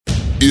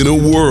In a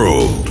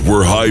world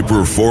where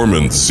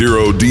high-performance,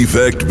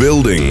 zero-defect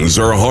buildings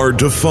are hard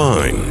to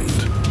find,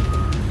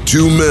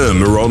 two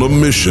men are on a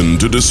mission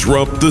to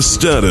disrupt the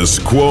status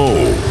quo.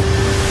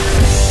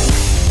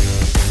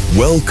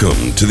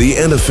 Welcome to the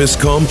Edifice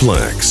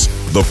Complex,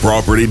 the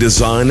Property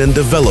Design and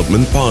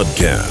Development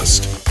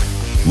Podcast.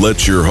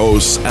 Let your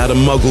hosts Adam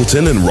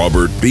Muggleton and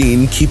Robert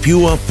Bean keep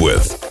you up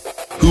with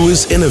who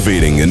is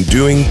innovating and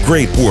doing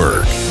great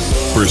work,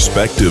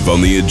 perspective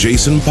on the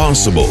adjacent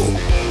possible,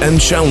 and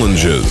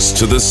challenges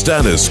to the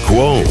status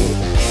quo.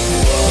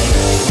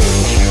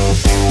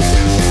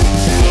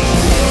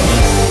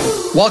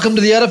 Welcome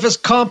to the Edifice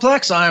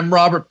Complex. I'm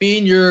Robert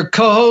Bean, your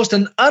co-host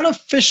and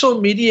unofficial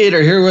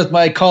mediator, here with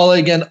my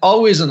colleague and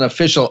always an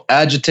official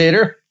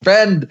agitator,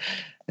 friend,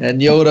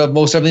 and Yoda of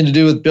most everything to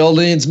do with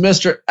buildings,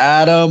 Mr.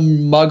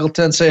 Adam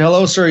Muggleton. Say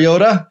hello, Sir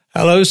Yoda.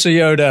 Hello, Sir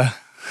Yoda.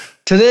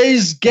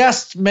 Today's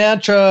guest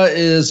mantra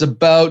is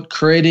about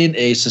creating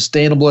a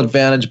sustainable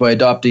advantage by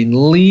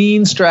adopting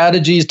lean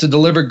strategies to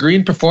deliver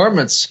green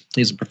performance.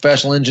 He's a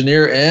professional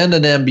engineer and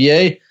an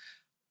MBA.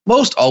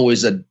 Most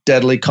always a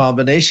deadly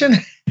combination.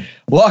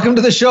 Welcome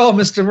to the show,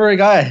 Mr. Murray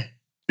Guy.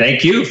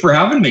 Thank you for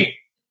having me.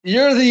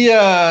 You're the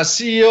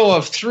CEO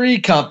of three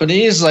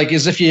companies, like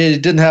as if you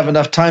didn't have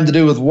enough time to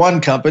do with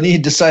one company. You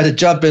decided to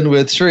jump in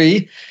with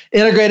three.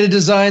 Integrated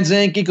Designs,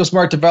 Inc.,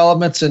 EcoSmart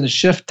Developments, and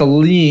Shift to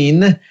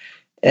Lean.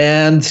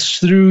 And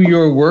through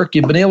your work,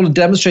 you've been able to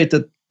demonstrate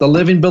that the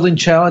Living Building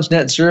Challenge,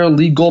 Net Zero,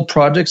 LEED Gold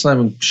projects, and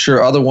I'm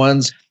sure other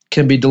ones,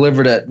 can be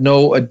delivered at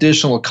no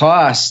additional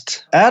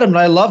cost. Adam, and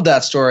I love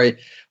that story.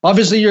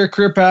 Obviously, your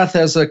career path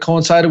has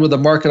coincided with a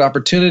market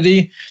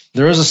opportunity.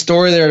 There is a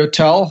story there to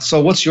tell.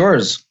 So what's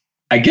yours?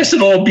 I guess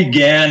it all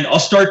began, I'll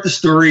start the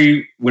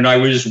story when I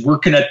was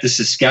working at the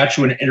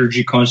Saskatchewan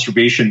Energy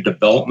Conservation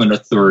Development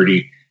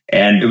Authority.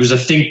 And it was a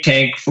think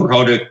tank for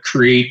how to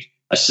create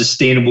a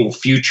sustainable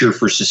future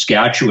for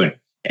Saskatchewan.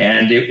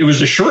 And it was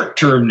a short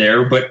term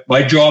there, but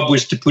my job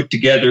was to put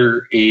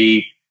together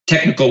a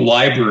technical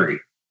library.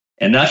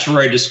 And that's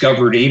where I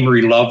discovered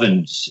Amory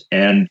Lovins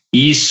and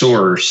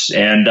eSource.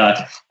 And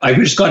I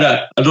just got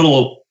a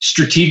little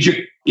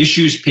strategic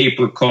issues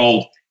paper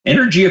called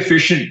Energy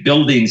Efficient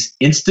Buildings,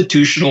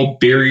 Institutional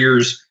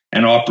Barriers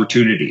and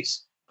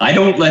Opportunities. I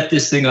don't let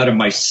this thing out of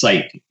my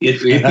sight.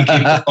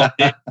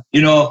 I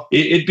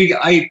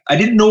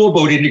didn't know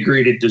about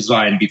integrated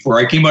design before.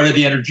 I came out of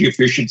the energy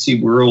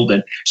efficiency world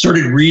and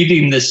started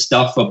reading this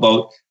stuff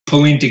about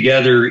pulling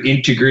together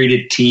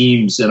integrated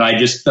teams. And I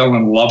just fell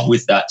in love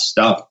with that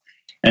stuff.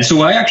 And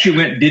so I actually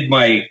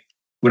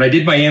when I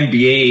did my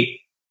MBA,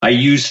 I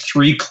used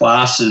 3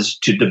 classes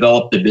to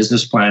develop the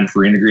business plan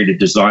for integrated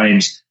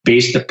designs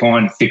based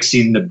upon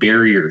fixing the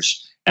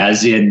barriers.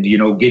 As in,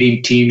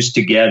 getting teams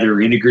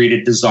together,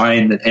 integrated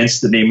design,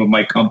 hence the name of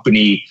my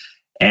company,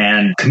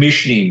 and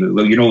commissioning.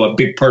 A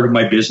big part of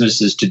my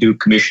business is to do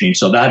commissioning.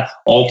 So that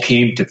all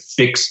came to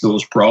fix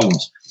those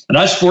problems. And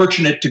I was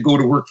fortunate to go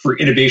to work for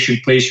Innovation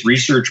Place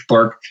Research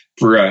Park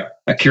for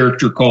a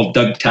character called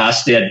Doug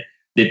Tasted,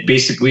 that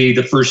basically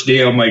the first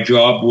day of my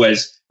job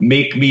was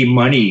make me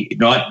money,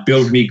 not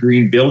build me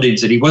green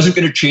buildings. And he wasn't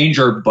going to change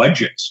our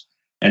budgets.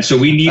 And so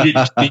we needed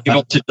to be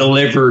able to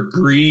deliver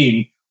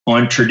green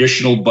on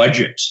traditional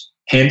budgets,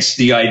 hence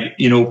the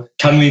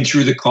tunneling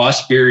through the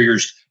cost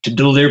barriers to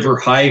deliver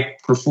high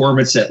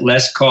performance at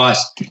less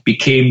cost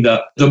became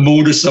the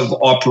modus of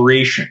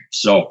operation.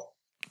 So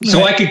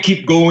I could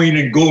keep going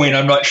and going.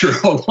 I'm not sure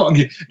how long,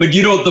 but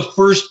the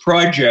first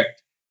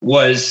project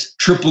was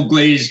triple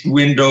glazed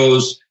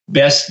windows,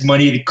 best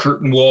money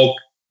curtain wall,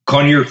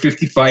 Conair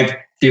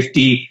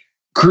 5550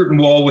 curtain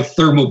wall with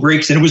thermal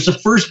breaks, and it was the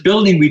first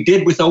building we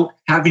did without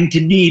having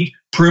to need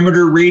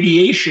perimeter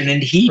radiation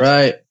and heat.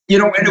 Right.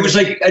 And it was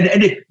like,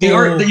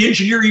 the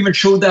engineer even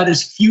showed that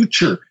as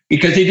future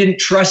because they didn't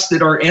trust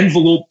that our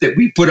envelope that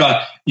we put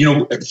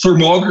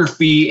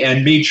thermography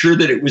and made sure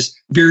that it was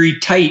very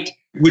tight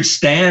would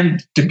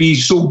stand to be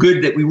so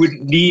good that we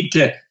wouldn't need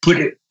to put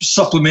a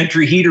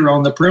supplementary heater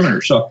on the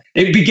perimeter. So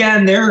it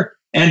began there,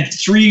 and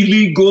 3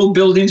 LEED Gold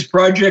buildings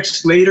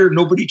projects later,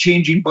 nobody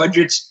changing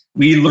budgets.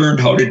 We learned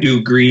how to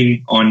do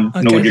green on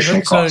no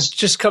additional cost. So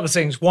just a couple of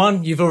things.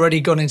 One, you've already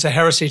gone into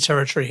heresy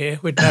territory here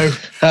with no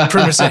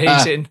perimeter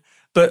heating.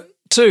 But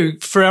 2,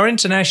 for our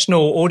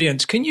international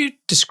audience, can you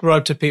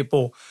describe to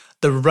people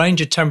the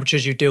range of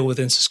temperatures you deal with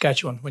in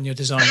Saskatchewan when you're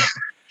designing?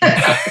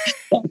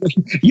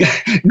 Yeah,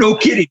 no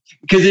kidding.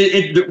 Because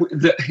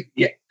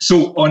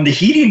so on the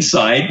heating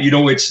side,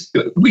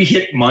 we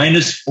hit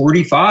minus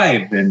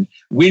 45 and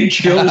wind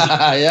chills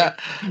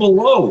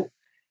below.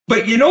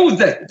 But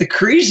the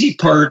crazy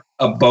part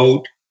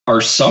about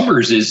our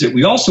summers is that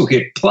we also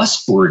hit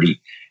plus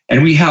 40,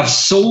 and we have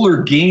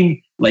solar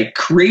gain like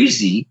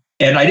crazy.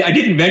 And I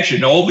didn't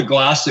mention all the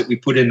glass that we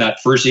put in that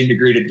first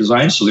integrated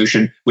design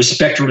solution was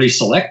spectrally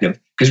selective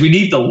because we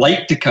need the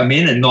light to come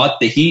in and not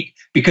the heat,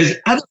 because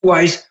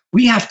otherwise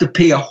we have to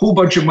pay a whole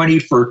bunch of money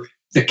for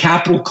the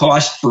capital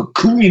cost for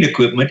cooling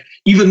equipment,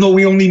 even though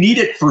we only need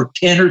it for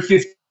 10 or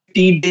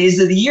 15 days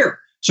of the year.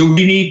 So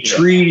we need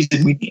trees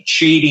and we need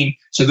shading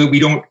so that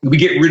we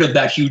get rid of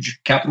that huge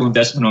capital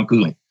investment on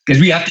cooling, because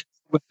we have to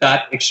deal with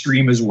that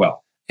extreme as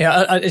well.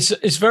 Yeah,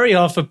 it's very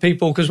hard for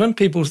people, because when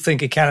people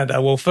think of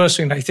Canada, well, first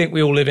thing they think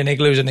we all live in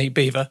igloos and eat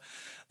beaver.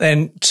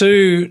 Then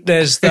two,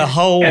 there's the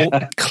whole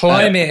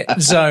climate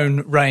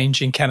zone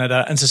range in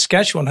Canada, and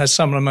Saskatchewan has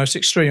some of the most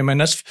extreme. I mean,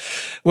 that's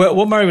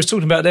what Murray was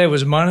talking about there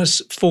was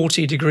minus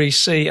 40 degrees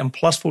C and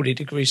plus 40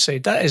 degrees C.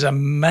 That is a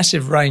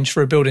massive range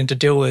for a building to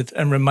deal with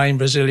and remain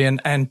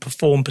resilient and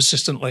perform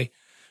persistently.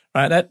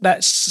 Right?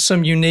 That's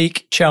some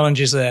unique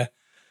challenges there.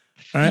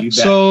 Right?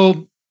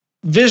 So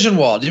Vision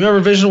Wall. Do you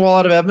remember Vision Wall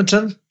out of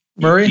Edmonton?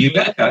 Murray? You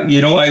bet.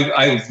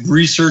 I've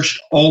researched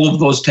all of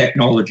those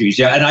technologies.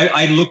 Yeah. And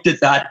I looked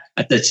at that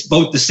at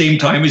about the same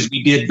time as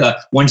we did the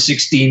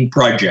 116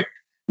 project,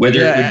 whether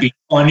it would be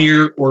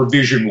Pioneer or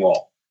Vision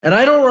Wall. And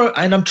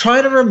I'm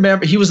trying to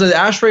remember, he was the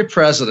ASHRAE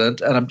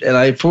president, and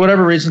I, for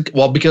whatever reason,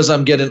 well, because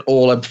I'm getting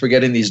old, I'm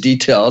forgetting these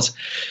details.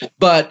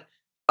 But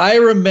I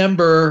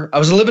remember I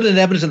was living in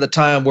Edmonton at the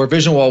time where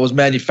Vision Wall was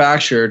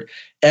manufactured,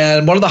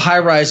 and one of the high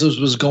rises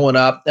was going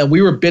up, and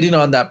we were bidding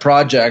on that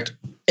project,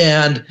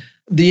 and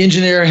the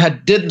engineer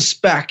didn't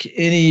spec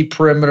any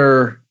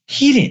perimeter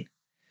heating,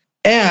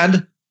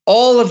 and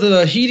all of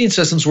the heating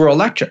systems were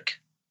electric.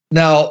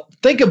 Now,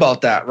 think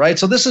about that, right?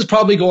 So this is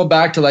probably going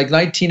back to like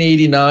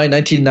 1989,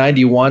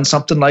 1991,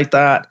 something like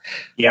that.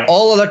 Yeah.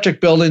 All electric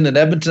building in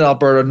Edmonton,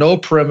 Alberta, no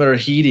perimeter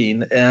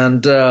heating.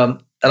 And I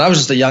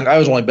was just I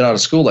was only been out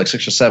of school like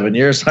 6 or 7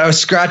 years. I was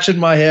scratching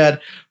my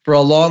head for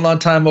a long, long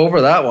time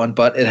over that one.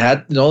 But it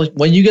had,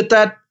 when you get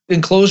that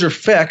enclosure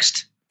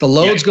fixed, the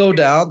loads go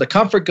down, the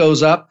comfort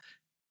goes up.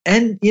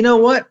 And you know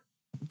what?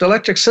 The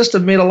electric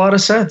system made a lot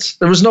of sense.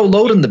 There was no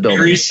load in the building.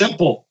 Very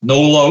simple. No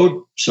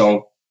load.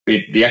 So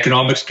the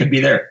economics can be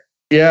there.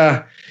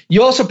 Yeah.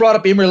 You also brought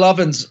up Amory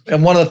Lovins,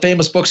 and one of the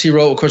famous books he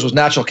wrote, of course, was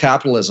Natural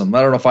Capitalism.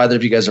 I don't know if either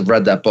of you guys have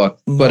read that book,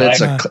 but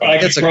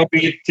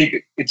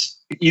it's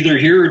either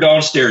here or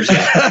downstairs.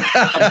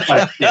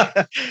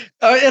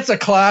 It's a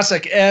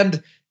classic.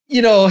 And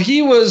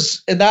he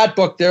was in that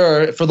book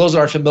there. For those that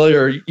aren't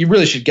familiar, you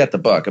really should get the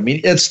book. I mean,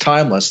 it's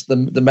timeless. The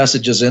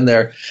messages in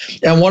there.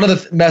 And one of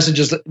the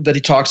messages that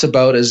he talks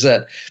about is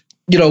that,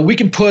 we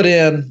can put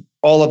in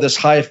all of this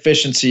high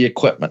efficiency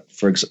equipment.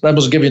 For example, I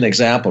was giving an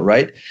example,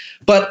 right?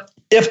 But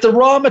if the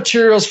raw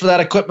materials for that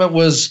equipment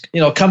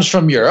comes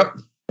from Europe,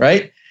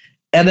 right?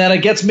 And then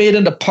it gets made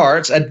into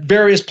parts at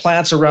various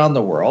plants around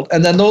the world.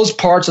 And then those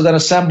parts are then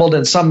assembled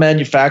in some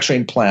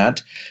manufacturing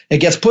plant. It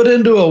gets put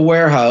into a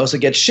warehouse. It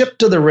gets shipped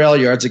to the rail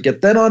yards. It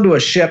gets then onto a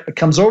ship. It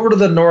comes over to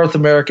the North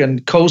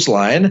American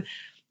coastline,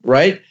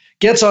 right?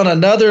 Gets on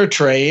another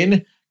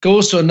train,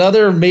 goes to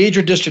another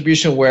major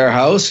distribution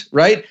warehouse,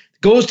 right?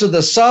 Goes to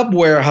the sub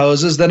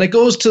warehouses. Then it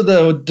goes to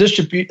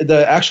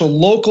the actual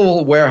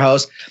local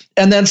warehouse.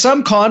 And then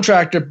some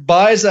contractor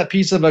buys that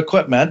piece of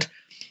equipment.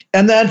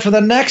 And then for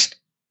the next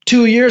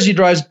 2 years, he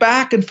drives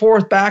back and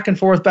forth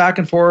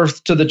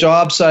to the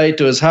job site,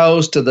 to his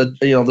house, to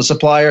the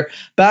supplier,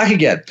 back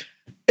again.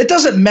 It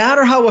doesn't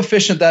matter how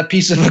efficient that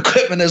piece of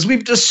equipment is.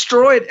 We've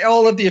destroyed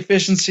all of the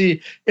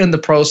efficiency in the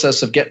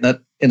process of getting it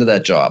into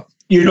that job.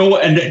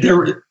 And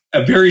there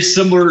a very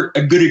similar,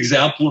 a good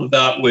example of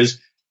that was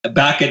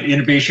back at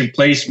Innovation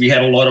Place. We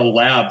had a lot of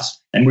labs,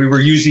 and we were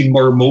using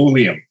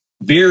marmoleum,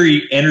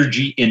 very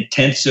energy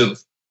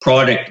intensive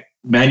product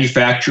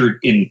manufactured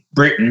in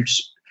Britain.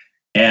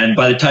 And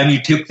by the time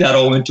you took that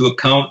all into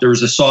account, there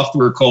was a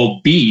software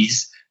called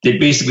Bees that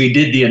basically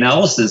did the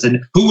analysis.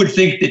 And who would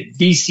think that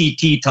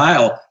VCT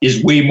tile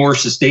is way more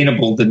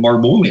sustainable than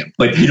marmoleum?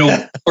 But,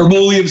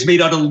 marmoleum's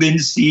made out of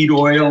linseed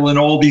oil and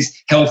all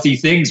these healthy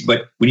things.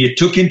 But when you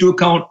took into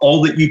account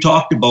all that you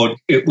talked about,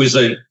 it was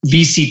a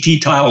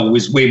VCT tile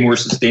was way more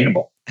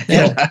sustainable.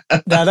 Yeah.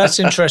 Now, that's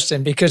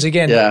interesting because,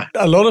 again,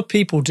 a lot of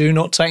people do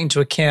not take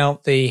into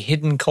account the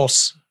hidden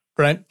costs,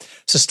 right?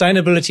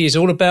 Sustainability is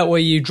all about where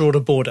you draw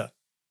the border.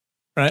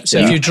 Right. So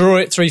if you draw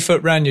it 3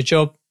 foot round your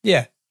job,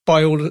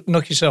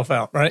 knock yourself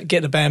out, right?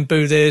 Get the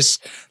bamboo this,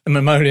 the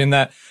marmoleum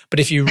that. But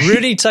if you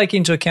really take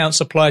into account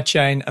supply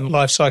chain and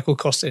life cycle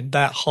costing,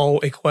 that whole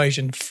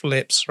equation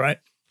flips, right?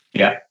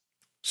 Yeah.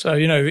 So,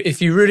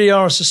 if you really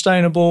are a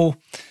sustainable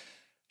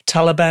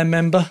Taliban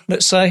member,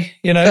 let's say,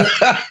 you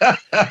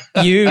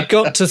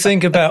got to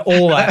think about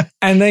all that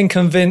and then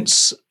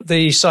convince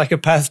the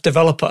psychopath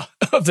developer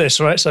of this,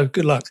 right? So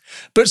good luck.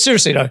 But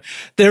seriously, though,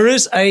 there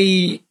is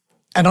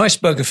an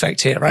iceberg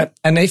effect here, right?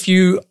 And if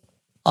you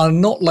are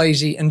not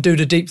lazy and do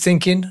the deep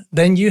thinking,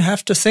 then you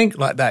have to think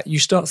like that. You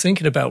start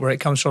thinking about where it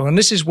comes from. And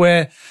this is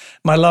where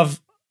my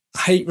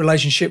love-hate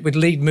relationship with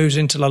LEED moves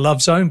into the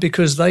love zone,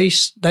 because they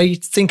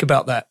think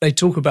about that. They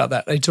talk about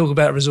that. They talk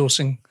about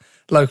resourcing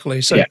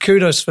locally. So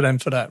kudos for them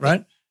for that,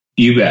 right?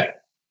 You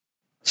bet.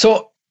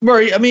 So,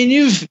 Murray, I mean,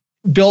 you've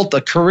built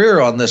a career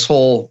on this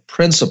whole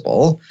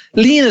principle.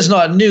 Lean is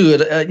not new.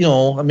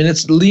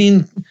 It's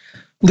lean.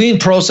 lean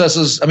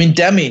processes. I mean,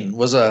 Deming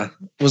was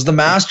the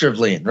master of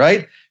lean,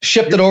 right?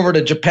 Shipped it over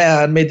to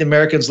Japan, made the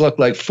Americans look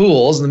like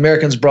fools, and the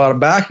Americans brought them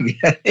back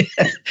again.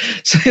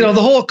 So,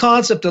 the whole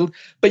concept of,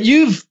 but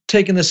you've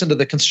taken this into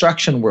the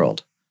construction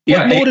world.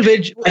 What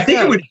motivated you? I think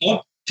it would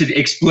help to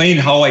explain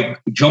how I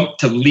jumped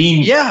to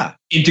lean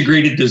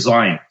integrated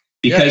design.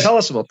 Because tell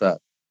us about that.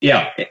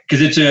 Yeah,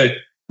 because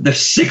the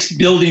sixth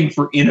building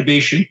for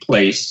Innovation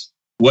Place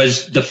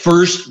was the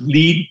first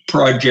LEED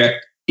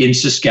project in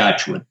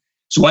Saskatchewan.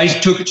 So I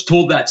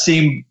told that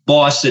same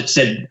boss that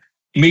said,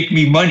 make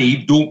me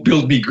money, don't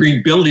build me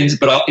green buildings,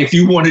 but if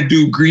you want to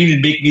do green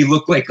and make me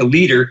look like a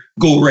leader,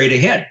 go right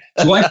ahead.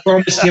 So I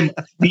promised him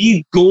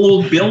LEED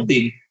Gold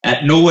building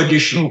at no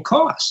additional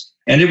cost.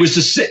 And it was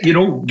just,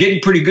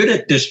 getting pretty good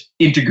at this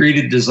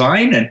integrated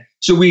design. And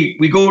so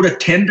we go to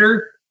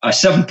tender a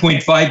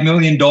 $7.5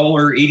 million,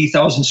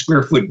 80,000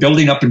 square foot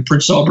building up in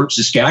Prince Albert,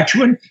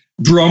 Saskatchewan.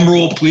 Drum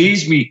roll,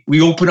 please.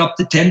 We open up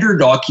the tender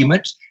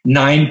documents,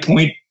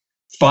 9.5,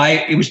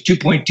 it was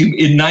 2.2,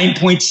 in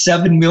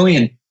 9.7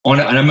 million on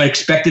it, and I'm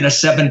expecting a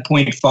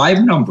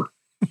 7.5 number.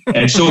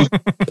 And so,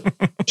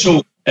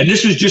 and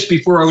this was just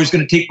before I was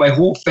going to take my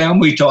whole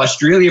family to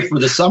Australia for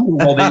the summer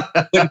while they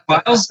put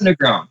piles in the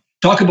ground.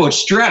 Talk about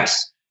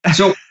stress.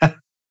 So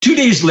 2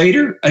 days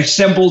later, I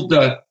assembled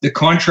the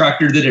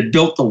contractor that had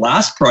built the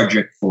last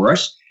project for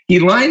us. He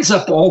lines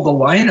up all the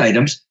line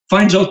items,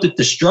 finds out that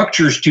the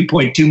structure is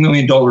 $2.2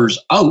 million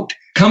out,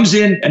 comes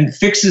in and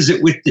fixes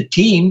it with the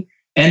team.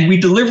 And we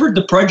delivered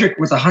the project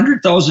with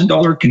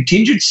 $100,000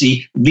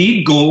 contingency,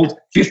 LEED Gold,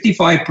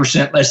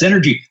 55% less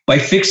energy by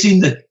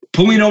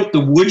pulling out the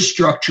wood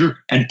structure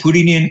and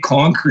putting in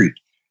concrete.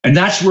 And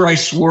that's where I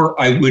swore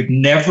I would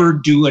never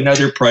do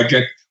another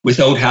project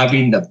without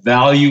having the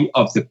value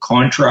of the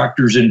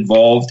contractors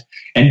involved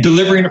and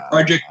delivering a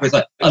project with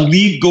a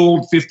LEED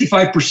Gold,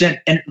 55%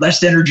 and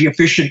less energy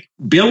efficient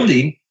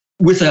building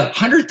with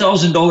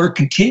 $100,000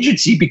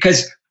 contingency,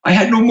 because I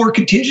had no more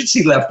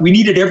contingency left. We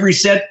needed every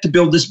cent to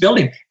build this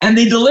building, and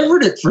they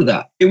delivered it for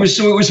that. It was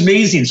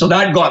amazing. So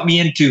that got me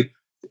into,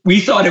 we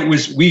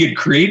had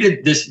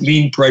created this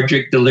lean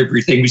project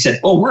delivery thing. We said,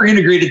 we're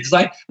integrated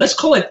design. Let's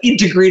call it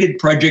integrated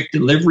project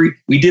delivery.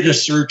 We did a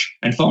search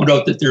and found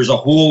out that there's a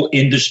whole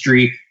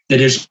industry that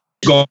has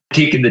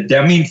taken the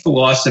Deming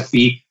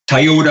philosophy,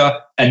 Toyota,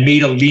 and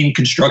made a lean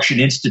construction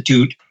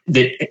institute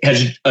that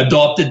has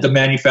adopted the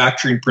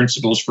manufacturing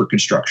principles for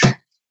construction.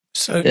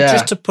 So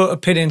just to put a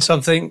pin in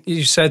something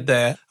you said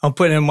there, I'm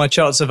putting in my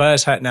chart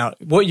surveyor's hat now.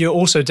 What you're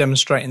also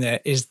demonstrating there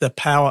is the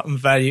power and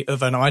value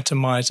of an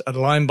itemized, a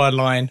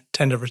line-by-line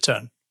tender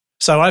return.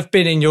 So I've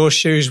been in your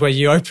shoes where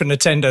you open the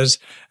tenders,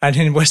 and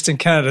in Western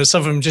Canada,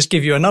 some of them just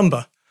give you a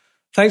number.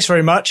 Thanks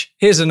very much.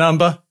 Here's a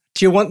number.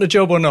 Do you want the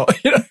job or not?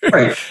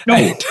 Right. No,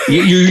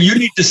 you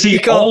need to see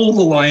all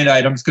the line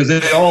items because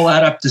they all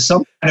add up to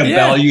some kind of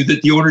value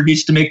that the owner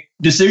needs to make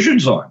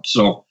decisions on.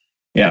 So,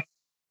 yeah.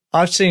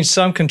 I've seen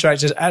some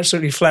contractors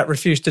absolutely flat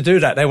refuse to do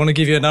that. They want to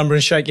give you a number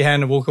and shake your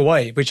hand and walk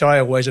away, which I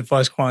always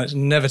advise clients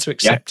never to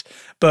accept. Yeah.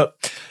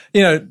 But,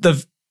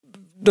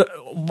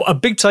 a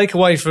big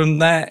takeaway from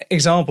that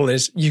example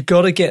is you've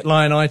got to get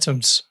line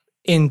items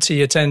into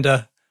your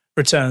tender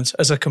returns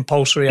as a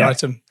compulsory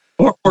item.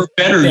 Or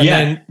better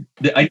yet,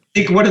 I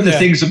think one of the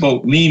things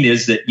about lean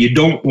is that you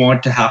don't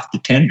want to have to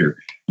tender.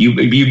 You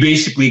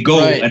basically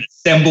go and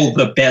assemble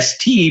the best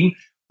team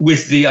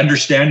with the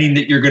understanding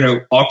that you're going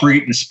to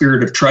operate in a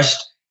spirit of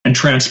trust and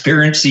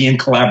transparency and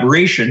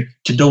collaboration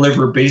to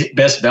deliver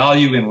best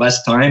value in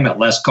less time at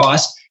less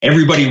cost.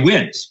 Everybody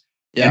wins.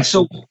 Yeah. And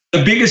so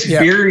the biggest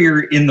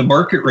barrier in the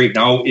market right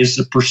now is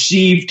the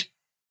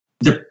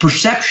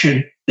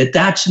perception that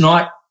that's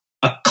not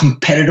a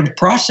competitive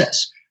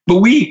process.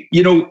 But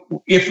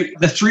if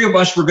the three of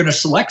us were going to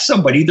select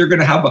somebody, they're going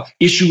to have an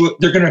issue.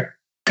 They're going to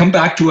come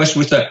back to us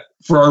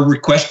for our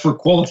request for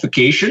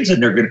qualifications,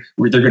 and they're going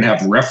to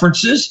have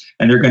references,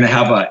 and they're going to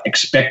have an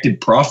expected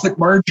profit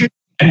margin,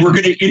 and we're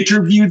going to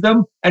interview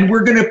them, and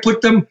we're going to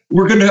put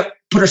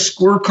a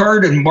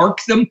scorecard and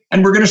mark them,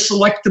 and we're going to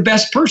select the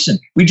best person.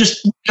 We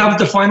just don't have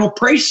the final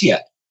price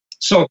yet.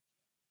 So.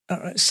 All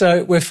right,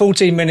 so we're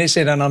 14 minutes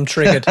in and I'm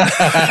triggered.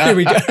 Here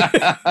we go.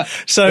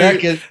 So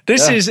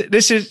this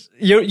is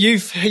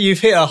you've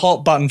hit a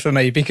hot button for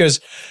me because,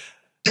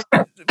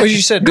 as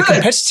you said, the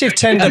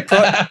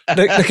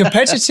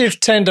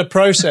competitive tender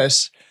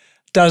process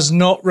does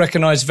not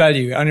recognize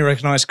value, only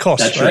recognize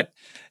cost. That's right.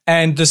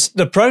 And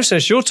the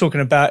process you're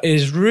talking about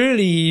is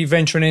really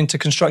venturing into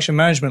construction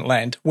management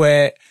land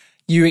where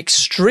you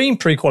extreme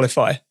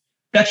pre-qualify.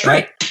 That's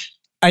right.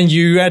 And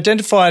you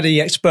identify the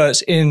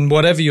experts in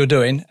whatever you're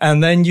doing,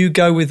 and then you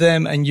go with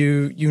them and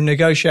you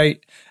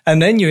negotiate,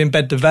 and then you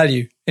embed the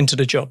value into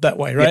the job that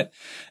way, right? Yeah.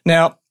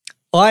 Now,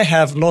 I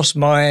have lost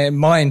my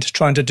mind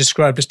trying to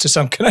describe this to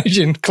some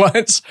Canadian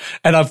clients,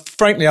 and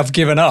I've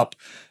given up.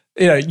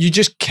 You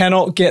just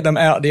cannot get them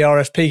out of the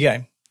RFP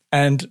game,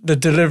 and the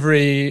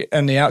delivery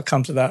and the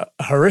outcomes of that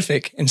are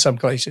horrific in some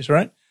cases,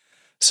 right?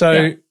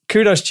 So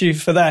kudos to you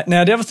for that.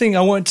 Now, the other thing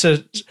I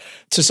wanted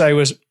to say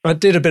was I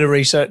did a bit of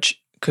research,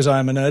 because I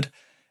am a nerd,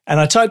 And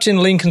I typed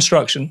in lean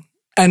construction,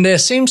 and there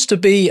seems to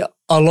be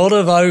a lot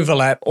of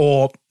overlap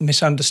or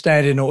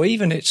misunderstanding, or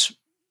even it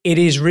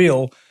is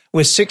real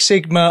with Six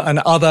Sigma and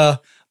other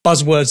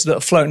buzzwords that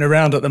are floating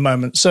around at the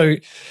moment. So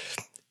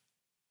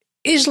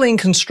is lean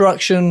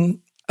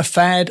construction a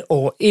fad,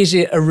 or is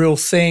it a real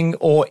thing,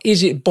 or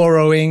is it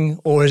borrowing,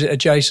 or is it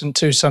adjacent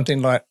to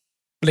something like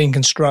lean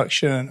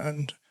construction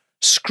and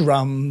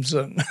scrums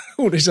and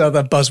all these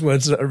other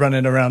buzzwords that are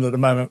running around at the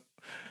moment?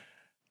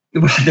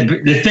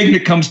 The thing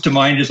that comes to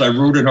mind is I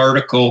wrote an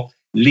article,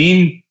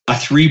 Lean, a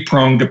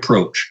Three-Pronged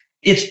Approach.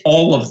 It's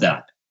all of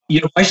that.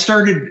 I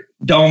started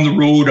down the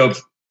road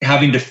of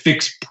having to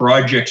fix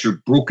projects or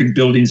broken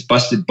buildings,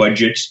 busted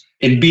budgets,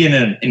 and being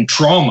in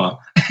trauma.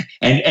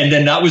 And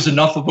then that was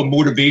enough of a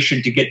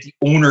motivation to get the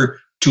owner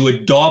to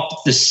adopt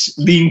the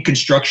lean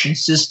construction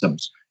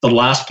systems, the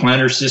last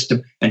planner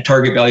system and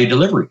target value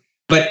delivery.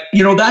 But,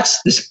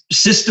 that's the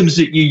systems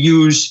that you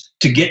use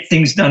to get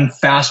things done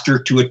faster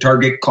to a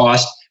target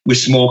cost with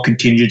small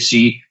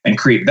contingency and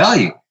create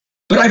value.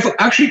 But I've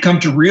actually come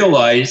to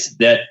realize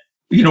that,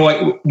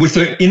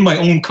 in my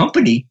own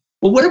company,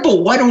 well, what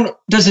about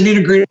does an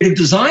integrated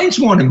designs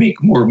want to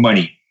make more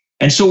money?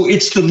 And so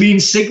it's the Lean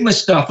Sigma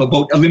stuff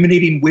about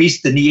eliminating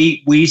waste and the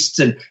 8 wastes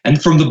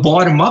and from the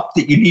bottom up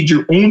that you need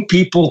your own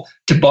people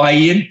to buy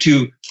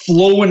into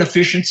flow and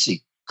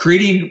efficiency,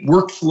 creating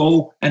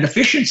workflow and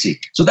efficiency.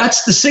 So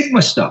that's the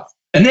Sigma stuff.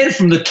 And then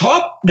from the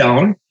top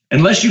down,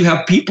 unless you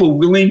have people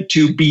willing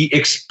to be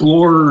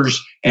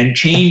explorers and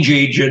change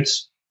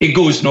agents, it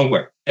goes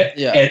nowhere.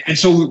 Yeah. And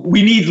so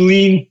we need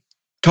lean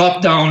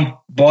top down,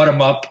 bottom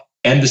up,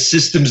 and the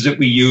systems that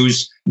we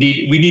use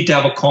we need to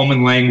have a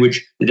common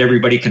language that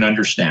everybody can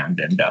understand.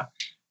 And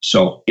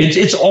so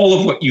it's all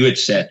of what you had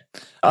said.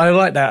 I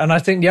like that. And I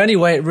think the only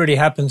way it really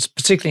happens,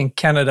 particularly in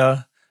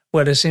Canada,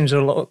 where there seems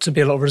to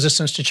be a lot of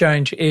resistance to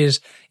change, is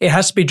it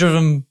has to be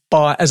driven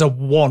as a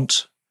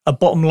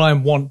bottom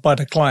line want by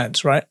the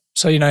clients, right?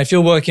 So, if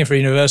you're working for a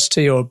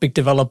university or a big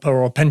developer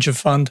or a pension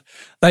fund,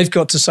 they've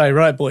got to say,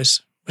 right,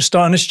 boys, we're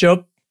starting this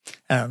job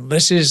and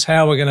this is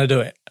how we're going to do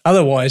it.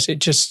 Otherwise, it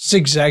just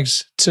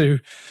zigzags to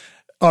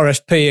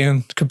RFP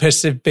and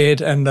competitive bid,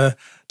 and the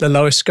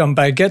lowest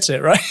scumbag gets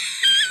it, right?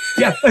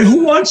 Yeah, and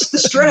who wants the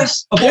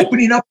stress of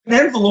opening up an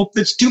envelope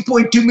that's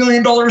 $2.2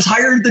 million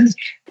higher than,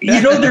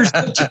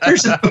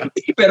 there's a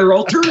better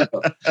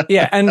alternative.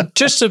 Yeah, and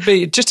just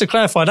to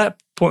clarify that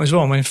point as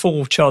well,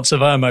 full charts of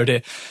mode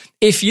here.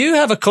 If you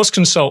have a cost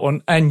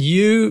consultant and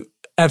you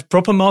have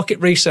proper market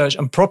research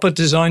and proper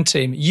design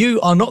team, you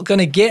are not going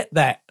to get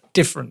that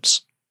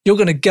difference. You're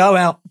going to go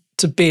out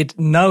to bid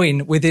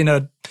knowing within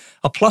a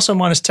plus or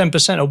minus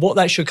 10% of what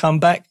that should come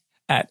back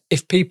at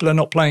if people are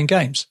not playing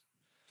games.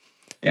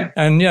 Yeah.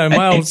 And,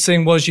 my old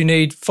thing was you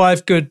need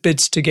 5 good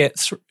bids to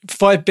get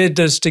 5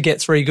 bidders to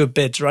get 3 good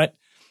bids, right?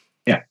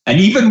 Yeah. And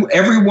even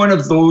every one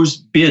of those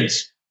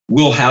bids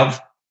will have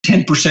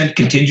 10%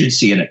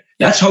 contingency in it.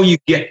 That's how you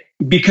get,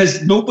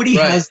 because nobody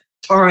has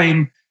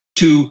time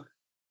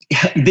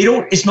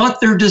it's not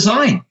their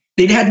design.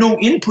 They had no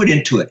input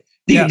into it.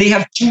 They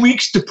have 2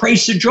 weeks to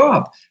price a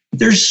job.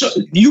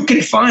 You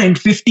can find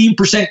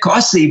 15%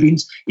 cost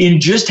savings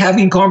in just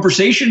having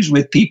conversations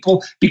with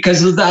people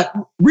because of that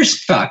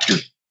risk factor,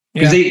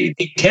 because they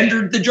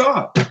tendered the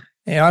job.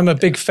 Yeah, I'm a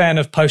big fan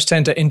of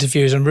post-tender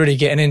interviews and really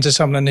getting into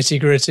some of the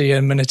nitty-gritty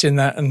and minuting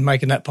that and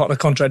making that part of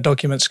the contract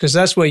documents, because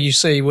that's where you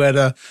see where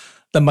the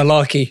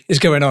malarkey is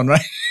going on,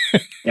 right?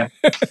 Yeah.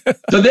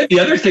 So then the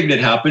other thing that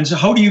happens,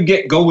 how do you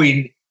get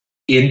going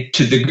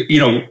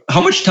into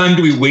how much time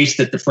do we waste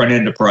at the front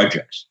end of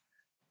projects?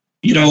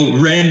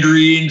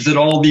 Renderings and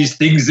all these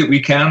things that we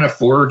can't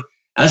afford,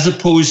 as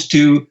opposed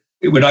to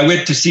when I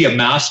went to see a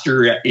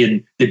master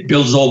that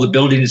builds all the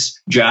buildings,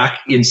 Jack,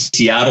 in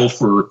Seattle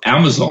for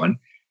Amazon.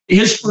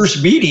 His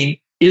first meeting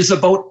is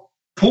about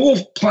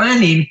full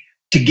planning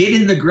to get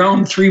in the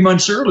ground 3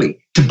 months early,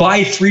 to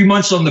buy 3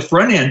 months on the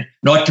front end,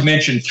 not to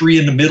mention 3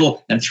 in the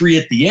middle and 3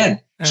 at the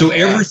end. So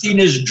everything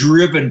is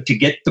driven to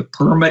get the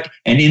permit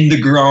and in the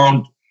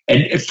ground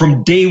and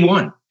from day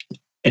one,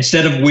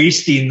 instead of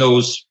wasting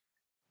those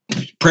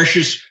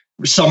precious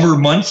summer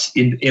months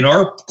in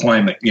our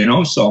climate,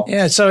 so.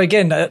 Yeah. So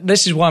again,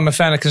 this is why I'm a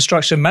fan of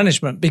construction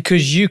management,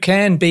 because you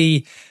can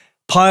be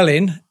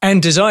piling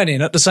and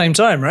designing at the same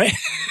time, right?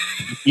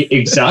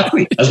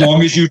 Exactly. As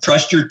long as you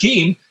trust your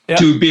team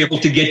to be able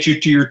to get you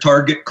to your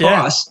target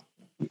cost.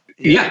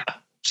 Yeah.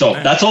 So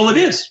that's all it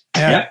is.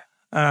 Yeah.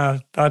 I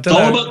don't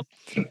know.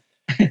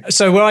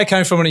 So where I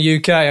came from in the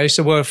UK, I used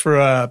to work for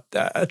a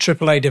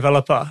AAA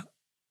developer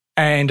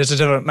and as a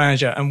development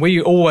manager. And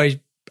we always,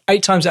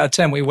 8 times out of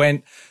 10, we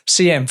went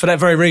CM for that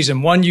very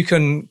reason. 1, you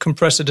can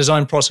compress the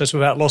design process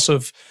without loss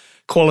of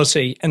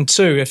quality. And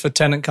 2, if a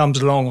tenant comes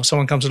along or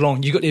someone comes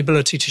along, you've got the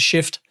ability to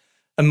shift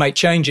and make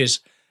changes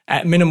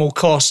at minimal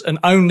cost and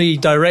only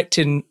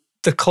directing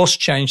the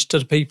cost change to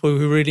the people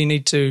who really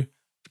need to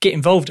get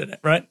involved in it,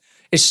 right?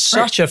 It's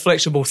such a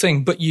flexible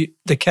thing, but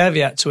the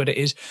caveat to it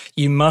is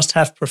you must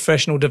have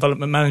professional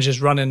development managers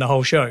running the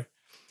whole show.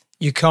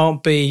 You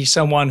can't be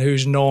someone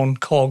who's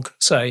non-cog,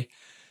 say,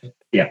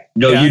 Yeah.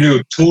 No, you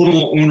know,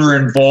 total owner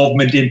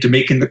involvement into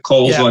making the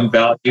calls on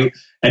value.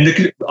 And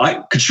the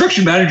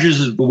construction managers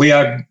is the way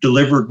I've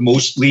delivered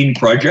most lean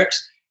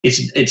projects.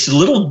 It's a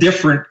little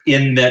different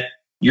in that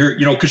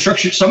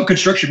some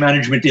construction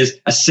management is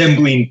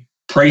assembling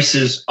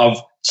prices of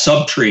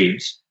sub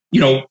trades,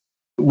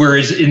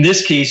 whereas in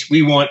this case,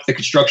 we want the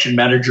construction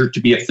manager to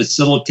be a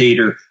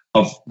facilitator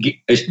of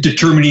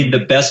determining the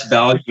best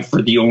value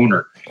for the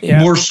owner,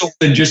 more so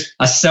than just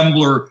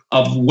assembler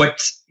of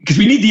because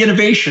we need the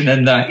innovation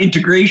and the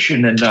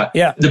integration and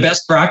the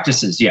best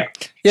practices.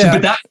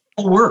 But that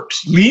all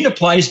works. Lean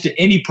applies to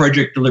any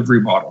project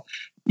delivery model.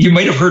 You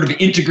might have heard of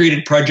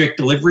integrated project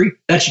delivery.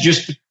 That's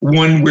just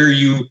one where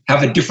you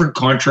have a different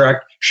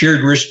contract,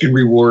 shared risk and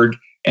reward.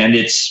 And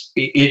at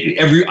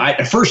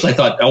first I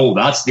thought,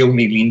 that's the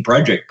only lean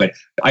project, but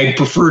I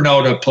prefer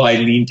now to apply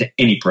lean to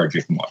any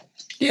project model.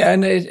 Yeah,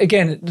 and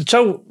again,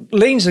 so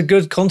lean's a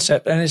good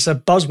concept, and it's a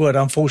buzzword,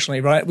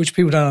 unfortunately, right? Which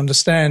people don't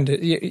understand.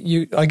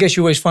 I guess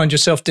you always find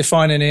yourself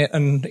defining it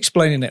and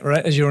explaining it,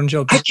 right, as you're on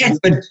job. I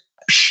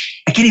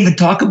can't even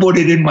talk about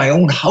it in my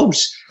own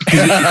house.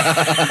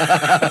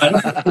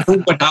 I don't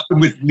know what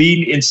happened with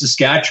lean in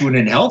Saskatchewan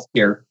in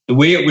healthcare, the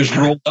way it was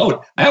rolled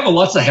out. I have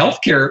lots of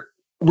healthcare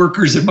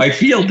workers in my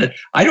field that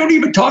I don't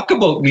even talk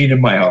about lean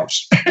in my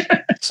house.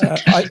 So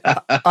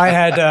I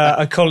had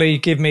a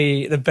colleague give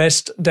me the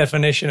best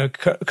definition of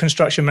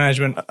construction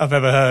management I've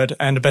ever heard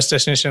and the best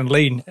definition of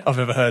lean I've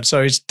ever heard.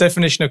 So his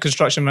definition of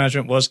construction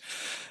management was,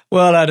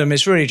 well, Adam,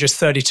 it's really just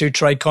 32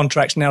 trade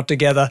contracts now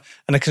together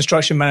and a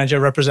construction manager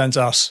represents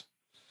us,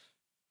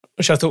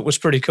 which I thought was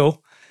pretty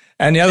cool.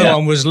 And the other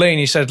one was lean.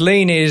 He said,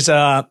 lean is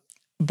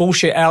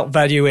bullshit out,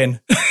 value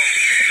in.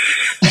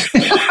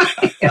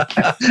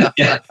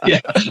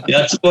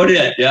 That's about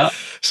it. Yeah.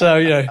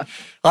 So,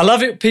 I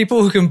love it.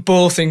 People who can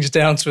boil things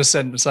down to a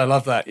sentence. I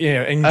love that,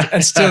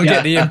 and still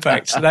get the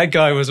impact. That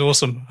guy was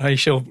awesome. He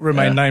shall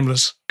remain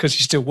nameless because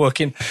he's still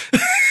working. So,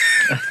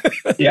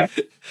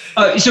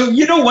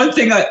 one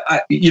thing,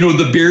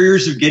 the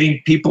barriers of getting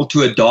people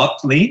to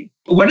adopt lean.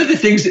 One of the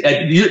things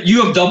at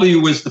U of W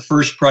was the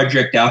first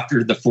project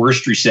after the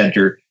Forestry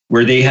Center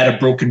where they had a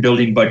broken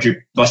building budget,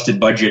 busted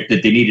budget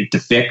that they needed to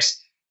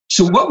fix.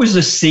 So what was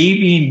the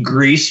saving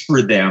grace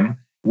for them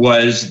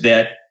was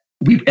that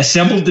we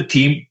assembled the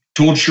team,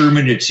 told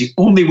Sherman it's the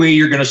only way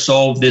you're going to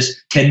solve this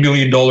 $10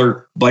 million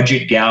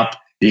budget gap.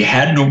 They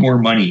had no more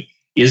money.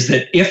 Is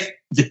that if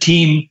the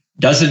team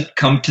doesn't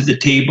come to the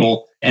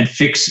table and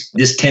fix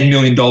this $10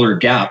 million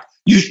gap,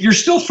 you're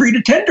still free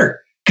to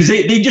tender because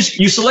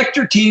you select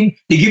your team,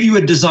 they give you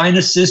a design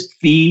assist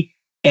fee,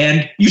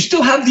 and you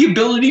still have the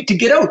ability to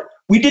get out.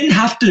 We didn't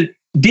have to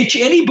ditch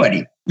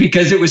anybody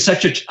because it was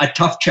such a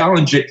tough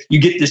challenge that you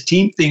get this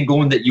team thing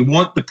going that you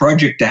want the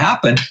project to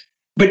happen.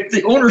 But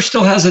the owner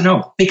still has a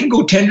no. They can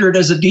go tender it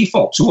as a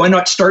default. So why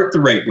not start the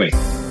right way?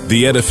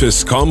 The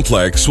Edifice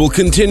Complex will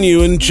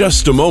continue in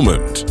just a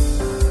moment.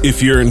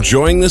 If you're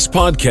enjoying this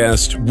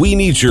podcast, we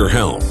need your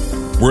help.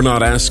 We're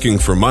not asking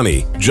for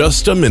money,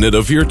 just a minute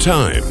of your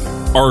time.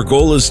 Our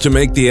goal is to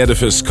make the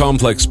Edifice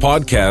Complex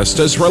podcast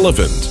as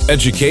relevant,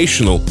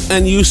 educational,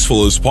 and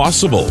useful as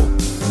possible.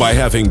 By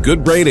having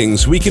good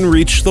ratings, we can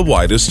reach the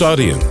widest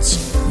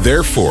audience.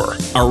 Therefore,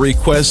 our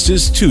request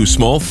is two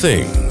small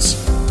things.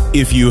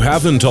 If you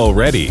haven't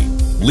already,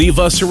 leave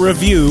us a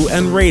review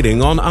and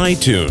rating on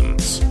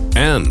iTunes.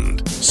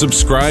 And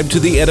subscribe to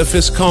the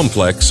Edifice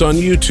Complex on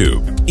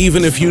YouTube,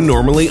 even if you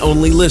normally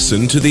only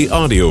listen to the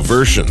audio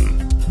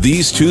version.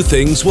 These two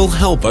things will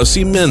help us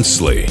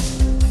immensely.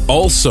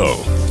 Also,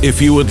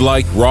 if you would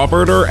like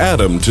Robert or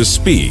Adam to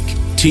speak,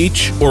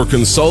 teach, or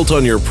consult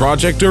on your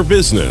project or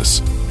business,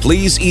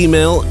 please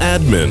email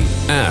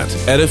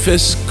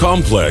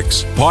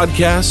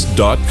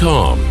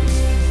admin@edificecomplexpodcast.com.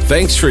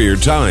 Thanks for your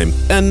time,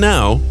 and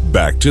now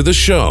back to the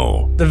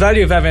show. The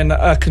value of having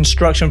a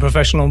construction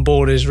professional on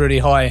board is really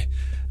high.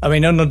 I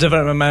mean, on the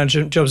development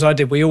management jobs I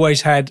did, we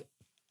always had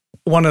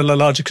one of the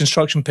larger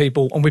construction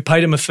people, and we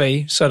paid them a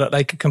fee so that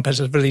they could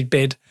competitively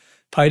bid.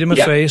 Paid them a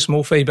fee, a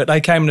small fee, but they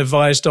came and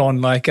advised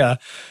on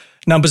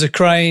numbers of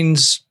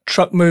cranes,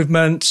 truck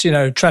movements,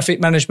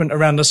 traffic management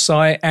around the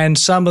site, and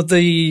some of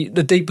the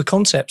deeper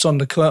concepts on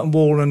the curtain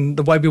wall and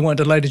the way we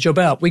wanted to lay the job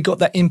out. We got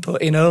that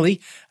input in early,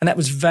 and that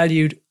was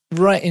valued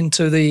right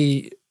into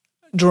the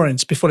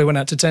drawings before they went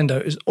out to tender.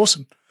 It was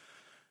awesome.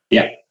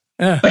 Yeah.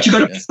 But you got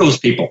to pay those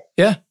people.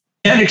 Yeah.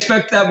 Can't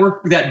expect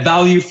that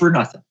value for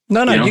nothing.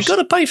 No, you got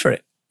to pay for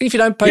it. If you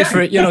don't pay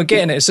for it, you're not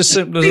getting it. It's as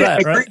simple as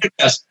that, right?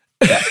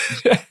 Yeah.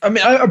 I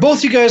mean, are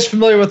both you guys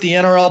familiar with the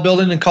NRL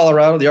building in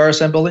Colorado, the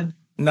RSM building?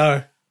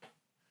 No.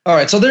 All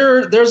right, so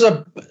there's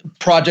a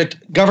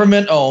project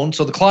government owned,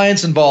 so the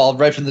client's involved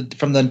right from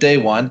the day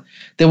one.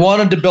 They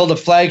wanted to build a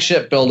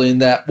flagship building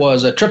that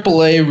was a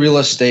AAA real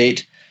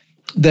estate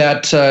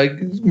that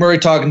Murray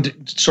talking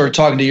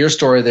to your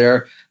story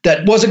there,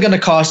 that wasn't going to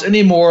cost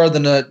any more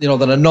than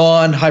a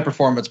non high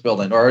performance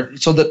building,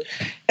 and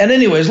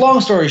anyways,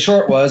 long story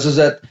short is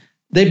that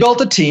they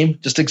built a team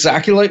just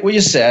exactly like what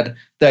you said.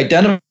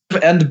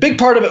 And the big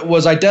part of it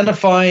was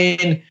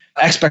identifying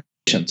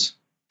expectations.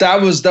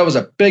 that was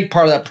a big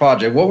part of that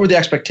project. What were the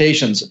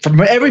expectations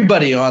from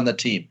everybody on the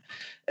team?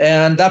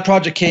 And that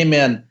project came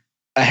in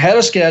ahead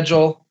of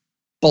schedule,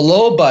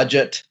 below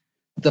budget.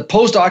 The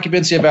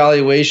post-occupancy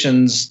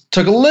evaluations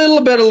took a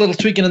little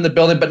tweaking in the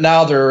building, but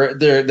now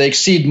they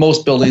exceed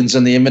most buildings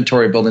in the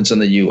inventory buildings in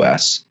the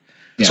U.S.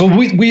 Yeah. So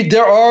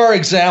there are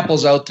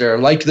examples out there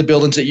like the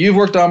buildings that you've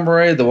worked on,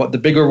 Murray, the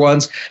bigger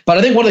ones. But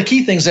I think one of the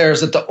key things there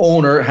is that the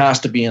owner has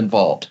to be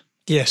involved.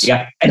 Yes.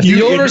 Yeah. And if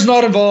the owner's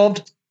not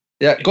involved,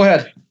 yeah, go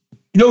ahead.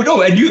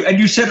 No, and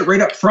you said it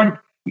right up front.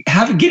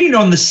 Getting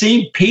on the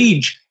same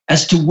page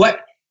as to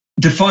what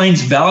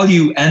defines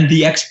value and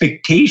the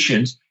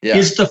expectations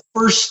is the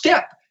first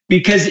step.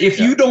 Because if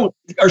you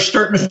are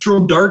starting to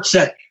throw darts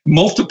at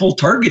multiple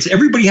targets,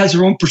 everybody has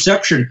their own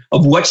perception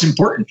of what's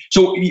important.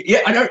 So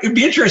it'd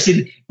be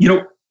interesting,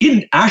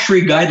 in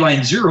ASHRAE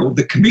Guideline 0,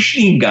 the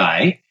commissioning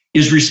guy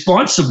is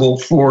responsible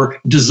for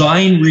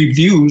design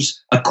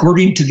reviews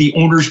according to the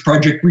owner's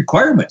project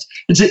requirements.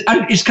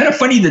 It's kind of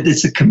funny that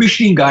it's the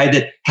commissioning guy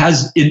that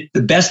has the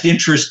best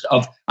interest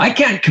of, I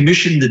can't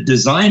commission the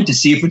design to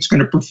see if it's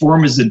going to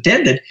perform as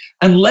intended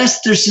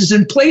unless this is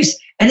in place.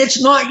 And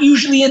it's not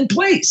usually in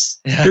place.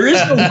 There is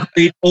no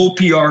great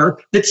OPR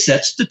that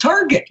sets the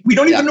target. We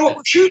don't even know what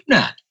we're shooting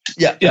at.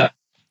 Yeah.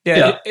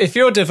 If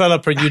you're a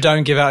developer and you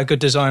don't give out a good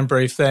design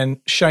brief, then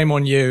shame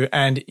on you,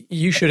 and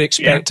you should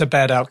expect a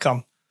bad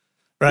outcome.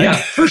 Right? Yeah.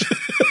 First,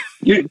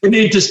 you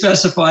need to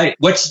specify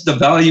what's the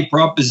value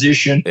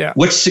proposition,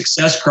 what's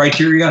success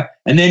criteria,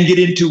 and then get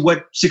into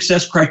what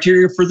success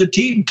criteria for the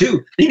team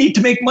too. They need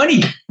to make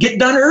money, get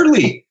done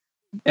early.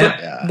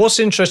 What's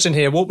interesting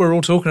here, what we're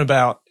all talking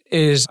about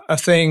is a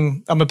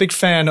thing. I'm a big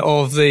fan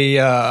of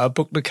the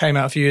book that came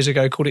out a few years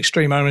ago called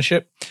Extreme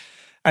Ownership.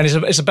 And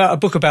it's about a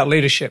book about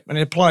leadership, and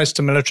it applies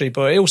to military,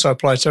 but it also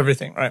applies to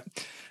everything, right?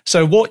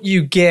 So what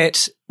you're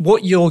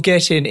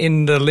getting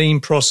in the lean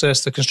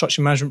process, the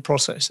construction management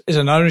process, is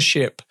an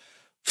ownership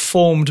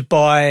formed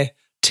by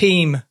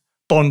team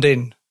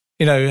bonding.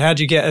 How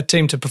do you get a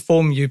team to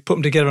perform? You put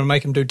them together and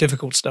make them do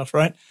difficult stuff,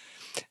 right?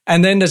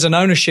 And then there's an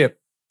ownership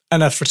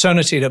and a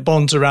fraternity that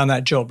bonds around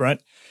that job,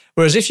 right?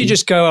 Whereas if you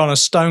just go on a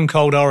stone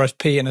cold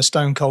RFP and a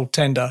stone cold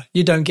tender,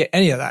 you don't get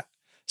any of that.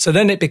 So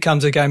then it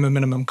becomes a game of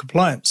minimum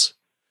compliance.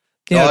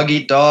 Dog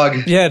eat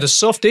dog. Yeah, the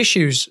soft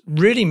issues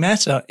really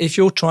matter if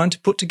you're trying to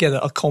put together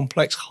a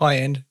complex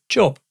high-end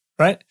job,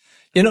 right?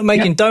 You're not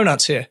making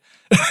donuts here.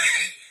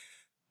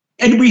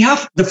 And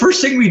the first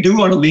thing we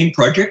do on a lean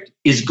project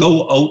is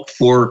go out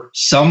for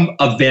some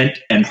event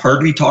and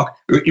hardly talk.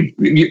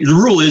 The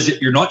rule is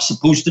that you're not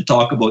supposed to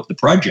talk about the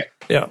project.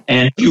 Yeah.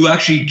 And you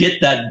actually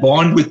get that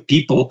bond with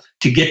people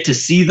to get to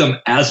see them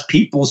as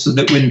people so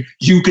that when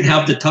you can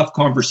have the tough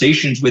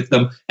conversations with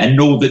them and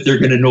know that they're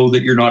going to know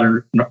that you're not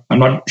I'm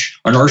not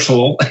an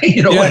arsehole,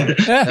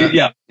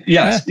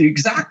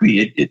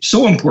 exactly. It's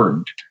so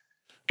important.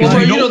 Well,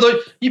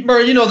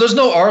 Murray, there's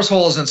no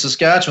arseholes in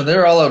Saskatchewan.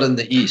 They're all out in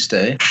the east,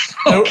 eh?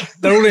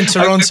 They're all in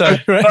Toronto,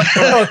 right?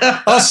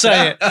 I'll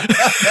say it.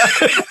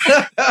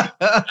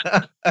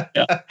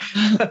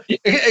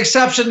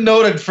 Exception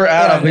noted for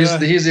Adam.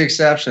 He's the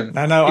exception.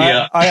 I know.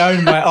 I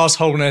own my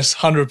arseholeness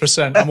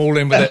 100%. I'm all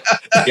in with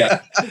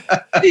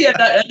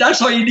it. That's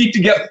how you need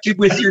to get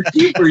with your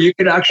team, where you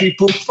can actually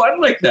poke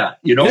fun like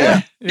that. Get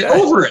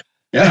over it.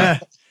 Yeah.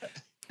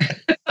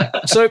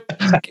 So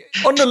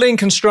on the lean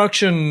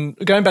construction,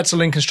 going back to the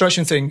lean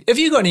construction thing, have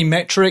you got any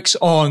metrics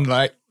on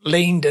like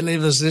lean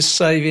delivers this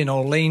saving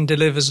or lean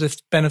delivers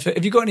this benefit?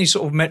 Have you got any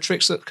sort of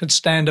metrics that could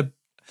stand a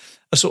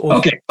sort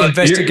of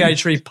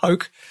investigatory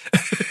poke?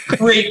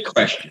 Great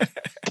question.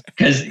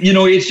 Because,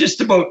 it's just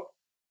about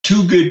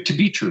too good to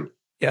be true.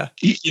 Yeah.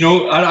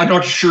 I'm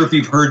not sure if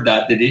you've heard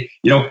that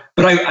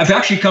but I've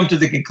actually come to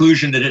the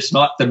conclusion that it's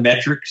not the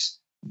metrics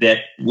that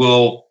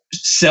will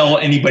sell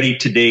anybody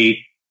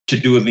today to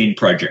do a lean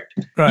project.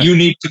 Right. You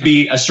need to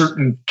be a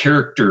certain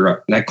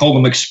character. I call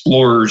them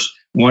explorers,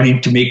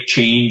 wanting to make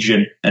change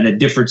and a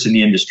difference in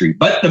the industry.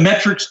 But the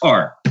metrics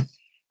are.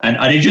 And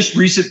I just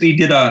recently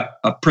did a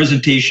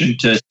presentation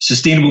to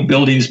Sustainable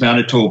Buildings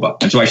Manitoba.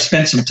 And so I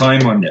spent some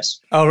time on this.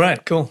 All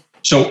right, cool.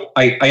 So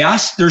I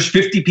asked, there's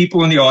 50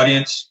 people in the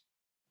audience,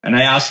 and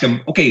I asked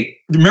them, okay,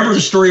 remember the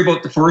story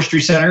about the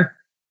forestry center?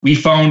 We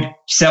found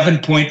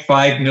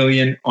 $7.5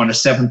 million on a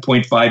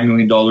 $7.5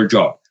 million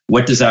job.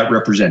 What does that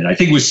represent? I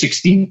think it was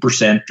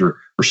 16% or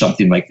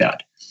something like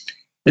that.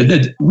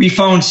 We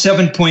found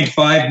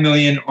 $7.5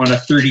 million on a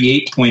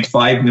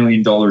 $38.5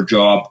 million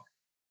job,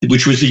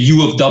 which was a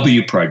U of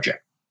W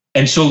project.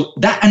 And so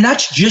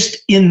that's just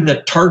in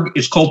the target.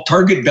 It's called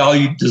target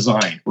value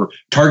design or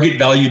target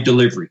value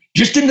delivery,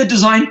 just in the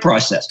design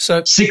process.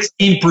 So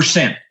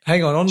 16%.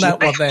 Hang on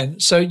that one then.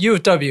 So U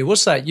of W,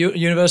 what's that?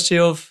 University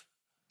of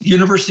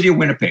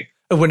Winnipeg.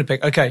 Of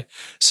Winnipeg. Okay.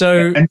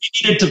 So and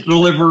we needed to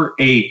deliver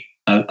a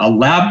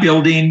lab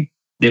building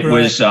that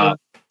was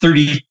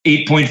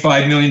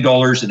 $38.5 million.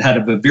 It had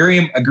a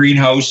vivarium, a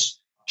greenhouse,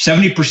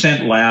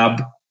 70%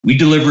 lab. We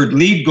delivered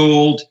LEED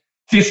Gold,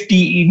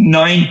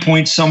 59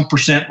 point some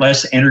percent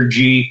less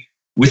energy.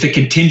 with a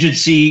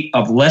contingency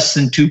of less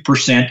than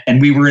 2%,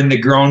 and we were in the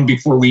ground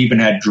before we even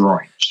had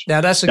drawings. Now,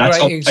 that's a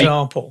great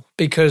example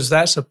because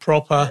that's a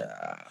proper,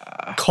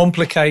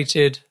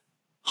 complicated,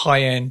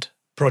 high-end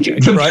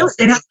project, right?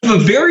 It had a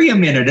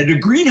vivarium in it and a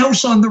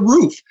greenhouse on the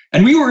roof.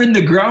 And we were in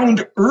the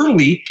ground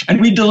early, and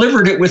we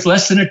delivered it with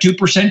less than a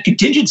 2%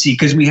 contingency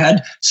because we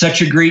had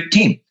such a great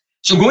team.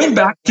 So going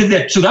back to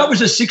that, so that was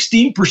a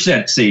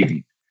 16%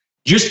 saving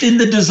just in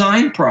the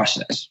design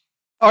process.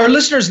 Our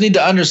listeners need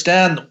to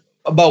understand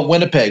about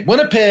Winnipeg.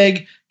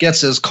 Winnipeg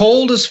gets as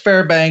cold as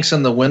Fairbanks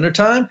in the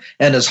wintertime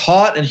and as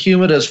hot and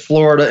humid as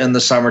Florida in the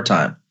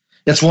summertime.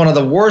 It's one of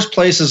the worst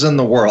places in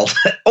the world,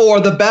 or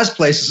the best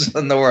places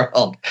in the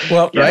world.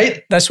 Well,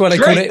 right? That's why they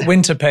call it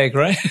Winterpeg,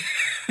 right?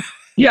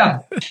 Yeah.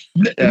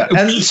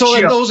 And so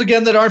those,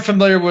 again, that aren't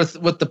familiar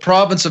with the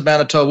province of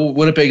Manitoba,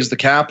 Winnipeg is the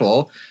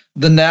capital.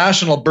 The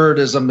national bird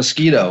is a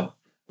mosquito.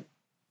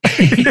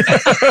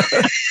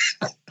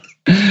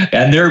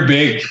 And they're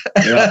big.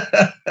 Yeah.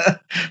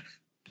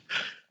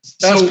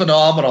 That's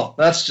phenomenal.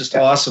 That's just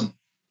awesome.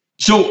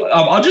 So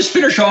I'll just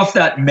finish off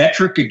that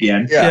metric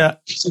again. Yeah.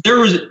 So there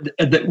was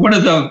one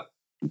of the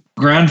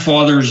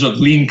grandfathers of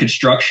lean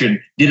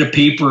construction did a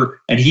paper,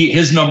 and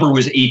his number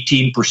was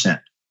 18%.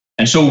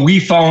 And so we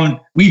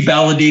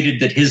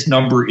validated that his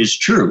number is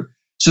true.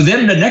 So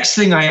then the next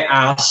thing I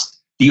asked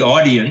the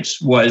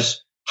audience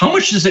was, how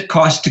much does it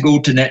cost to go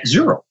to net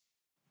zero?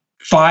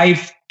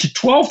 5 to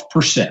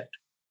 12%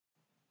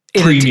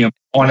 premium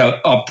on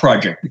a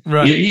project.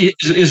 Right.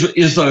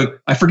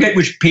 I forget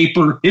which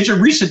paper. It's a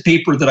recent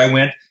paper that I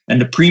went,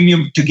 and the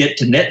premium to get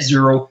to net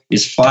zero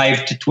is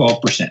 5 to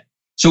 12%.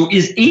 So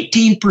is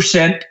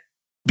 18%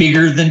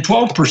 bigger than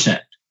 12%?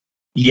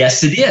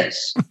 Yes, it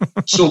is.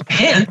 So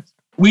hence,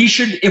 we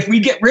should, if we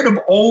get rid of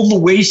all the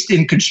waste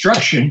in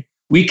construction,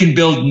 we can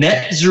build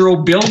net zero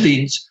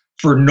buildings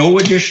for no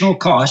additional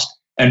cost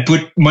and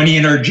put money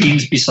in our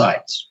jeans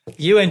besides.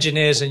 You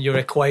engineers and your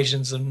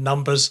equations and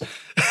numbers.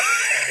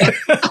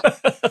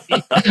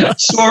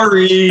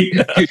 Sorry.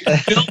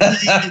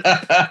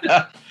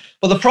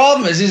 Well, the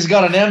problem is he's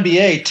got an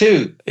MBA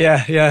too.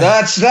 Yeah.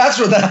 That's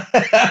what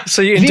that.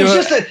 So you can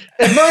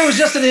if Murray was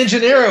just an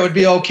engineer, it would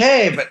be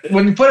okay. But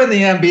when you put in the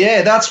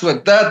MBA,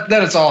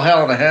 then it's all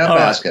hell in a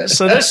handbasket. Right.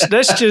 So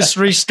let's just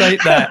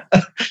restate that.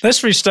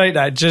 Let's restate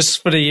that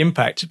just for the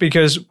impact,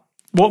 because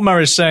what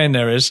Murray's saying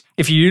there is,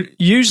 if you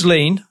use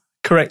lean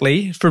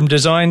correctly from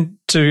design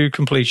to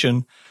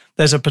completion,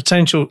 there's a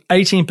potential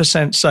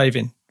 18%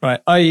 saving, right?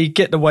 I.e.,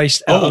 get the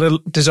waste out of the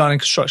design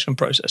and construction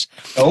process.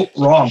 Oh,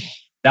 wrong.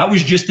 That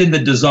was just in the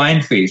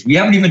design phase. We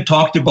haven't even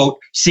talked about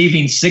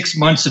saving 6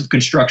 months of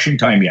construction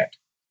time yet.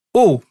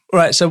 Oh,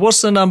 right. So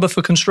what's the number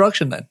for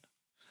construction then?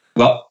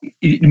 Well,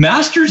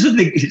 masters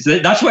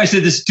that's why I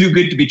said this is too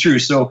good to be true.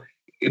 So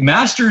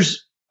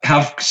masters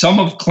some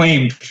have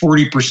claimed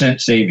 40%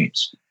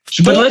 savings.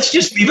 But let's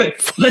just leave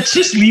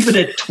it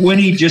at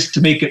 20 just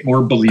to make it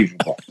more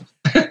believable.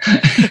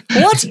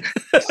 What?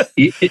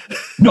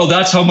 No,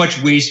 that's how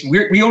much waste.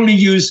 We only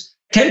use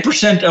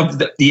 10% of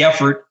the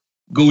effort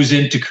goes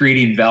into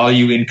creating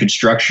value in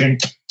construction,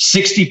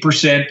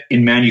 60%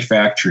 in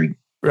manufacturing.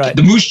 Right.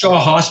 The Moose Jaw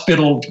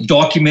Hospital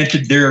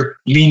documented their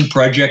lean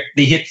project.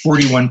 They hit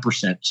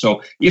 41%.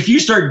 So if you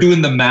start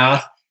doing the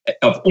math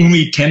of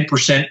only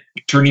 10%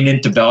 turning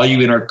into value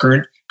in our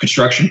current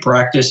construction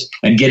practice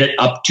and get it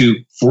up to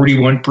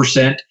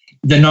 41%,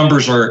 the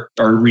numbers are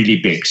really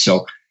big.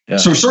 So,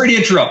 So sorry to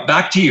interrupt.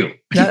 Back to you.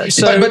 But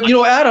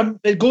Adam,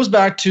 it goes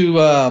back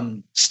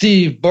to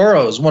Steve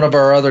Burrows, one of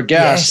our other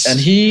guests, and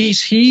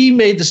he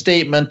made the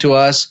statement to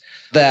us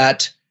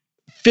that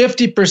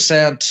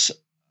 50%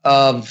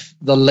 of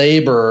the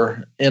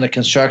labor in a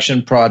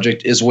construction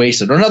project is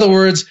wasted. Or in other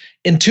words,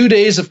 in 2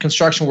 days of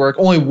construction work,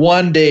 only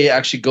 1 day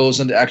actually goes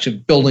into actually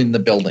building the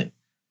building.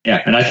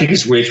 Yeah, and I think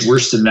it's way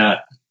worse than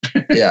that.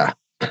 Yeah.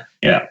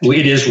 Yeah, well,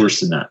 it is worse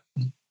than that.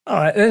 All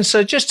right. And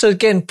so just to,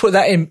 again, put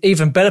that in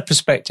even better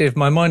perspective,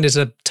 my mind is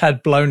a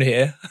tad blown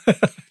here.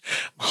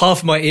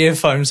 Half my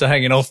earphones are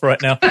hanging off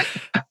right now.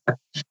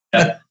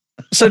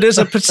 So there's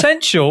a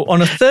potential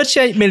on a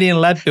 38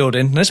 million lab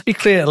building. Let's be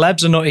clear,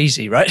 labs are not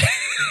easy, right?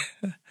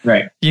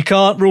 Right. You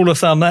can't rule of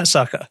thumb that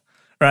sucker,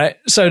 right?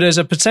 So there's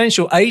a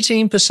potential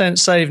 18%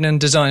 saving in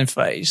design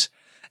phase.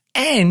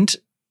 And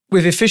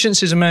with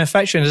efficiencies in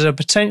manufacturing, there's a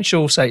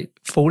potential, say,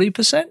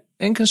 40%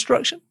 in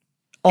construction.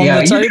 On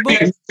the table?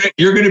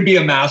 You're going to be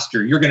a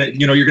master. You're going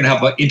to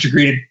have an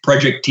integrated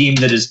project team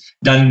that has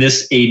done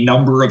this a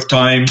number of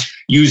times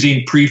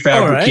using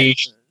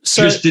prefabrication. Right.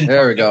 So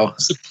there we go.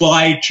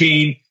 Supply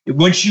chain.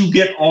 Once you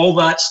get all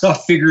that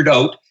stuff figured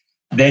out,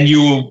 then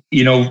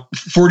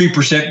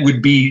 40%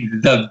 would be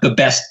the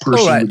best person.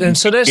 All right. Then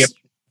so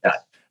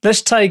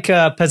let's take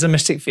a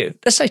pessimistic view.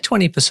 Let's say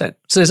 20%.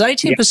 So there's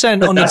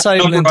 18% on the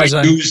table in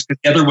design. The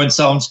other one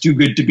sounds too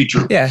good to be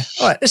true. Yeah.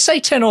 All right. Let's say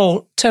 10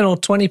 or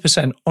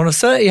 20% on a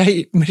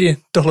 $38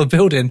 million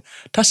building.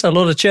 That's a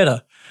lot of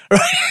cheddar,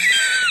 right?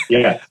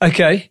 Yeah.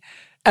 Okay.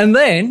 And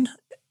then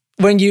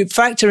when you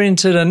factor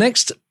into the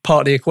next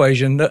part of the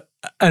equation that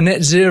a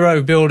net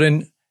zero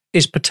building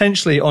is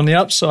potentially on the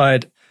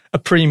upside a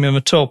premium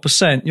of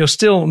 12%, you're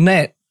still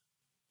net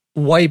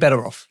way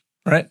better off,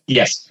 right?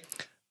 Yes.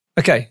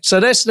 Okay, so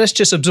let's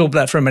just absorb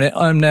that for a minute.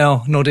 I'm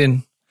now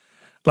nodding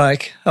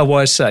like a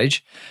wise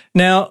sage.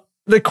 Now,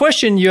 the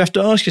question you have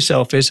to ask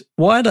yourself is,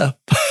 why the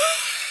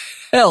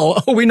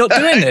hell are we not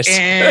doing this?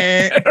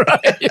 Right?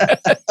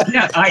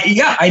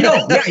 Yeah, I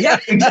know. Yeah,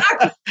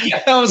 exactly.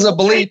 Yeah. That was a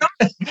bleep.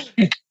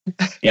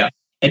 Yeah.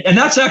 And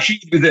that's actually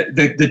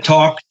the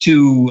talk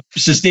to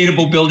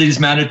Sustainable Buildings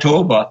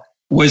Manitoba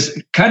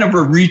was kind of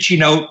a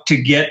reaching out to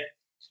get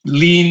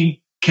lean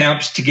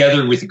camps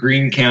together with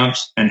green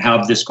camps and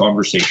have this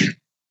conversation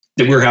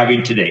that we're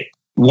having today.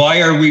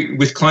 Why are we,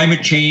 with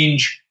climate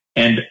change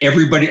and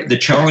everybody, the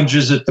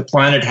challenges that the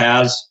planet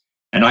has,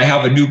 and I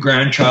have a new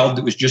grandchild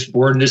that was just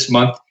born this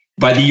month,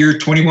 by the year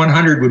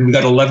 2100, when we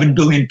got 11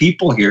 billion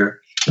people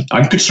here,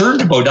 I'm concerned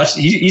about us.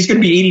 He's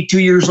going to be 82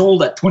 years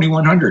old at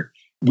 2100.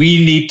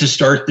 We need to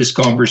start this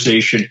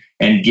conversation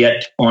and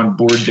get on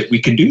board that we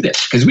can do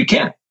this, because we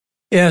can.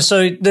 Yeah,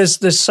 so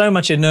there's so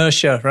much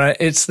inertia, right?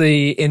 It's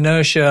the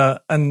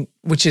inertia, and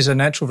which is a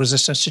natural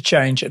resistance to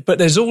change. But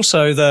there's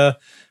also the,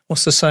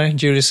 what's the saying?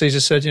 Julius Caesar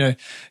said,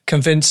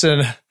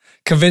 convincing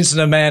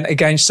a man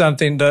against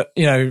something that,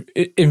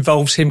 it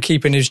involves him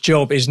keeping his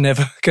job is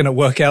never going to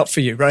work out for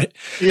you, right?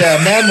 Yeah,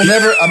 a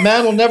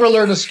man will never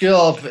learn a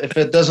skill if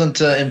it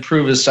doesn't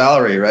improve his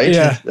salary, right?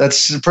 Yeah.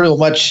 That's pretty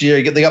much,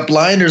 they got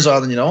blinders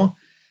on,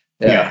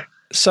 Yeah.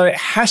 So it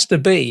has to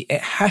be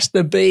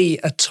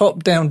a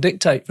top-down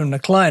dictate from the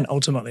client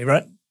ultimately,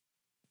 right?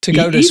 To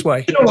go this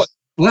way.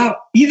 Well,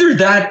 either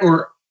that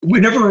or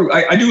whenever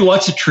I do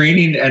lots of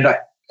training, and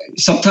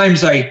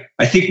sometimes I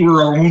think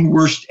we're our own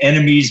worst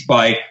enemies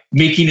by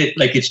making it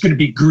like it's going to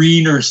be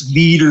green or it's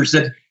leaders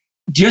that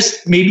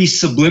just maybe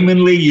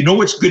subliminally,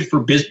 it's good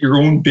for your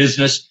own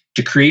business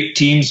to create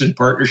teams and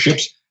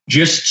partnerships.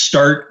 Just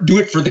do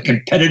it for the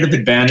competitive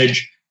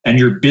advantage and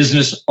your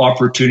business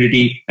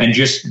opportunity, and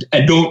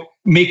don't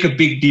make a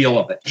big deal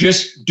of it.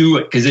 Just do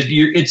it, because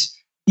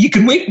you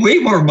can make way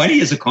more money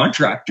as a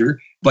contractor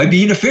by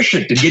being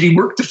efficient and getting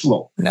work to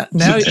flow.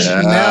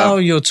 Now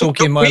you're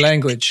talking my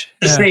language.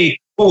 Say,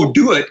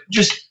 do it.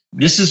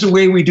 This is the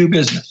way we do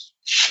business.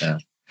 Yeah.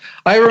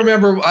 I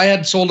remember I had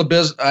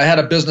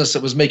a business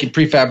that was making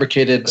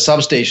prefabricated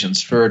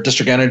substations for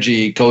district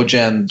energy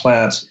cogen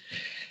plants.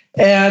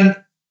 And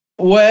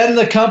when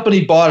the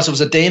company bought us, it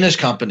was a Danish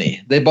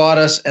company. They bought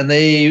us,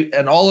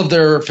 and all of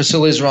their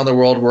facilities around the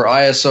world were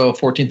ISO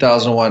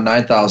 14001,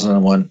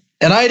 9001.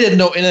 And I didn't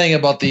know anything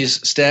about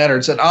these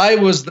standards. And I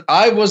was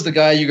the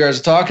guy you guys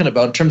are talking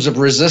about in terms of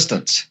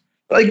resistance.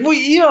 Like,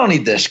 you don't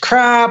need this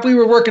crap. We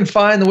were working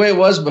fine the way it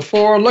was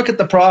before. Look at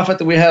the profit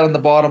that we had on the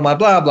bottom line,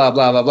 blah, blah,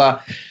 blah, blah,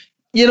 blah.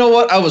 You know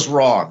what? I was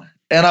wrong.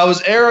 And I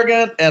was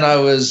arrogant, and I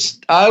was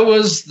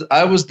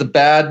the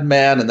bad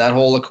man in that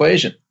whole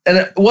equation. And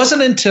it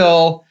wasn't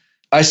until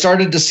I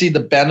started to see the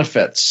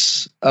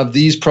benefits of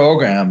these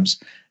programs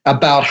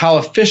about how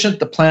efficient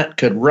the plant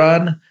could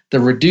run, the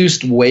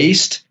reduced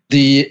waste,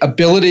 the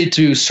ability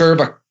to serve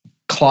a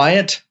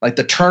client, like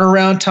the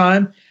turnaround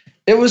time.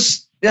 It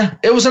was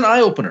an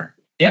eye-opener.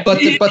 Yeah. But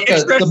the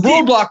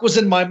roadblock was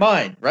in my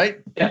mind, right?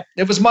 Yeah.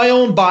 It was my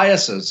own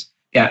biases.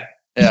 Yeah.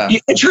 Yeah.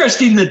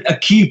 Interesting that a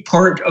key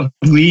part of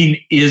lean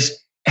is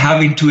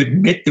having to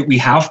admit that we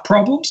have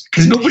problems,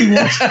 because nobody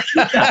wants to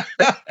do that.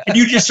 And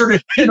you just sort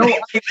of,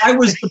 I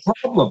was the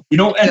problem,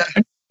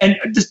 and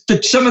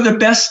some of the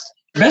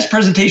best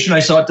presentation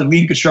I saw at the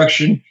Lean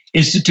Construction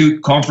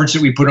Institute conference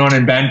that we put on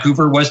in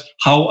Vancouver was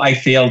how I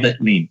failed at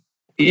lean.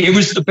 It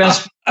was the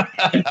best.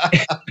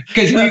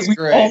 Because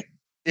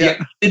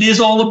it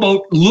is all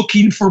about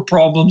looking for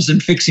problems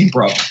and fixing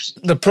problems.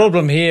 The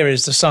problem here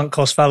is the sunk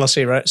cost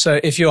fallacy, right? So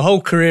if your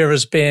whole career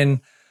has been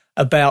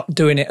about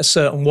doing it a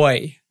certain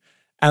way,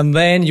 and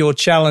then you're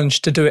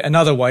challenged to do it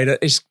another way that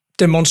is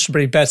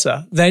demonstrably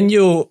better, then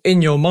you're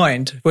in your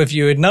mind, whether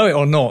you know it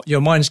or not,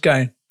 your mind's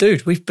going,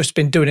 dude, we've just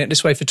been doing it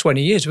this way for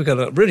 20 years. We're going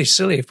to look really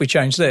silly if we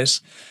change this.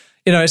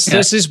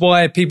 This is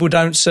why people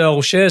don't sell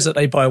shares that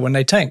they buy when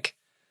they tank,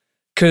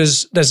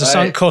 because there's a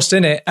sunk cost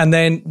in it. And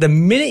then the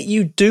minute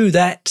you do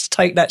that,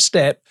 take that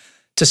step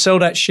to sell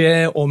that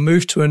share or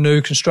move to a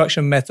new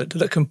construction method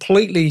that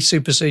completely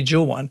supersedes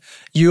your one,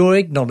 you're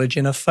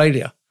acknowledging a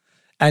failure.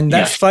 And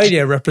that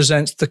failure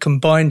represents the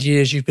combined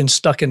years you've been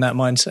stuck in that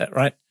mindset,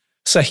 right?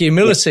 So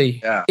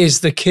humility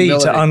is the key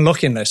to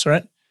unlocking this,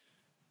 right?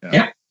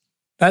 Yeah.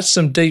 That's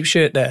some deep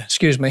shit there.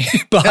 Excuse me.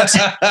 But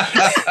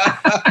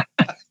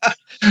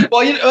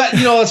well,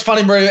 it's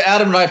funny, Murray.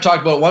 Adam and I have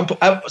talked about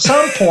at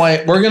some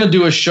point we're going to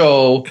do a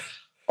show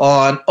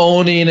on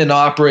owning and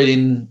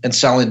operating and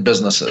selling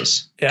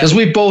businesses, because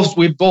we've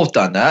both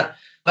done that.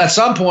 At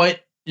some point,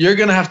 you're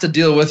going to have to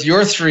deal with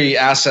your three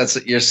assets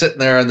that you're sitting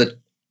there in the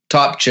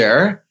top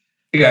chair,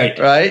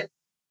 right?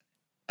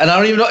 And I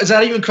don't even know, has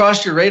that even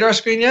crossed your radar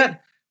screen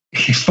yet?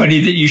 It's funny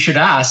that you should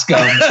ask.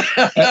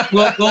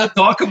 We'll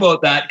talk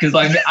about that, because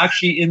I'm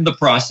actually in the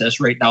process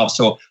right now.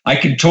 So I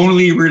can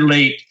totally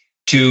relate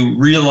to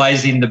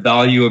realizing the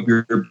value of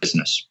your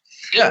business.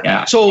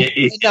 Yeah. So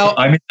now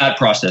I'm in that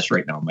process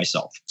right now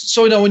myself.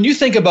 So now when you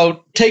think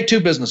about, take two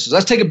businesses,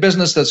 let's take a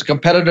business that's a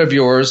competitor of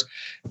yours,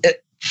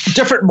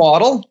 different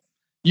model.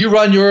 You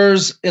run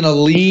yours in a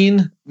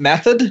lean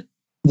method,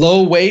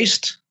 low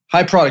waste,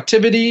 high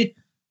productivity,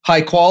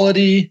 high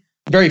quality,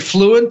 very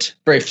fluent,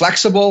 very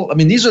flexible. I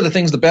mean, these are the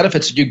things, the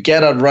benefits that you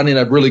get out of running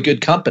a really good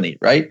company,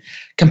 right?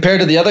 Compared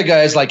to the other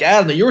guys like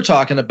Adam that you were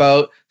talking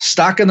about,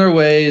 stuck in their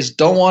ways,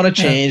 don't want to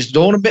change,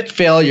 don't admit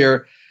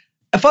failure.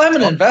 If I'm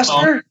an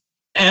investor...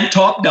 And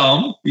top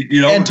down,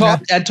 and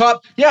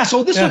top. Yeah.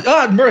 So this was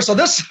Marissa.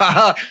 This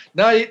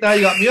now you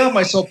got me on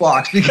my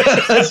soapbox,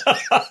 because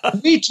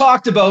we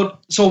talked about.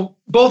 So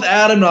both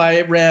Adam and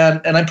I ran,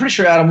 and I'm pretty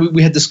sure Adam,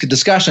 we had this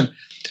discussion.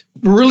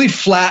 Really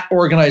flat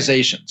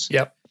organizations.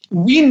 Yep.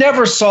 We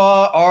never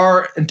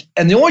saw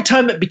and the only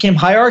time it became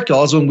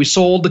hierarchical is when we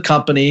sold the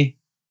company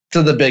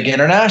to the big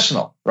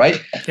international.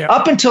 Right. Yep.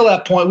 Up until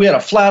that point, we had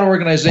a flat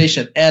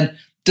organization, and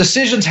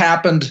decisions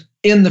happened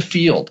in the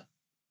field.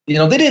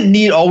 They didn't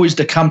need always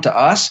to come to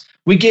us.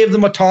 We gave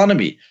them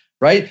autonomy,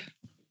 right?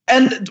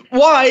 And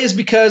why is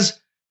because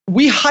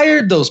we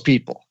hired those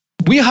people.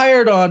 We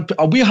hired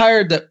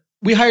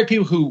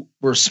people who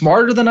were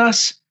smarter than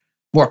us,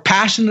 more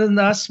passionate than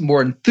us,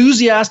 more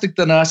enthusiastic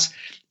than us.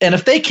 And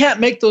if they can't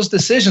make those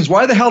decisions,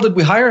 why the hell did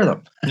we hire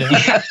them?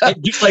 Yeah.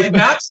 Just like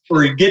Matt's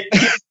story, get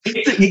out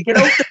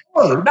the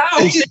door now.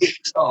 Save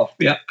yourself.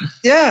 Yeah.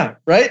 Yeah.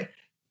 Right.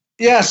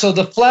 Yeah, so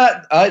the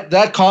flat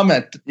that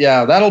comment,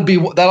 that'll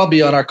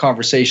be on our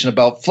conversation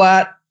about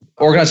flat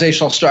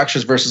organizational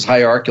structures versus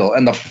hierarchical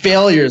and the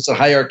failures that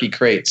hierarchy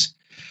creates.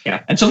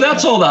 Yeah, and so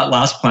that's all that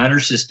last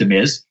planner system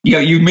is.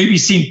 You maybe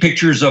seen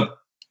pictures of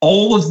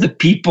all of the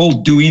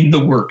people doing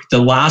the work,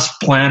 the last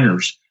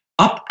planners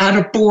up at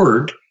a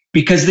board,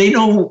 because they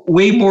know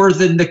way more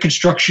than the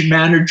construction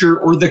manager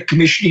or the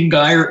commissioning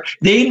guy, or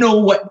they know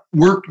what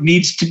work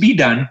needs to be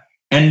done,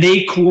 and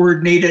they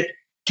coordinate it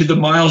to the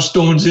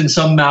milestones in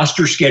some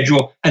master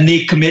schedule, and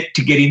they commit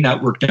to getting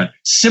that work done.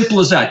 Simple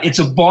as that. It's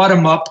a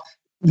bottom up,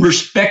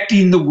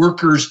 respecting the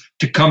workers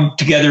to come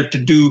together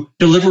to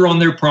deliver on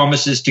their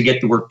promises to get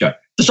the work done.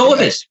 That's all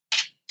it is.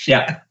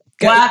 Yeah.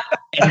 Flat,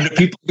 and the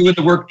people doing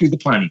the work do the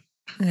planning.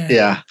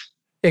 Yeah.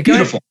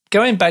 Beautiful.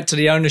 Going back to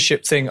the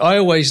ownership thing, I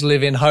always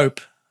live in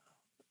hope,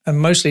 and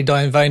mostly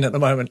die in vain at the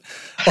moment,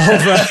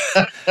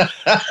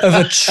 of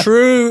a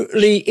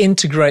truly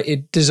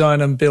integrated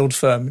design and build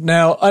firm.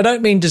 Now, I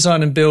don't mean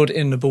design and build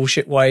in the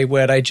bullshit way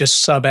where they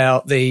just sub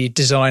out the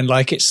design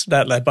like it's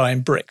that they're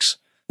buying bricks.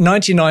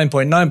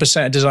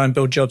 99.9% of design and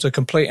build jobs are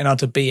complete and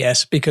utter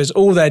BS, because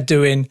all they're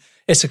doing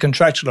is a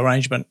contractual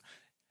arrangement.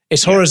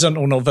 It's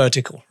horizontal, not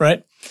vertical,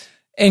 right?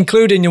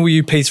 Including all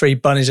you P3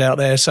 bunnies out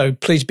there, so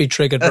please be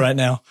triggered right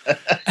now.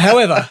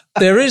 However,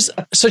 there is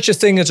such a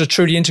thing as a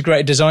truly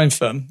integrated design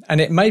firm,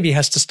 and it maybe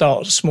has to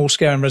start small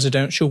scale and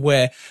residential,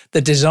 where the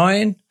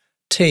design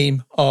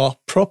team are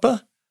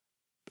proper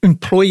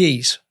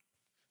employees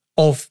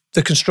of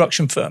the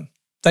construction firm.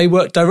 They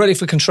work directly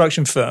for the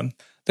construction firm.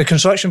 The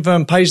construction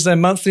firm pays them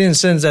monthly and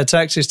sends their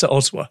taxes to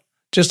Ottawa,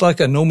 just like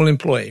a normal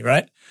employee,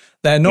 right?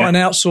 They're not an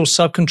outsourced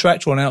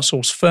subcontractor or an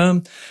outsourced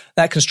firm.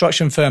 That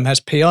construction firm has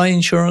PI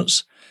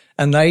insurance,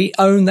 and they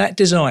own that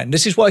design.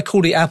 This is what I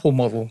call the Apple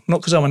model, not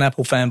because I'm an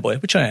Apple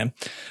fanboy, which I am,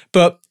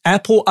 but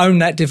Apple own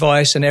that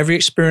device and every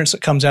experience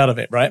that comes out of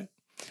it, right?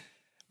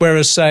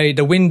 Whereas, say,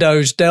 the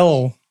Windows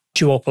Dell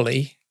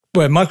duopoly,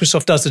 where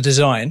Microsoft does the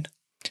design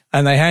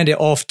and they hand it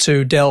off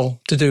to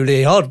Dell to do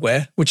the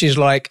hardware, which is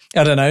like,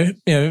 I don't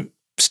know,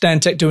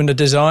 Stantec doing the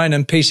design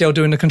and PCL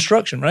doing the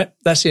construction, right?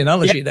 That's the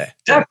analogy there.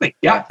 Exactly,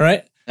 yeah.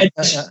 Right? And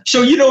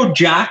so,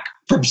 Jack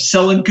from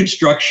Selling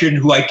Construction,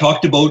 who I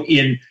talked about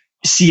in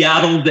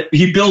Seattle, that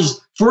he builds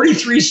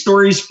 43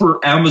 stories for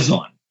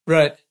Amazon.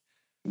 Right.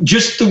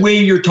 Just the way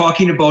you're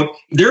talking about,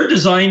 their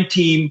design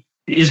team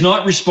is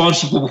not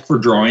responsible for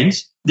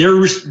drawings. Their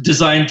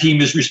design team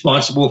is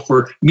responsible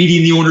for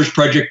meeting the owner's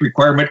project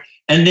requirement.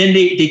 And then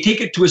they take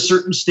it to a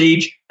certain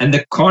stage, and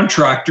the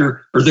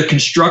contractor or the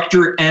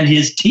constructor and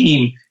his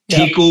team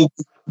take over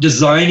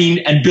designing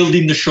and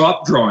building the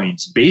shop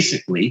drawings,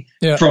 basically,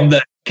 from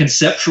the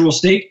conceptual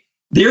state.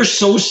 They're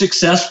so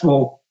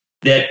successful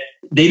that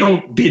they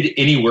don't bid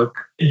any work.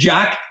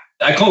 Jack,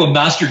 I call him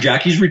Master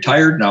Jack. He's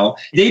retired now.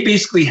 They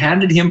basically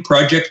handed him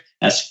project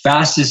as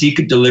fast as he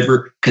could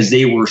deliver, because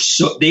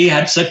they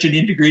had such an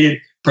integrated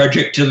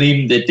project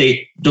team that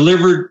they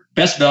delivered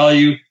best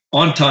value,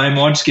 on time,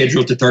 on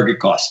schedule, to target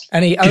cost.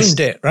 And he owned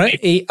it, right?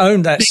 He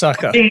owned that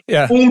sucker.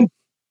 Yeah.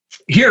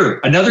 Here,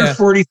 another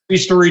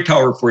 43-story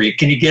tower for you.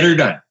 Can you get her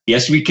done?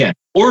 Yes, we can.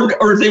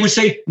 Or they would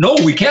say, no,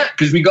 we can't,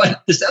 because we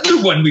got this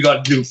other one we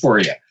got to do for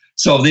you.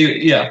 So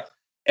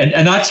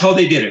and that's how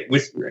they did it,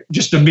 with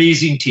just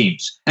amazing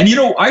teams. And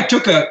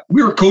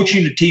we were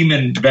coaching a team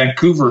in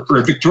Vancouver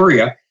or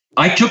Victoria.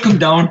 I took them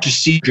down to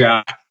see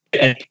Jack.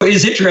 And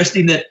it's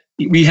interesting that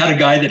we had a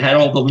guy that had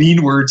all the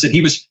lean words, and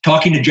he was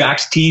talking to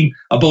Jack's team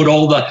about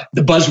all the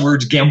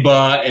buzzwords,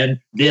 Gemba and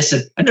this,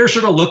 and they're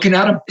sort of looking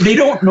at him. They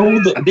don't know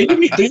they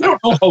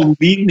don't know how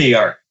lean they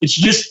are. It's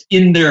just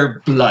in their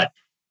blood.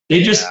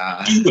 They just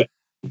do it.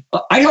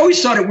 I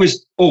always thought it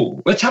was,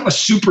 let's have a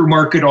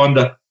supermarket on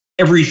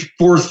every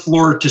fourth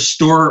floor to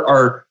store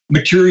our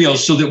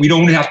materials so that we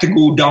don't have to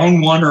go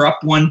down one or up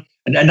one.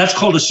 And that's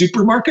called a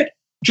supermarket.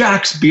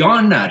 Jack's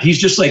beyond that. He's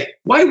just like,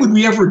 why would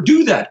we ever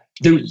do that?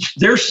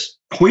 Their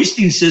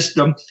hoisting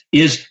system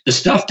is the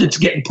stuff that's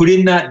getting put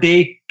in that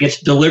day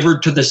gets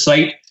delivered to the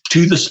site,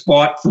 to the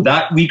spot for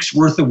that week's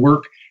worth of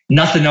work.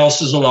 Nothing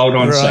else is allowed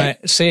on site.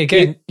 Right. See,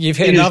 again, you've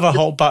hit another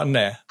hot button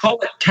there. Call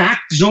it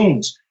tacked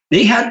zones.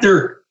 They had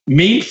their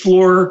main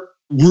floor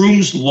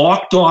rooms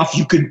locked off.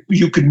 You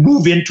could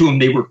move into them.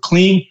 They were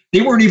clean.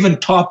 They weren't even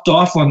topped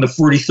off on the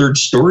 43rd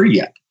story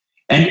yet.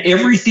 And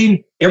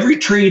every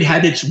trade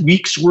had its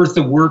week's worth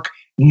of work.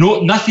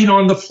 Nothing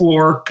on the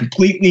floor,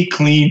 completely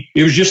clean.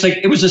 It was just like,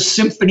 it was a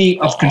symphony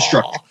of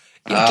construction.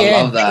 Again,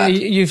 I love that.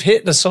 You've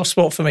hit the soft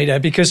spot for me there,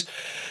 because,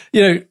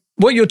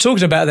 what you're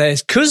talking about there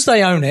is because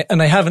they own it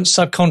and they haven't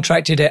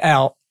subcontracted it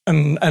out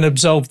and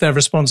absolved their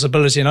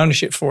responsibility and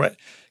ownership for it.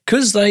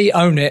 Because they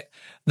own it,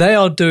 they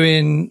are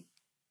doing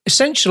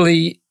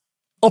essentially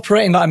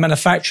operating like a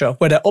manufacturer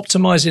where they're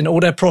optimizing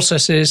all their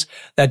processes,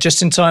 their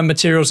just-in-time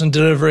materials and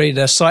delivery,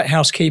 their site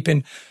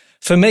housekeeping.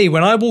 For me,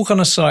 when I walk on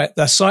a site,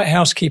 their site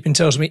housekeeping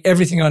tells me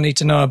everything I need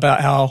to know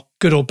about how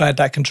good or bad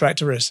that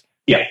contractor is.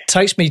 Yeah. It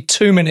takes me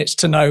 2 minutes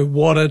to know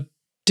what a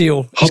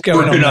deal is going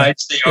on. How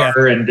organized they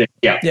are. And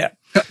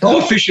how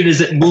efficient is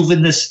it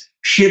moving this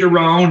shit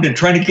around and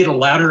trying to get a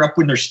ladder up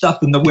when there's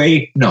stuff in the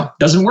way? No,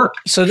 doesn't work.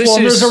 So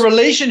there's a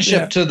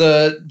relationship to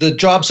the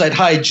job site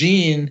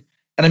hygiene.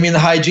 And I mean the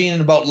hygiene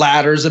about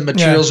ladders and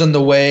materials in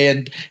the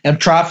way and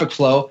traffic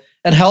flow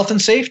and health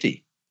and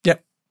safety.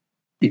 Yep.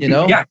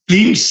 Yeah,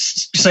 clean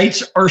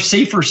sites are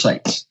safer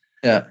sites.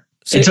 Yeah.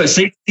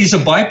 Safety is a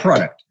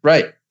byproduct.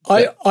 Right.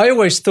 I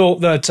always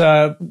thought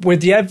that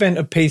with the advent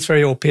of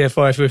P3 or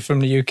PFI, if we're from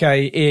the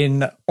UK,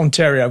 in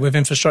Ontario, with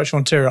Infrastructure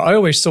Ontario, I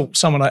always thought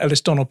someone like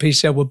Ellis Don or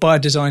PCL would buy a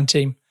design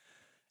team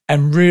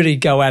and really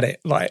go at it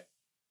like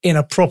in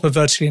a proper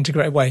vertically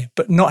integrated way,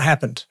 but not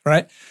happened,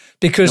 right?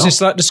 Because it's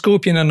like the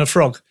scorpion and the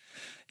frog.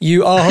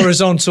 You are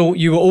horizontal,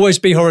 you will always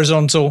be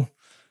horizontal,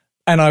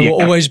 and I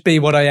will always be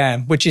what I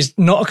am, which is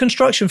not a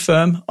construction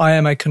firm. I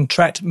am a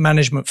contract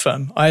management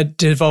firm. I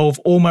devolve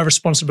all my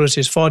responsibilities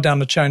as far down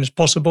the chain as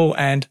possible,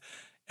 and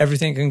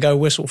everything can go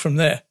whistle from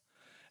there.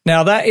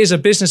 Now, that is a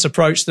business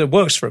approach that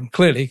works for them,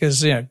 clearly,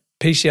 because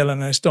PCL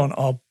and Ellis Don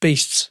are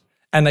beasts,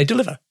 and they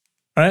deliver,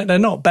 right? They're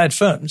not bad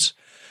firms.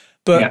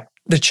 But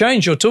the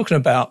change you're talking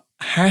about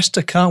has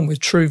to come with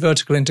true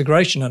vertical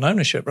integration and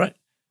ownership, right?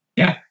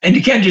 Yeah, and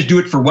you can't just do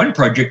it for one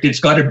project. It's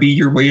got to be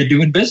your way of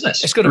doing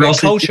business. It's got to be a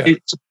culture.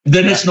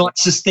 Then it's not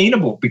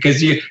sustainable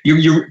because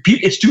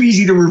it's too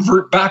easy to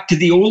revert back to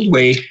the old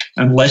way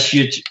unless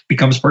it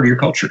becomes part of your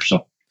culture.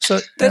 So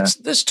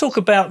let's talk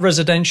about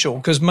residential,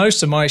 because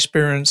most of my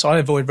experience, I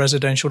avoid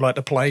residential like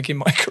the plague in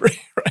my career,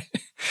 right?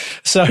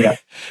 So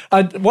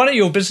one of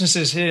your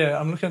businesses here,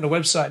 I'm looking at the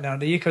website now,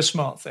 the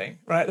EcoSmart thing,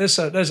 right?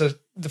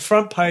 The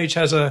front page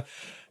has a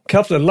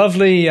couple of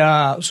lovely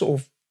sort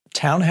of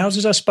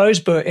townhouses, I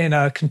suppose, but in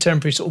a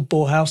contemporary sort of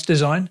bauhaus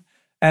design.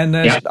 And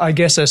I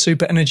guess they're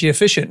super energy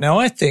efficient. Now,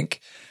 I think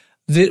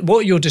that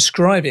what you're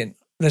describing,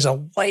 there's a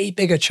way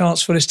bigger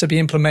chance for this to be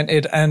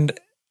implemented and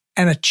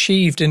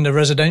achieved in the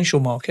residential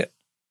market.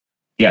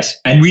 Yes.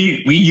 And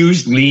we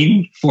use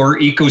Lean for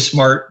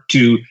EcoSmart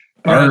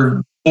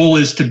our goal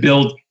is to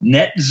build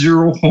net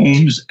zero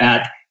homes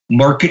at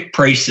market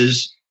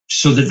prices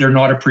so that they're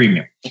not a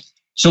premium.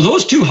 So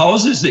those two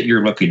houses that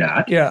you're looking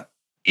at,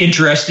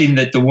 interesting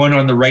that the one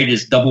on the right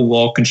is double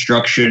wall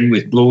construction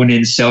with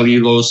blown-in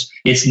cellulose.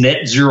 It's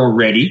net zero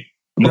ready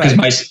because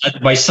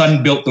my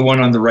son built the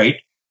one on the right.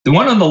 The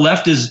one on the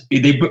left is,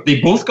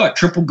 they both got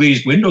triple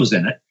glazed windows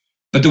in it,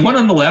 but the one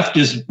on the left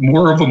is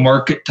more of a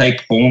market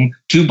type home,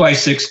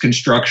 2x6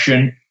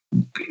 construction,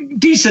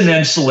 decent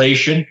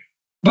insulation.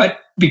 But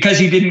because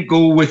he didn't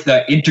go with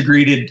the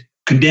integrated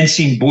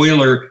condensing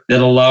boiler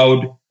that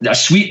allowed a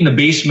suite in the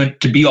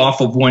basement to be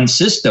off of one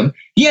system,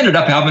 he ended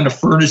up having a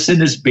furnace in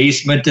his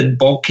basement and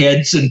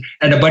bulkheads and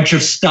a bunch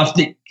of stuff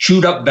that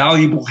chewed up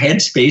valuable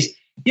headspace.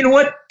 You know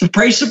what? The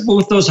price of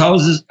both those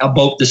houses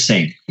about the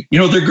same.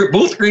 They're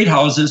both great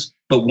houses,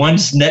 but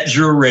one's net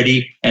zero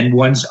ready and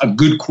one's a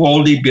good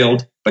quality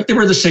build, but they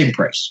were the same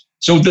price.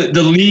 So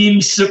the lean,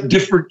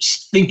 different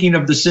thinking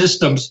of the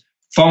systems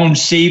found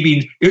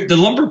savings. The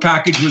lumber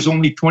package was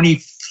only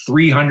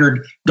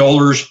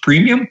 $2,300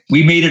 premium.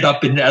 We made it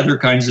up in other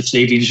kinds of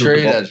savings. Sure,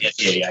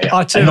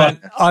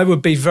 I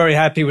would be very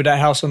happy with that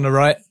house on the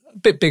right. A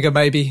bit bigger,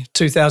 maybe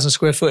 2,000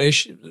 square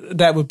foot-ish.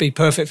 That would be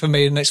perfect for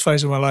me in the next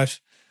phase of my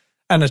life.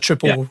 And a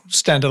triple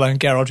standalone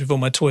garage with all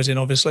my toys in,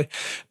 obviously.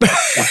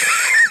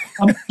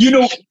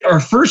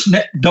 Our first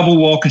net double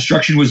wall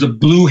construction was a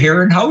Blue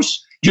Heron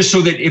house. Just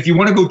so that if you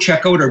want to go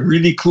check out a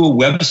really cool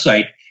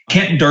website,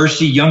 Kent and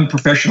Darcy, young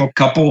professional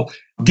couple,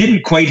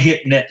 didn't quite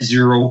hit net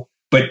zero,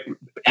 but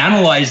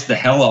analyzed the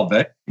hell of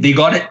it. They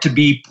got it to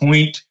be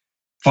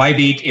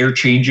 0.58 air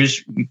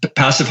changes.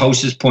 Passive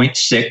house is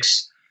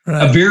 0.6.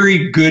 A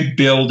very good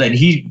build, and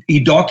he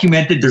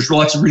documented. There's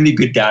lots of really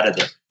good data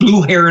there.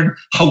 Blue Heron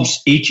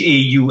House,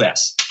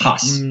 Haus,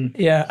 Haus.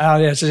 Yeah,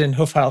 it's in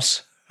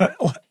Hofhaus.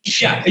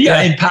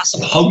 yeah, in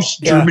Passau House,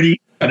 Germany,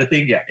 kind of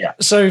thing. Yeah.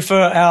 So for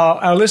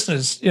our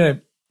listeners,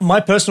 my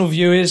personal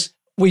view is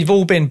we've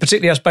all been,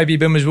 particularly us baby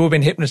boomers, we've all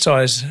been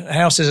hypnotized. A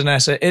house is an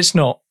asset. It's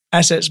not.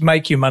 Assets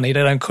make you money.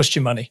 They don't cost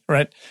you money,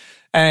 right?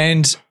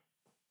 And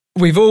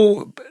we've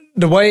all,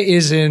 the way it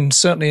is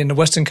certainly in the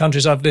Western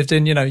countries I've lived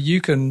in, you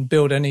can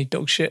build any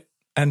dog shit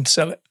and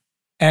sell it.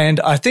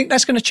 And I think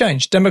that's going to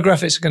change.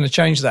 Demographics are going to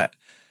change that.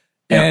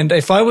 Yeah. And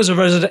if I was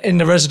in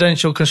the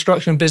residential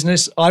construction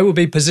business, I would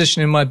be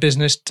positioning my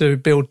business to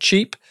build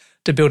cheap,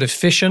 to build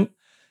efficient.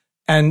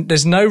 And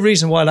there's no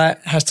reason why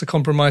that has to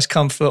compromise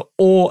comfort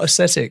or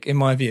aesthetic, in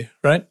my view,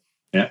 right?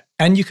 Yeah.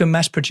 And you can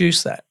mass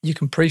produce that. You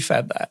can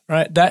prefab that,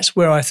 right? That's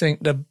where I think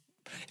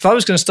if I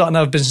was going to start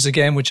another business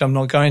again, which I'm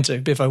not going to,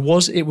 but if I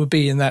was, it would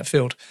be in that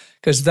field,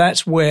 because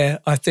that's where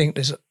I think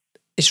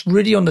it's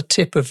really on the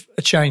tip of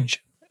a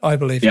change, I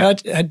believe. Yeah.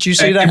 Do you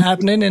see that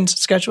happening in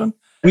Saskatchewan?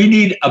 We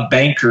need a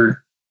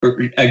banker,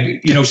 or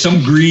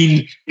some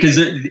green, because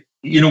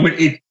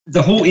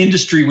the whole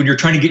industry, when you're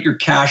trying to get your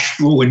cash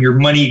flow and your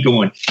money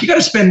going, you got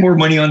to spend more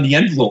money on the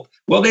envelope.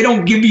 Well, they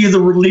don't give you the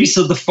release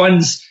of the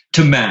funds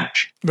to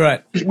match.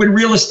 Right. When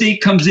real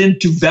estate comes in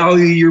to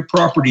value your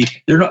property,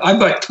 I've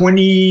got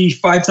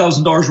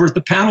 $25,000 worth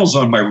of panels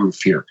on my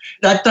roof here.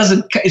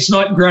 It's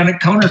not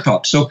granite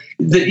countertop. So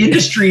the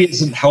industry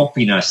isn't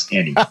helping us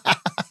any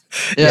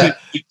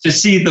to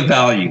see the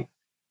value.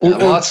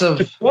 Lots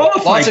of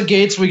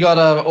gates we got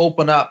to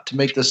open up to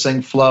make this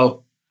thing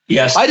flow.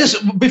 Yes.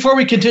 Before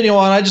we continue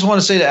on, I just want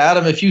to say to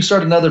Adam, if you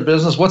start another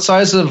business, what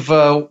size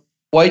of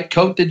white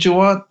coat did you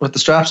want with the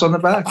straps on the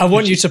back? I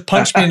want you to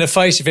punch me in the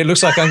face if it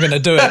looks like I'm going to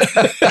do it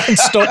and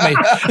stop me.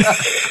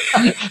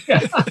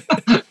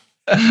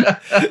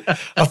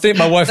 I think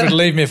my wife would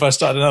leave me if I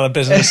started another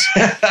business.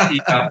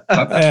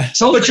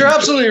 But you're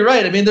absolutely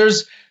right. I mean,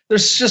 there's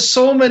just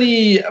so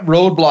many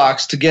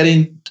roadblocks to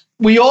getting.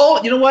 We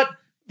all,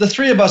 the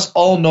three of us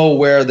all know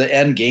where the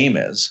end game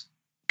is,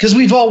 because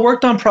we've all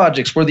worked on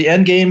projects where the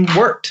end game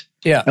worked.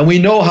 Yeah. And we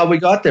know how we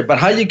got there. But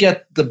how you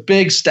get the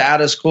big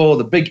status quo,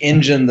 the big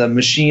engine, the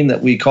machine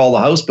that we call the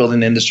house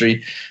building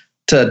industry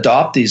to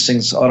adopt these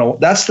things,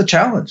 that's the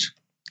challenge.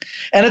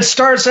 And it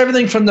starts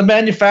everything from the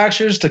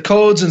manufacturers to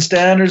codes and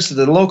standards to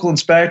the local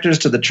inspectors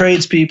to the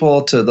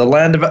tradespeople to the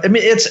land.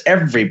 It's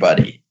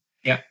everybody.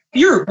 Yeah.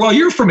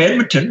 You're from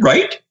Edmonton,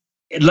 right?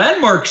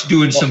 Landmark's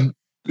doing some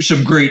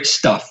great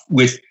stuff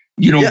with,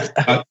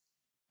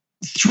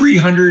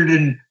 300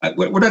 and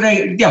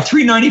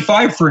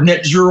 $395 for a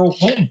net zero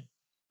home.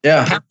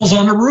 Yeah. Panels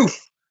on the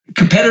roof,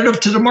 competitive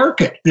to the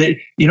market.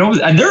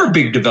 And they're a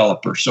big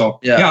developer. So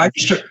I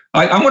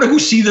want to go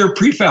see their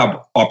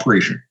prefab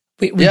operation.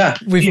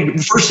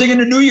 First thing in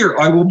the new year,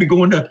 I will be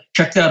going to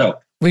check that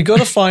out. We've got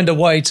to find a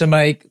way to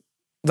make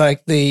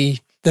like the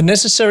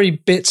necessary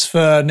bits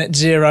for net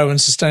zero and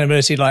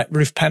sustainability, like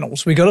roof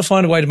panels. We've got to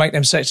find a way to make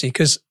them sexy,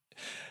 because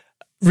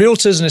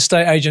realtors and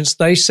estate agents,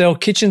 they sell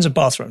kitchens and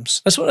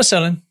bathrooms. That's what they're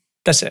selling.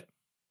 That's it,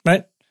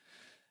 right?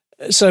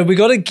 So we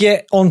got to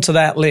get onto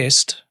that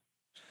list.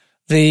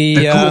 The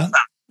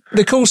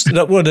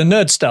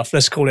nerd stuff,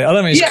 let's call it. I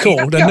don't think it's cool.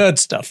 The nerd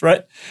stuff,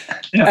 right?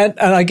 Yeah. And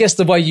I guess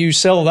the way you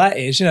sell that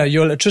is,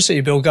 your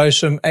electricity bill goes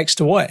from X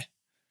to Y.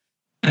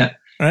 Yeah.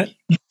 Right?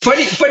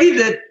 Funny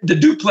that the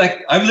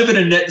duplex, I live in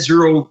a net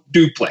zero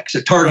duplex,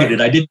 a targeted.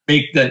 Right. I didn't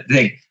make that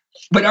thing.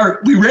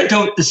 But we rent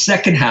out the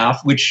second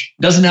half, which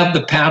doesn't have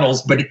the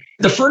panels, but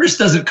the furnace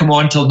doesn't come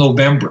on till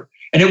November.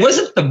 And it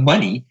wasn't the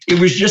money. It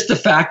was just the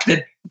fact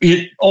that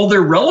all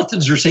their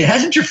relatives are saying,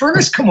 hasn't your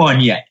furnace come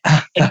on yet? No,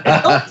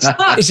 it's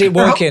not. Is it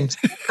working?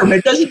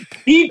 It doesn't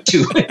need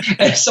to.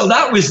 And so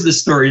that was the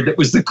story. That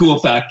was the cool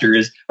factor,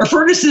 is our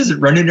furnace isn't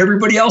running,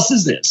 everybody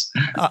else's is.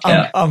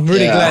 I'm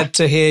really glad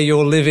to hear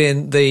you're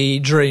living the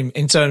dream,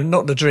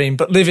 not the dream,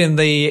 but living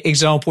the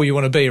example you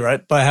want to be,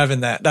 right? By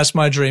having that. That's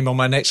my dream on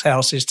my next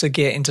house, is to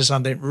get into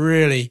something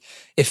really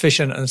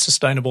efficient and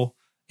sustainable,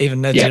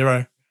 even net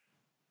zero.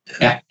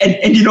 Yeah, and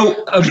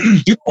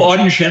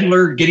Auden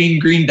Schindler, Getting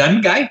Green Done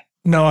guy?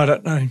 No, I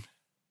don't know him.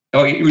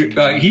 Oh,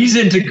 he's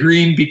into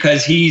green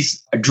because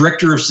he's a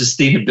director of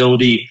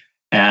sustainability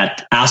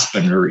at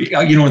Aspen, or in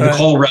the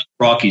Colorado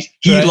Rockies.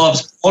 He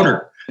loves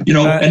powder,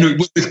 and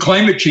with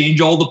climate change,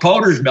 all the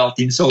powder is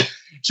melting. So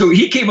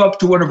he came up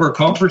to one of our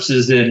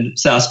conferences in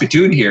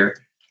Saskatoon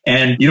here,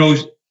 and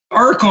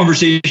our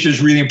conversation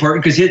is really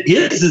important because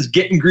his is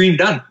getting green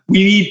done.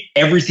 We need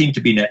everything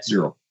to be net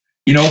zero.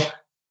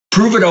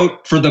 Prove it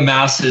out for the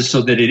masses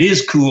so that it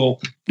is cool,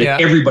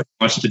 that everybody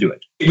wants to do it.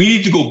 We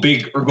need to go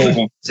big or go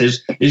home.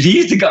 He's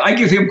the guy. I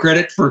give him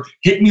credit for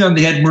hitting me on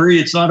the head,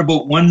 Murray. It's not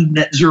about one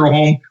net zero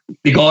home.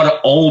 They got to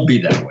all be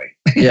that way.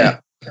 Yeah.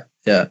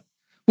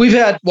 We've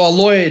had,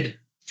 Lloyd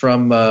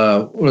from,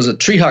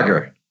 Tree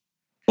Hugger.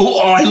 Oh,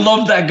 I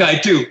love that guy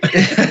too.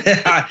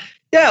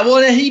 Yeah,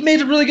 well, he made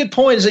a really good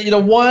point, is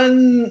that,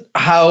 one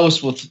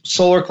house with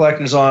solar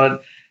collectors on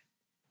it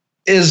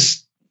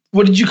is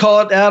what did you call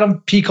it,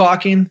 Adam?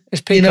 Peacocking?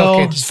 It's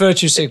peacocking. It's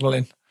virtue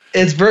signaling.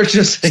 It's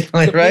virtue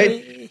signaling,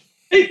 right?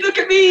 Hey, look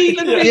at me.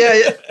 Look at me.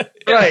 Yeah,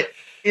 right.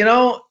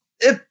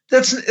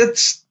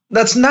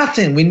 That's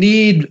nothing. We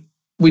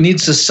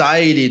need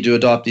society to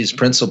adopt these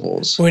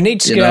principles. We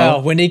need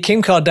scale. We need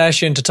Kim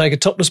Kardashian to take a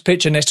topless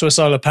picture next to a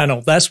solar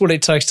panel. That's what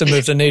it takes to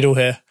move the needle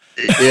here.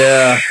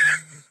 Yeah.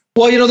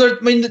 Well,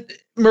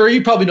 Murray,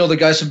 you probably know the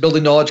guys from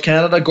Building Knowledge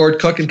Canada, Gord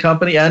Cook and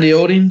Company, Andy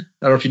Oding.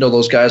 I don't know if you know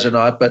those guys or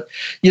not, but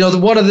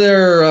one of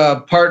their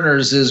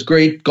partners is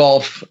Great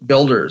Gulf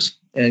Builders.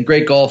 And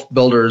Great Gulf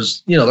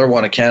Builders, they're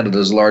one of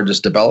Canada's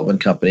largest development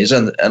companies,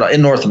 and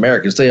in North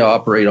America, they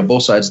operate on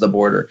both sides of the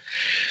border.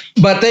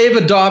 But they've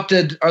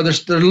adopted,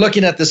 they're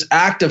looking at this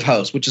Active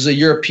House, which is a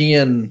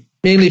European,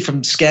 mainly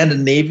from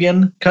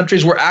Scandinavian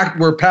countries,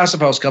 where Passive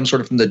House comes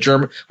sort of from the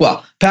German.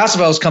 Well, Passive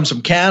House comes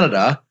from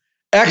Canada,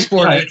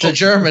 exported to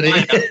Germany.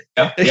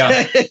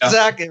 Yeah.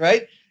 Exactly,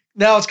 right?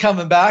 Now it's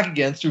coming back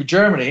again through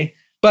Germany.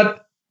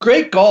 But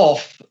Great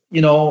Gulf,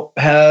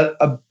 had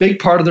a big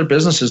part of their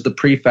business is the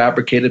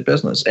prefabricated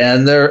business,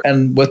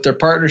 and with their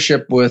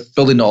partnership with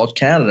Building Knowledge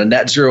Canada,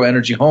 Net Zero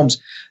Energy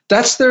Homes,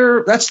 that's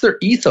their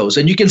ethos,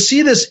 and you can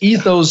see this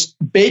ethos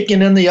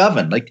baking in the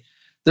oven. Like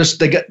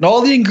they got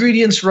all the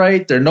ingredients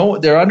right.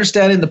 They're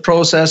understanding the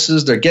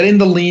processes. They're getting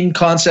the lean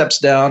concepts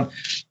down,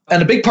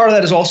 and a big part of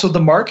that is also the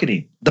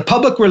marketing, the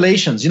public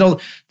relations.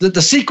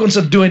 The sequence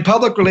of doing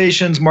public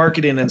relations,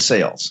 marketing, and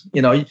sales.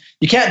 You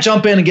can't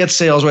jump in and get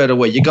sales right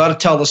away. You got to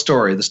tell the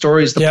story. The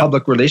story is the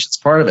public relations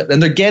part of it,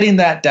 and they're getting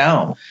that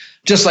down.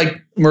 Just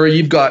like Murray,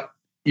 you've got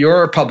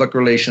your public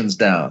relations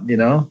down.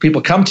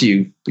 People come to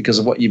you because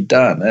of what you've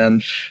done,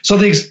 and so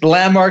the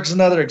Landmark is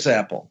another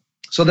example.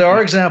 So there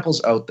are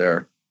examples out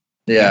there.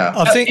 Yeah,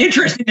 I think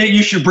interesting that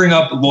you should bring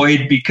up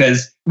Lloyd,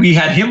 because we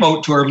had him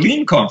out to our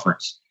Lean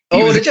conference.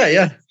 Did you?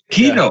 Yeah.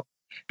 Keynote,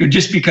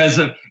 just because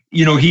of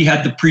he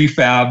had the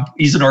prefab.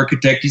 He's an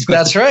architect. He's got.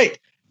 That's right.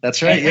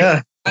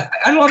 Yeah.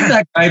 I love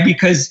that guy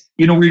because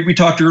we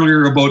talked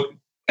earlier about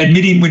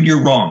admitting when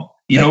you're wrong.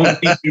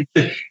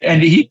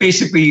 And he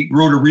basically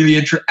wrote a really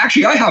interesting.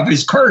 Actually, I have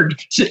his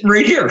card sitting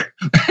right here.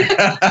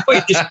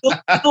 Wait, it's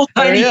still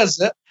tiny. There he is.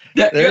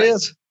 There he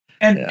is.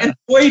 And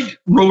Lloyd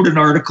wrote an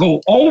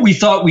article. All we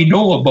thought we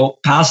know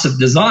about passive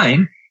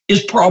design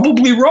is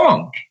probably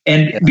wrong,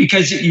 and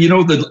because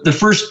the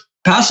first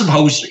Passive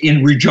House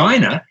in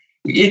Regina,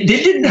 they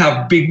didn't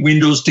have big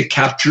windows to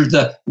capture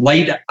the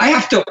light. I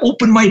have to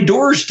open my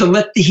doors to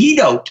let the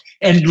heat out.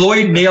 And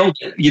Lloyd nailed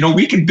it.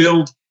 We can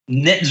build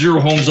net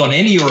zero homes on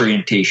any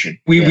orientation.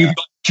 We've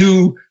got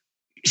too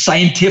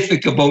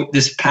scientific about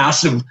this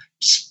passive.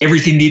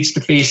 Everything needs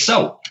to face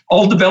south.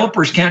 All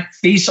developers can't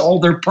face all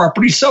their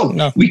properties south.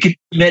 No. We can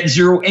net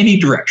zero any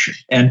direction.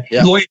 And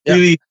Lloyd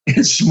really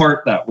is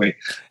smart that way.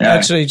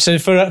 Actually, so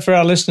for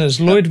our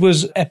listeners, Lloyd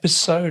was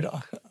episode,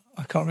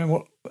 I can't remember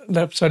what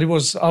the episode it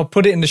was. I'll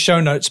put it in the show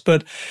notes,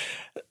 but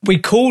we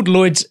called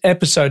Lloyd's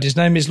episode. His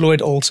name is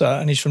Lloyd Alter,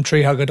 and he's from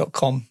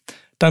treehugger.com.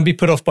 Don't be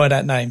put off by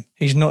that name.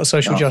 He's not a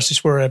social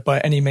justice warrior by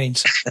any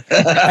means.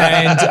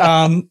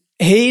 And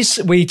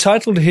we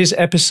titled his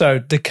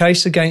episode "The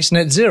Case Against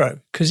Net Zero"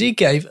 because he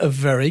gave a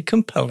very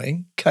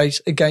compelling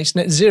case against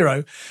net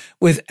zero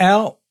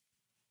without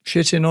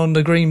shitting on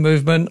the green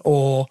movement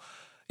or,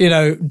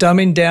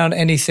 dumbing down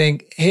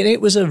anything.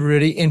 It was a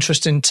really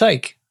interesting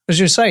take. As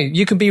you say,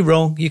 you can be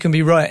wrong, you can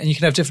be right, and you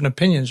can have different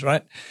opinions,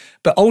 right?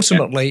 But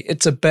ultimately,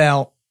 it's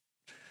about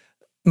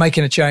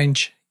making a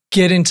change,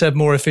 get into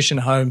more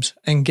efficient homes,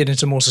 and get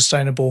into more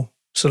sustainable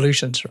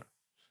solutions.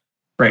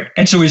 Right.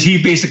 And so is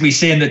he basically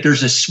saying that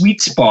there's a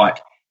sweet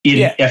spot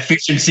in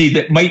efficiency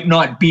that might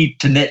not be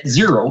to net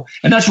zero?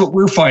 And that's what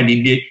we're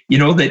finding,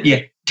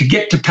 that to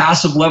get to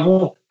passive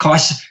level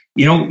costs,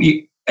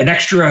 an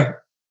extra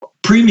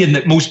premium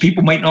that most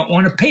people might not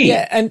want to pay.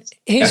 Yeah, and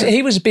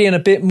he was being a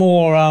bit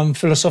more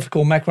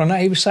philosophical, Macron.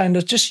 He was saying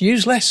that just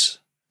use less.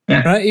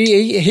 Yeah. Right?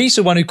 He's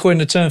the one who coined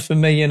the term for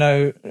me,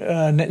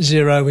 net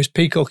zero is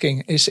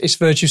peacocking. It's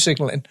virtue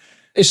signaling.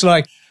 It's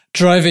like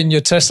driving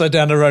your Tesla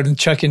down the road and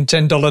chucking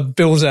 $10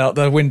 bills out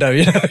the window,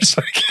 It's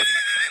like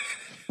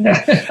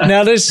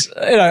now there's,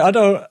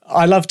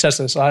 I love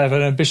Teslas. I have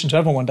an ambition to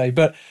have one day,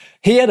 but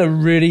he had a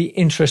really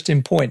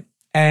interesting point.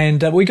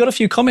 And we got a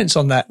few comments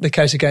on that, the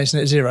case against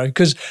net zero,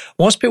 because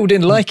once people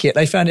didn't like it,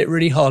 they found it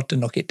really hard to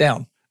knock it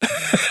down.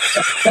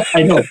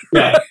 I know.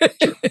 Yeah.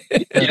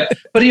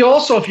 But he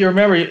also, if you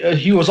remember,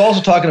 he was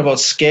also talking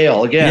about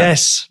scale again.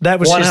 Yes, that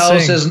was one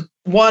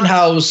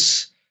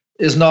house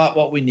is not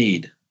what we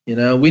need.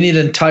 We need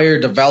entire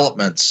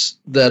developments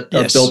that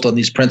are built on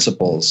these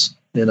principles.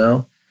 And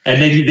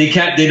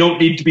they don't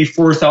need to be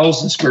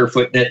 4,000 square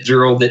foot net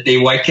zero.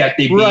 Why can't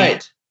they be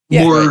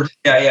more?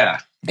 Yeah.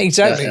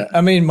 Exactly. Yeah.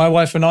 I mean, my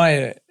wife and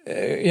I,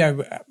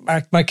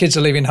 my kids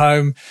are leaving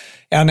home.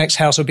 Our next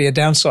house will be a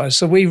downsize.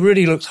 So we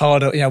really looked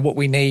hard at, what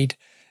we need.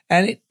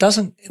 And it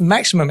doesn't,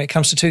 maximum, it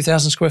comes to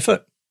 2,000 square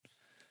foot,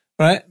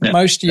 right? Yeah.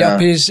 Most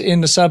yuppies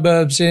in the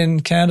suburbs in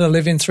Canada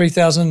live in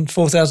 3,000,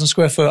 4,000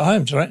 square foot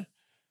homes, right?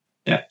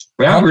 Yeah.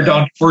 Well, we're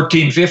down to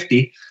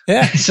 1,450.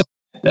 Yeah. So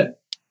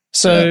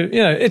So,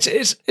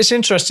 it's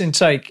interesting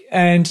take,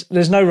 and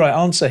there's no right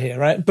answer here,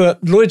 right?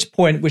 But Lloyd's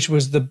point, which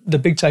was the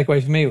big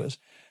takeaway for me, was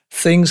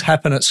things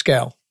happen at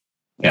scale.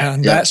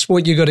 And that's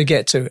what you got to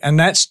get to. And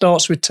that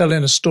starts with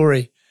telling a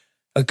story,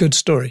 a good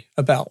story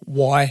about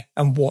why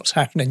and what's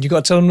happening. You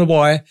got to tell them the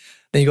why,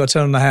 then you got to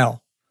tell them the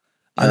how.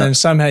 And then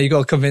somehow you got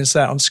to convince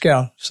that on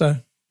scale. So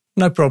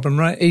no problem,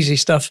 right? Easy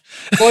stuff.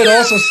 Lloyd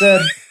also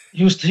said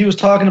he was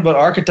talking about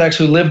architects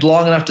who lived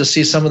long enough to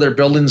see some of their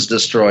buildings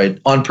destroyed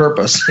on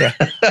purpose. Yeah.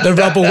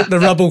 The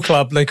rubble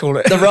club, they call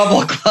it. The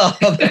rubble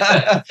club.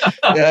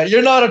 Yeah,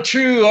 you're not a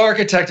true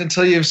architect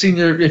until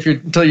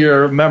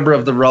you're a member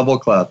of the rubble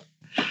club.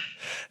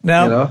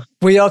 Now,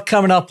 we are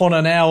coming up on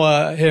an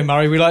hour here,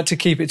 Murray. We like to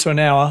keep it to an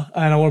hour,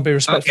 and I want to be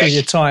respectful of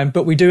your time.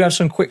 But we do have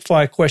some quick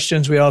fire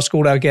questions we ask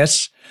all our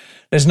guests.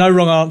 There's no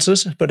wrong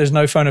answers, but there's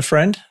no phone a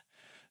friend.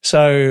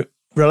 So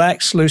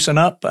relax, loosen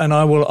up, and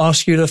I will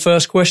ask you the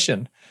first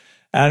question.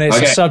 And it's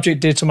a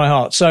subject dear to my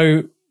heart.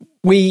 So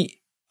I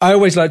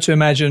always like to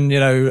imagine,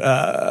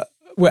 we're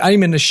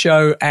aiming the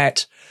show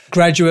at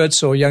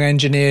graduates or young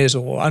engineers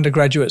or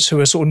undergraduates who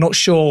are sort of not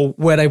sure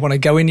where they want to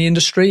go in the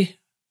industry,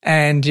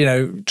 and,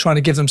 trying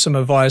to give them some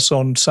advice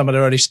on some of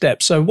their early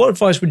steps. So what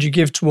advice would you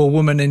give to a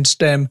woman in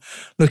STEM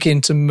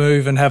looking to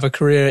move and have a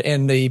career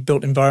in the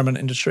built environment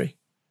industry?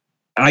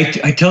 I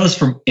tell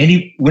this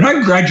when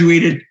I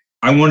graduated,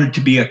 I wanted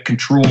to be a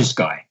controls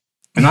guy.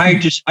 And I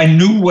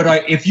knew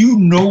if you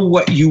know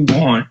what you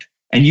want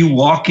and you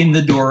walk in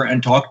the door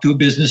and talk to a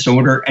business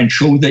owner and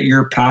show that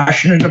you're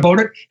passionate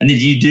about it, and that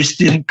you just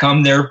didn't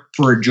come there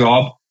for a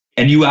job,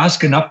 and you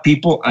ask enough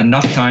people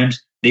enough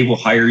times, they will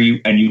hire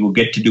you and you will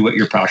get to do what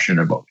you're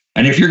passionate about.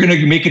 And if you're going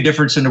to make a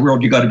difference in the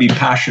world, you got to be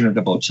passionate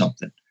about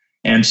something.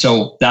 And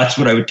so that's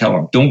what I would tell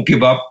them. Don't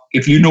give up.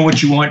 If you know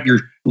what you want,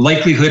 your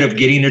likelihood of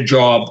getting a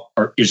job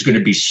is going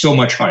to be so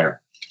much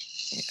higher.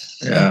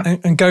 Yeah.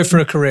 And go for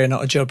a career,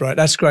 not a job, right?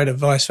 That's great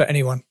advice for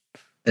anyone.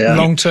 Yeah.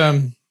 Long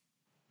term.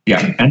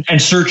 Yeah.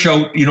 And search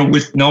out,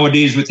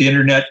 nowadays with the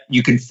internet,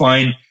 you can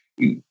find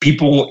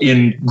people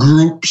in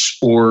groups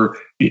or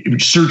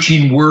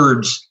searching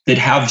words that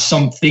have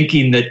some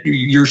thinking that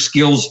your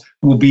skills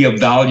will be of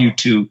value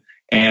to.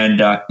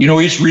 And,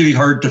 it's really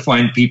hard to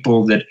find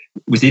people that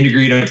with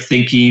integrative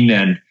thinking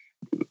and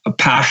a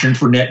passion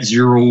for net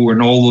zero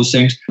and all those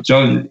things.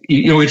 So,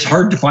 it's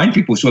hard to find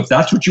people. So if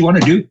that's what you want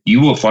to do,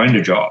 you will find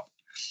a job.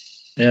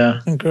 Yeah.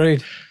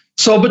 Agreed.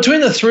 So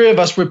between the three of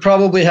us, we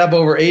probably have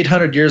over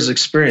 800 years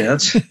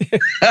experience.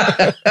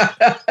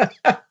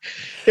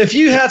 If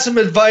you had some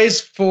advice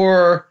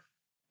for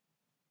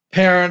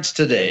parents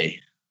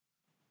today,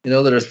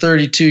 that are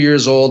 32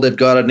 years old, they've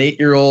got an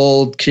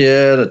 8-year-old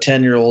kid, a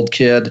 10-year-old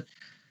kid,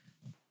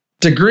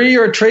 degree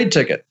or a trade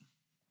ticket?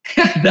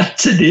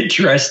 That's an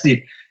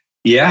interesting.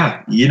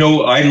 Yeah.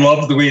 I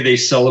love the way they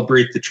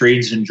celebrate the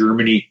trades in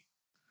Germany.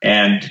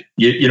 And,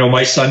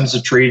 my son's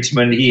a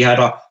tradesman. He had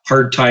a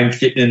hard time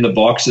fitting in the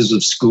boxes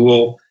of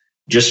school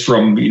just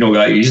from,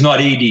 he's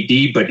not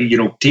ADD, but,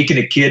 taking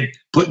a kid,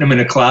 putting him in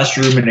a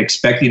classroom and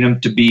expecting him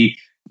to be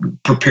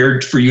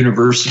prepared for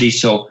university.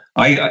 So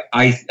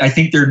I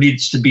think there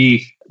needs to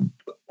be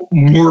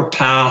more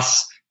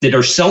paths that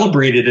are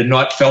celebrated and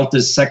not felt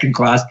as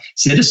second-class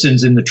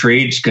citizens in the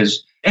trades.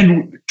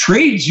 And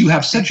trades, you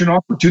have such an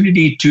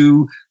opportunity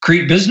to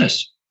create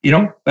business.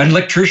 An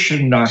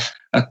electrician,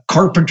 a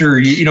carpenter,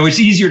 it's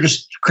easier to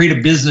create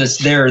a business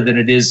there than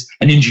it is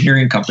an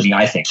engineering company,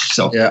 I think.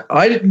 So yeah,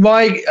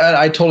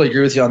 I totally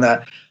agree with you on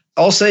that.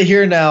 I'll say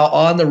here now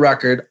on the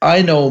record,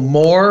 I know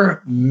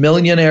more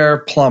millionaire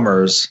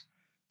plumbers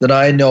than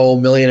I know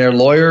millionaire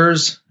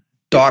lawyers,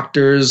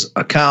 doctors,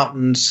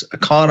 accountants,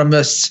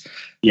 economists,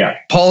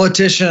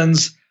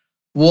 politicians,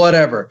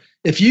 whatever.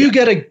 If you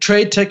get a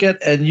trade ticket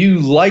and you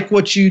like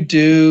what you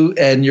do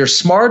and you're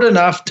smart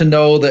enough to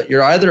know that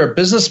you're either a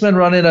businessman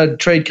running a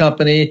trade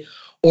company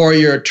or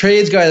you're a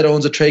trades guy that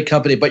owns a trade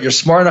company, but you're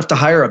smart enough to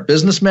hire a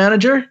business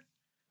manager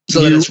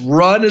so that it's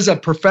run as a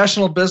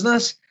professional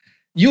business,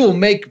 you will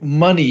make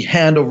money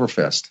hand over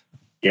fist.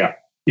 Yeah.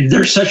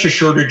 There's such a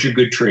shortage of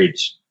good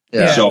trades.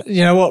 Yeah. So,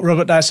 you know what,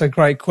 Robert, that's a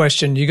great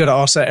question. You got to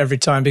ask that every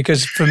time,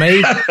 because for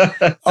me,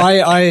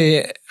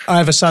 I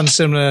have a son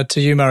similar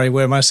to you, Murray,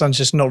 where my son's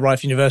just not right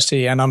for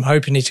university, and I'm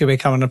hoping he's going to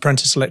become an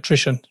apprentice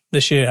electrician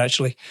this year,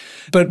 actually.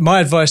 But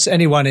my advice to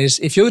anyone is,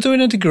 if you're doing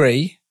a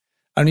degree,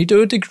 only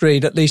do a degree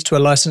that leads to a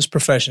licensed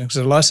profession, because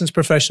a licensed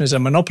profession is a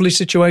monopoly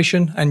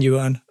situation and you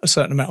earn a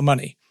certain amount of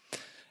money.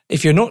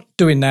 If you're not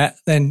doing that,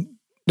 then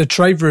the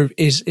trade route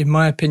is, in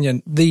my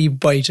opinion, the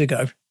way to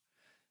go.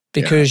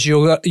 Because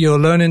you're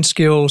learning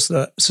skills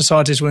that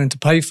society is willing to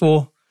pay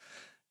for,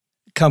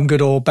 come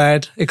good or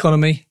bad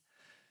economy,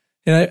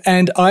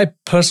 And I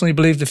personally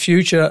believe the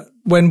future,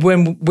 when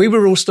we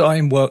were all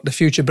starting work, the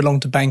future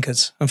belonged to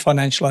bankers and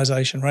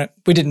financialization, right?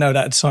 We didn't know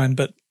that at the time,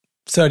 but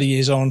 30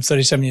 years on,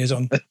 37 years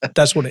on,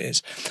 that's what it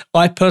is.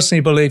 I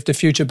personally believe the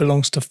future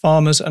belongs to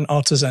farmers and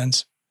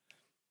artisans,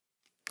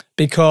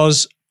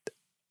 because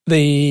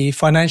the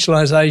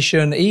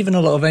financialization, even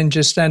a lot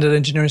of standard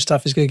engineering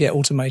stuff, is going to get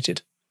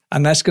automated.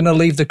 And that's going to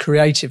leave the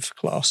creative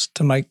class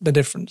to make the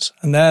difference.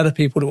 And they're the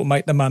people that will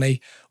make the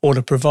money, or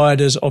the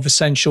providers of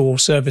essential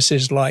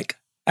services like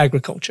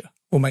agriculture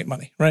will make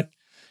money, right?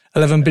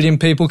 11 billion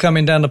people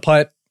coming down the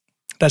pipe,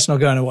 that's not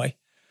going away.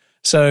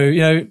 So,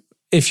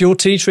 if you're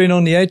teetering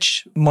on the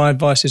edge, my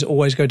advice is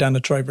always go down the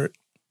trade route.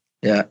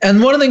 Yeah.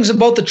 And one of the things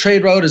about the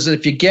trade route is that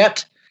if you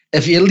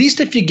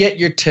get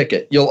your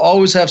ticket, you'll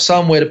always have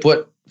some way to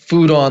put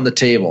food on the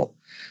table.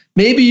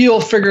 Maybe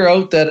you'll figure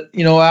out that,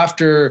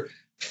 after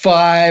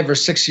 5 or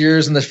 6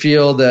 years in the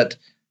field that,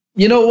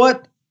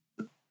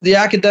 the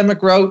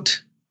academic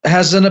route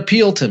has an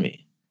appeal to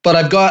me, but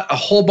I've got a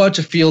whole bunch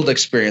of field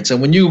experience.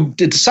 And when you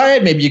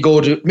decide, maybe you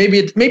go to, maybe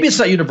it's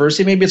not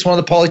university, maybe it's one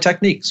of the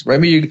polytechniques, right?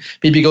 Maybe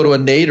you go to a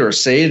NAIT or a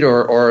SAIT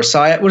or a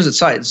SIAS. What is it?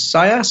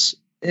 SIAS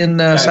in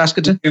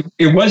Saskatoon?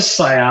 It was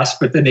SIAS,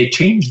 but then they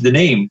changed the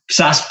name.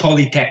 SAS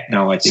Polytech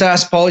now, I think.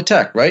 SAS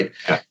Polytech, right?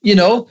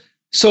 Yeah.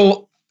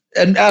 So,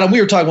 and Adam, we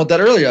were talking about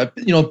that earlier.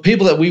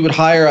 People that we would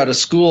hire out of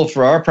school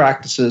for our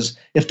practices,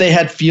 if they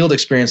had field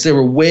experience, they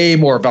were way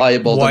more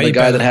valuable than the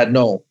guy that had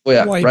no.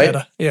 Yeah, way right?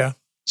 better. Yeah.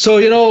 So,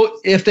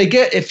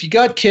 if you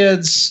got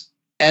kids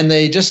and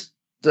the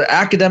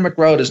academic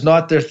route is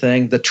not their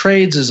thing, the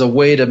trades is a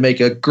way to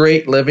make a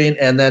great living.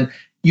 And then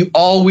you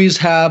always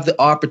have the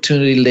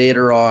opportunity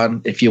later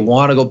on, if you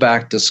want to go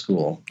back to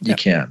school, you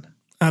can.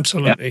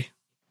 Absolutely.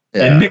 Yeah.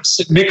 And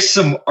mix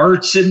some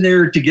arts in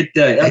there to get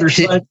the other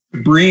side of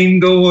the brain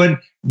going.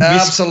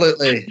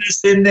 Absolutely.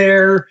 In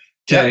there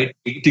to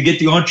get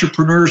the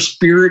entrepreneur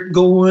spirit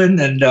going.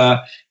 And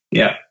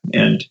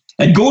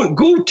and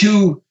go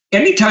to,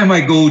 anytime I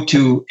go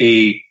to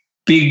a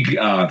big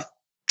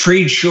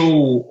trade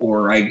show,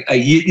 or I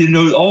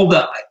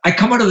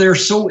come out of there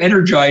so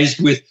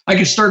energized with, I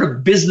can start a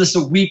business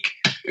a week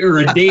or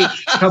a day.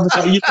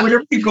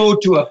 Whenever you go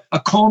to a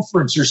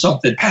conference or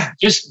something,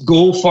 just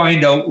go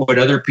find out what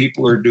other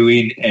people are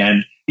doing,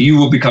 and you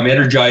will become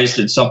energized,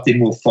 and something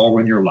will fall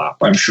in your lap,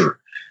 I'm sure.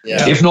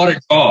 Yeah. If not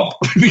a job.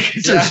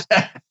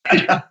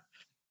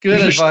 Good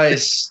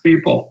advice.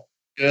 People.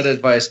 Good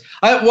advice.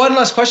 One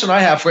last question I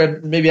have,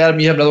 Fred. Maybe Adam,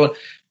 you have another one.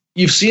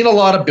 You've seen a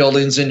lot of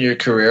buildings in your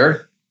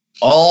career.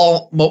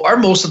 Are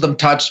most of them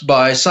touched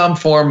by some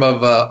form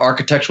of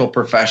architectural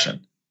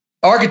profession?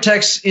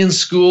 Architects in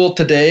school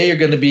today are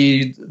going to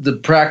be the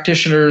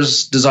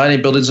practitioners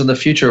designing buildings in the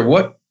future.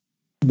 What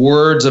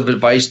words of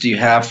advice do you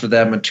have for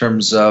them in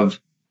terms of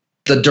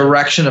the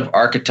direction of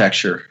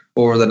architecture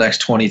over the next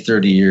 20,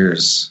 30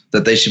 years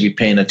that they should be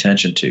paying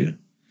attention to?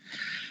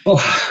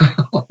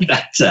 Oh,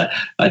 that's a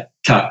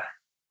tough.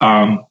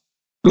 Well,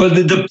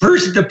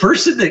 the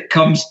person that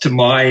comes to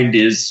mind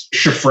is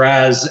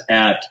Shafraz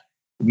at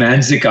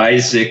Manzik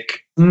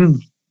Isaac, who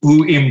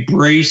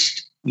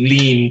embraced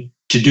lean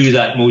to do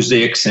that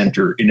Mosaic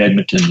Center in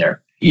Edmonton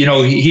there.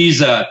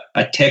 He's a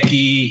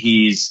techie.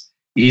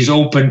 He's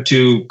open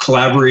to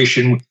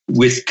collaboration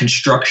with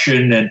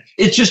construction, and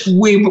it's just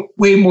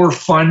way more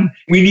fun.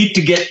 We need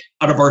to get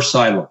out of our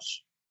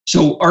silos.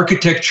 So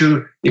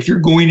architecture, if you're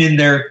going in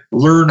there,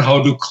 learn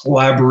how to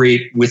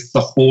collaborate with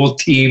the whole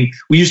team.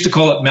 We used to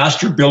call it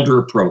master builder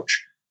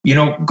approach.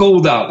 Go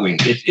that way.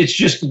 It's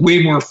just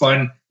way more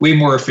fun, way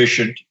more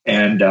efficient.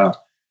 And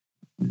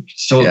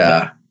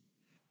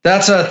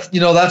that's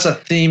a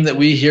theme that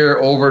we hear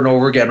over and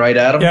over again, right,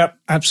 Adam? Yep,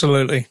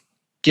 absolutely.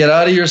 Get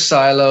out of your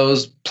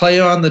silos, play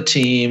on the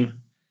team.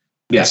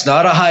 Yeah. It's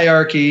not a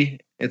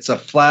hierarchy. It's a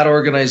flat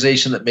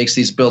organization that makes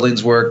these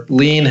buildings work.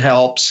 Lean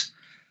helps,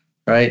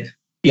 right?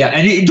 Yeah,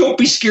 and don't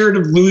be scared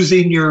of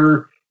losing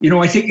your,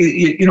 I think,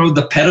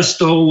 the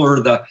pedestal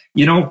or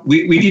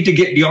we need to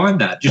get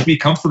beyond that. Just be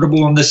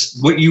comfortable in this,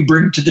 what you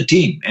bring to the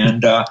team.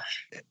 And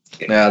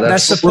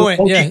that's the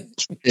point.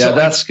 Yeah,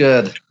 that's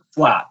good.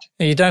 Flat.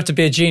 You don't have to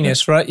be a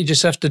genius, right? You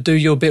just have to do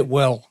your bit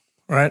well,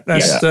 right?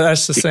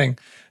 That's the thing.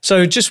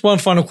 So just one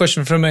final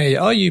question from me.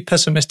 Are you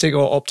pessimistic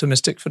or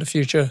optimistic for the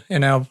future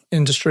in our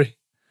industry?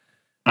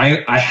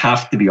 I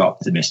have to be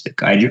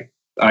optimistic.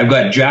 I've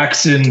got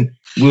Jackson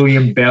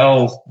William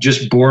Bell,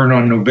 just born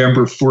on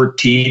November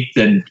 14th,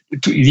 and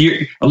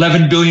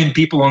 11 billion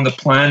people on the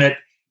planet.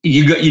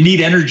 You need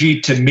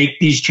energy to make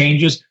these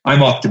changes.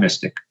 I'm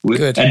optimistic.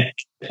 Good. And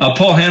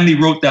Paul Hanley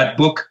wrote that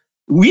book.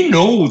 We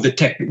know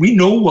we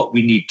know what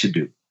we need to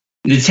do.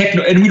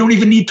 And we don't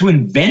even need to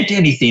invent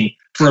anything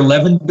for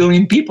 11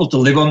 billion people to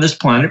live on this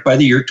planet by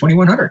the year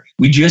 2100.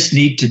 We just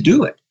need to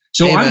do it.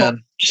 So Amen. I'm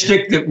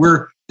optimistic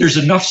that there's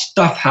enough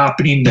stuff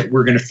happening that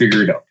we're going to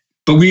figure it out.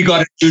 But we got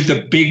to do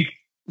the big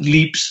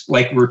leaps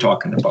like we're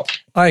talking about.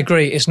 I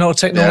agree. It's not a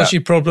technology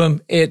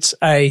problem. It's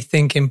a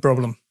thinking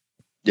problem.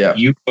 Yeah.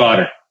 You got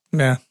it.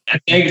 Yeah.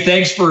 And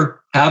thanks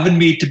for having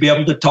me to be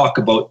able to talk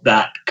about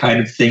that kind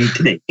of thing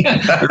today.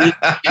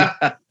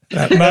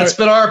 It's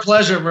been our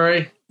pleasure,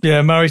 Murray.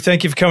 Yeah, Murray,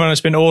 thank you for coming on.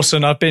 It's been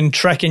awesome. I've been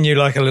tracking you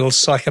like a little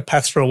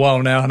psychopath for a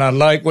while now, and I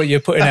like what you're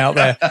putting out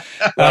there.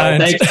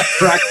 Thanks for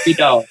tracking me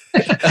down.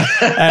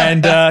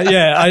 And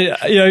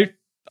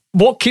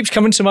what keeps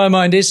coming to my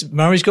mind is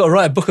Murray's got to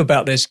write a book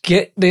about this.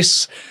 Get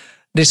this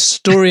this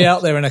story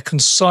out there in a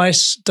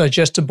concise,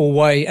 digestible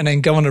way, and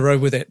then go on the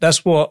road with it.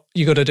 That's what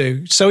you got to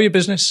do. Sell your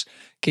business,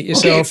 get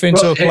yourself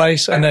into a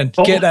place, and then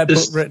get that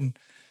book written.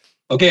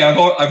 Okay,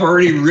 I've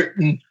already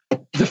written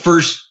the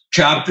first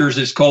chapters.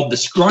 It's called The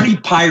Scrawny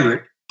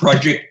Pirate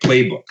Project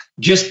Playbook.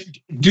 Just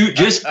do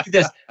this.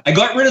 I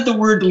got rid of the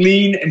word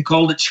lean and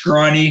called it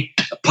scrawny.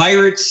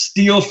 Pirates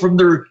steal from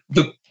the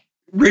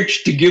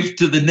rich to give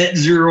to the net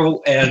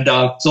zero, and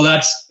so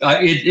that's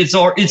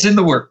it's in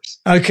the works.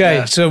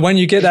 Okay, so when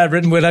you get that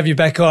written, we'll have you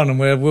back on, and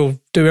we'll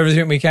do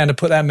everything we can to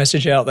put that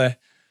message out there.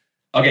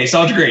 Okay,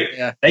 sounds great.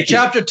 Yeah. Thank you.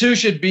 Chapter 2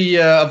 should be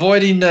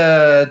avoiding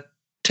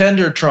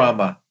tender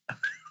trauma.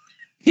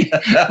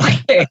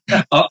 Okay,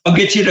 I'll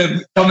get you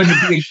to come into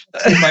being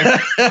my.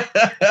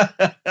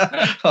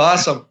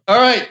 Awesome. All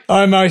right,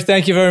 Murray.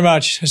 Thank you very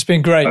much. It's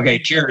been great. Okay,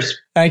 cheers.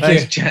 Thank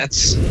you.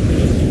 Chance.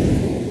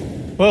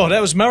 Well,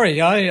 that was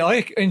Murray.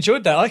 I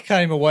enjoyed that. I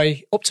came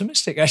away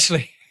optimistic,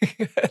 actually,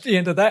 at the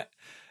end of that,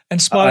 and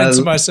smiling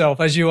to myself,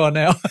 as you are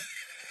now.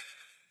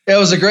 It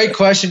was a great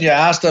question you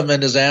asked him,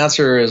 and his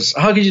answer is,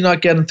 how could you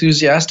not get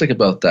enthusiastic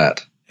about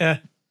that? Yeah.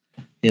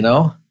 You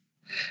know?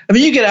 I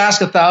mean, you could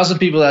ask 1,000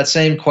 people that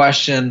same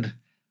question,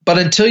 but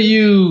until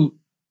you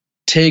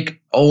take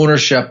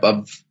ownership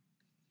of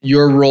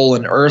your role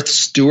in Earth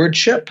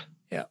stewardship,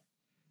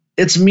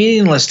 it's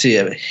meaningless to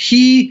you.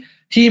 He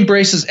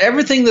embraces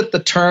everything that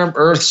the term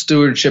Earth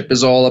stewardship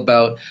is all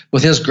about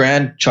with his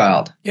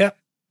grandchild. Yeah.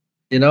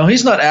 You know,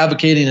 he's not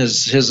advocating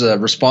his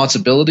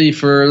responsibility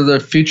for the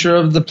future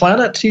of the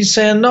planet. He's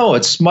saying, no,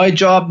 it's my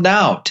job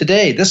now,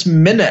 today, this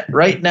minute,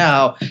 right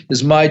now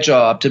is my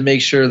job to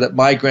make sure that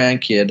my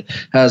grandkid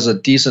has a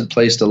decent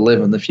place to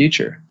live in the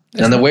future.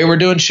 And the way we're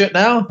doing shit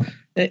now,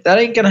 that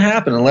ain't going to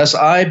happen unless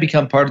I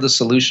become part of the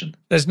solution.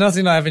 There's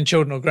nothing like having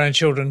children or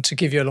grandchildren to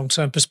give you a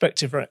long-term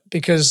perspective, right?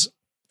 Because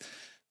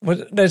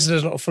there's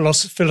a lot of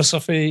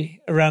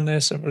philosophy around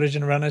this and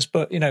religion around this,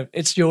 but, you know,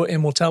 it's your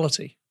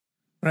immortality,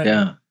 right?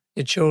 Yeah.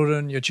 Your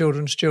children, your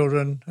children's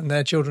children, and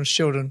their children's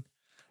children.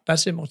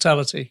 That's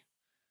immortality,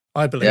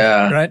 I believe,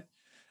 right?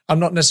 I'm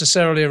not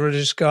necessarily a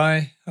religious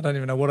guy. I don't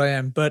even know what I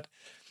am, but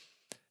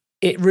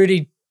it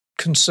really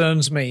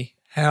concerns me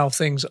how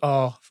things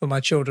are for my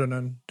children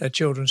and their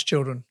children's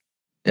children.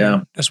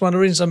 Yeah. That's one of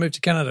the reasons I moved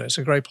to Canada. It's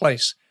a great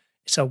place.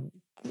 It's a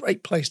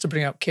great place to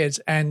bring up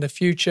kids, and the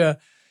future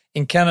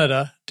in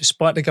Canada,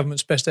 despite the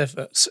government's best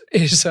efforts,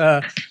 is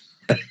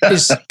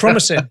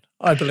promising,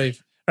 I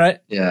believe,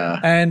 right? Yeah.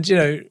 And, you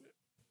know,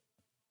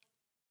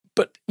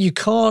 but you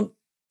can't,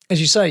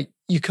 as you say,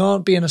 you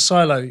can't be in a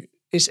silo.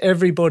 It's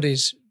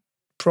everybody's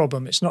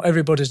problem. It's not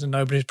everybody's and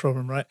nobody's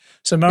problem, right?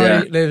 So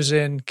Murray lives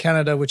in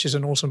Canada, which is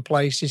an awesome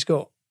place. He's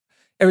got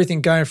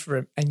everything going for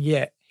him, and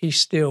yet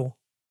he's still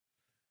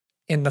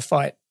in the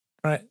fight,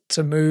 right,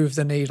 to move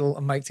the needle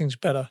and make things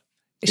better.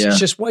 It's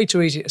just way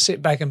too easy to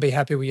sit back and be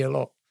happy with your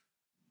lot.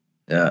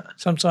 Yeah.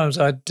 Sometimes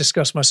I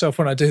disgust myself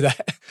when I do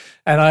that.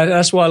 And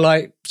that's why I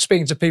like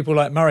speaking to people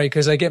like Murray,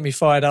 because they get me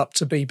fired up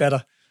to be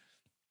better.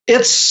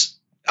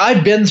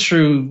 I've been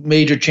through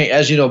major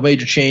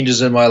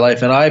changes in my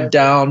life, and I've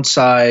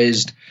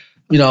downsized.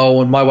 You know,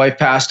 when my wife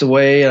passed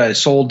away and I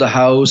sold the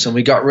house and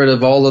we got rid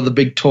of all of the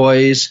big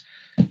toys,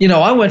 you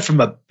know, I went from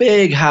a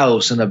big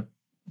house in a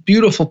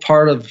beautiful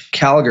part of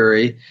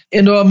Calgary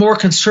into a more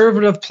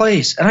conservative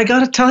place. And I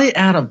got to tell you,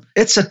 Adam,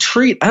 it's a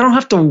treat. I don't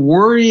have to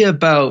worry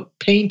about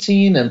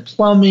painting and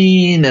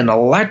plumbing and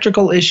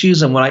electrical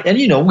issues. And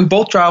you know, we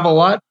both travel a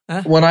lot.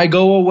 When I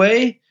go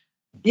away,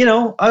 you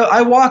know,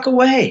 I walk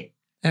away.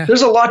 Yeah.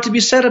 There's a lot to be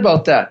said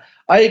about that.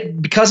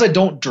 Because I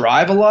don't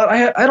drive a lot,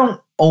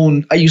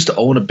 I used to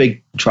own a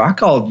big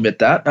truck, I'll admit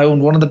that. I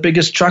owned one of the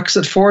biggest trucks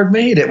that Ford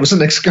made. It was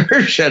an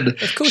excursion.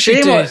 Of course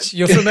you did.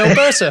 You're from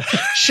Alberta.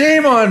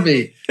 Shame on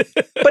me.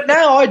 But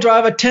now I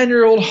drive a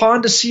 10-year-old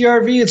Honda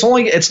CR-V.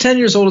 It's 10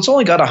 years old. It's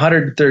only got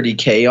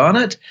 130K on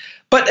it.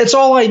 But it's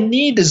all I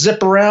need to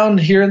zip around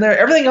here and there.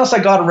 Everything else I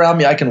got around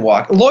me, I can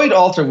walk. Lloyd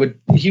Alter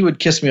would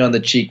kiss me on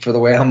the cheek for the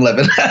way I'm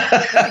living.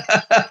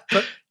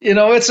 You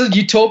know, it's a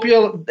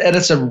utopia, and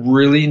it's a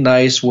really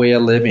nice way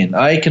of living.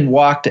 I can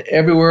walk to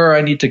everywhere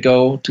I need to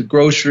go, to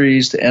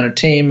groceries, to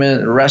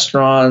entertainment,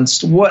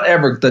 restaurants,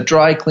 whatever, the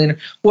dry cleaner,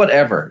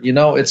 whatever. You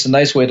know, it's a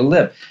nice way to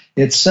live.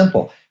 It's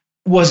simple.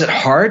 Was it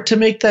hard to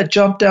make that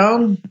jump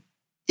down?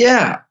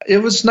 Yeah, it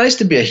was nice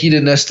to be a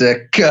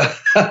hedonistic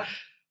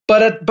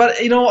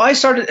But you know, I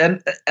started,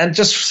 and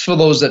just for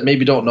those that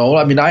maybe don't know,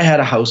 I mean, I had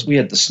a house. We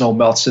had the snow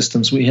melt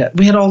systems. We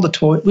had all the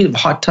toys. We had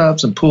hot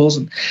tubs and pools,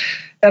 and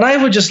I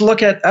would just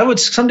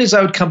some days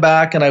I would come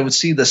back and I would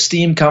see the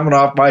steam coming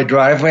off my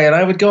driveway, and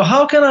I would go,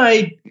 how can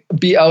I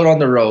be out on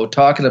the road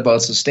talking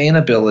about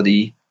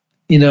sustainability,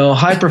 you know,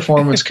 high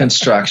performance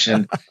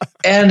construction,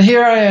 and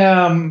here I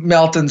am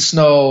melting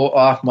snow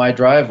off my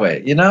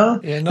driveway, you know?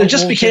 Yeah, it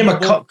just became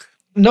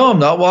no, I'm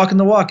not walking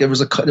the walk. There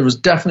was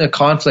definitely a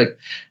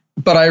conflict.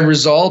 But I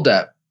resolved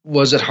that.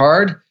 Was it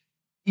hard?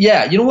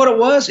 Yeah. You know what it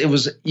was? It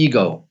was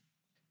ego.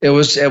 It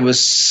was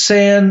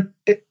saying,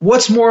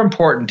 what's more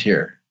important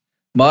here?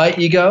 My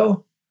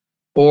ego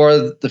or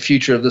the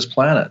future of this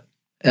planet?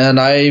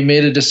 And I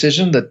made a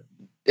decision that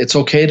it's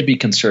okay to be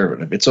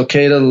conservative. It's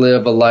okay to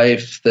live a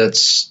life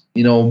that's,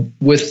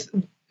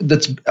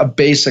 that's a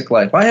basic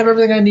life. I have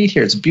everything I need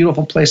here. It's a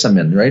beautiful place I'm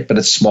in, right? But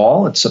it's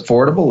small, it's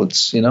affordable,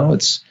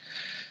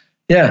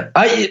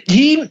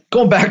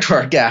 going back to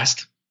our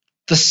guest,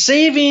 the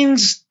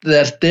savings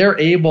that they're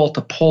able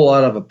to pull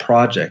out of a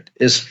project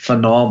is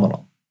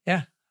phenomenal.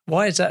 Yeah.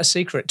 Why is that a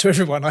secret to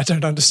everyone? I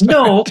don't understand.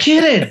 No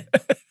kidding.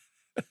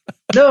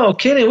 No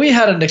kidding. We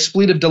had an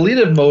expletive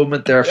deleted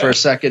moment there for a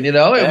second. It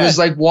was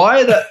like,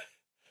 why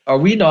are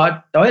we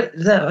not?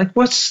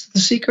 What's the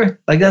secret?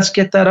 Like, let's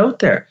get that out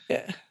there.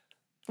 Yeah.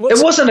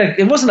 It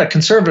wasn't a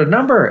conservative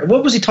number.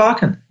 What was he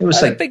talking? It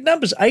was like big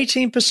numbers,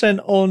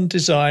 18% on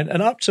design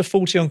and up to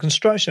 40% on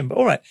construction. But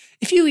all right,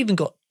 if you even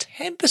got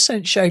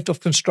 10% shaved off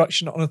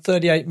construction on a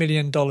 $38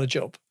 million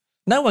job,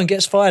 no one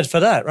gets fired for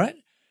that, right?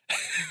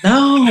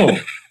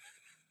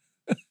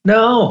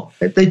 No,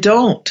 they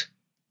don't.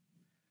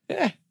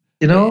 Yeah.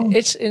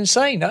 It's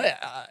insane.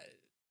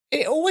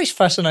 It always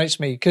fascinates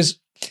me because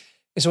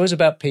it's always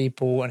about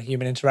people and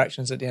human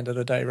interactions at the end of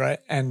the day, right?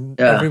 And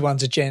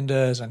everyone's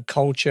agendas and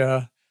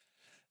culture.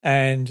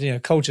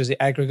 And, culture is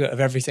the aggregate of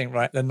everything,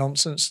 right? The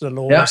nonsense, the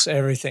laws,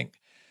 everything.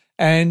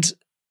 And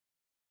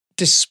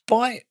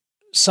despite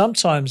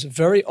sometimes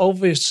very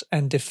obvious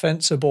and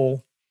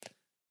defensible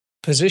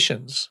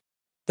positions,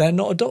 they're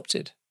not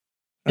adopted.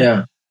 Right?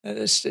 Yeah.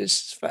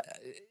 It's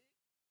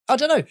I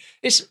don't know.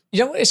 It's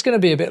going to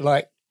be a bit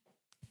like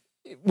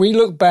we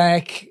look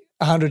back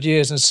 100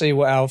 years and see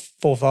what our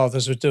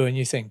forefathers were doing.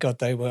 You think, God,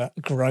 they were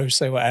gross.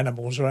 They were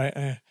animals,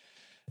 right?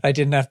 They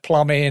didn't have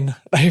plumbing.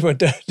 They were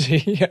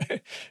dirty.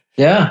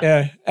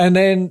 Yeah. And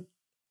then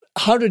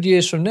 100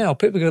 years from now,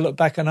 people are going to look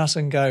back on us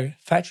and go,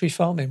 factory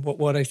farming, what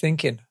were they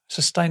thinking?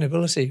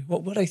 Sustainability,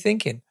 what were they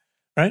thinking?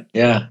 Right?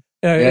 Yeah.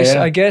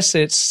 I guess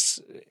it's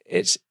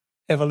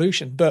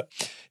evolution. But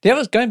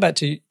going back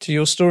to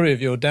your story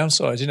of your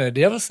downsides,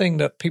 the other thing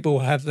that people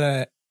have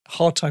their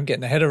hard time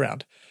getting their head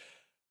around,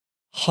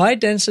 high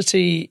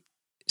density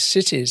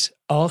cities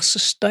are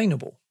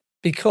sustainable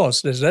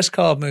because there's less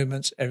car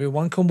movements.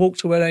 Everyone can walk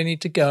to where they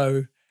need to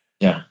go.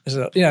 Yeah.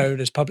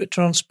 There's public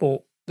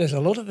transport. There's a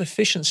lot of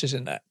efficiencies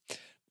in that.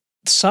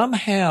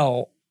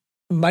 Somehow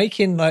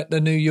making like the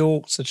New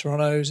Yorks, the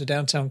Torontos, the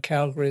downtown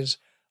Calgarys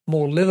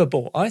more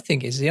livable, I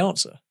think is the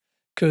answer.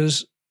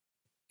 Because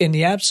in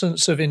the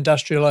absence of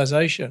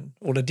industrialization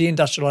or the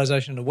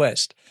deindustrialization of the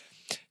West,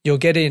 you're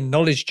getting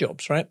knowledge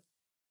jobs, right?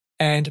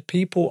 And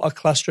people are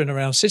clustering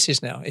around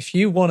cities now. If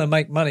you want to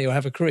make money or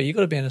have a career, you've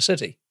got to be in a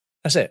city.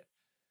 That's it,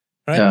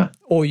 right? Yeah.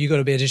 Or you've got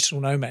to be a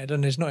digital nomad,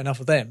 and there's not enough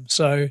of them.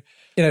 So,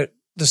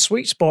 the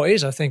sweet spot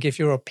is, I think, if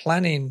you're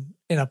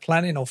in a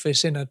planning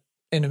office in a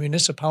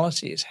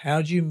municipality, is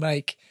how do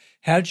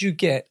you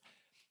get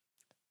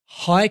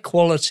high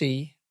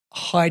quality,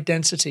 high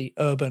density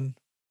urban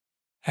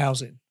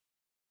housing?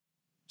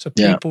 So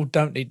people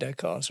don't need their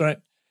cars, right?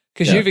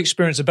 Because you've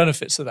experienced the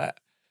benefits of that.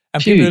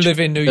 And people who live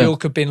in New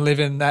York have been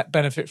living that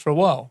benefit for a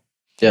while.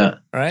 Yeah.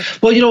 Right?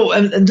 Well,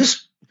 and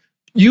this,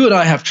 you and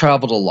I have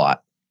traveled a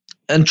lot.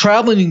 And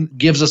traveling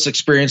gives us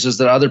experiences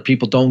that other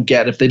people don't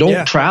get if they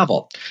don't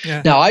travel.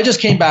 Yeah. Now, I just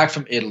came back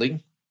from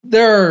Italy.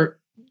 There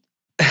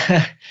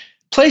are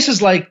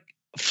places like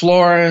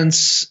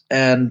Florence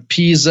and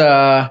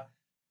Pisa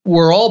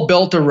were all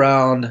built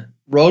around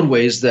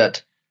roadways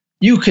that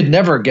you could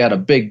never get a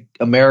big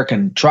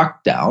American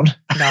truck down.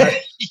 No.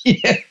 You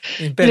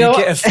better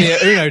get a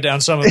Fiat Uno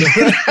down some of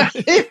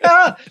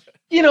them.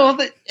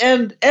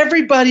 And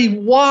everybody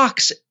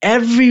walks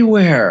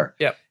everywhere.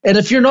 Yep. And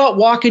if you're not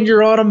walking,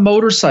 you're on a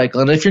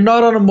motorcycle. And if you're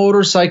not on a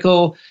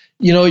motorcycle,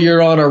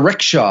 you're on a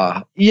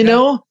rickshaw.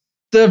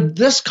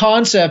 This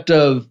concept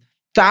of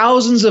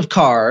thousands of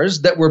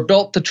cars that were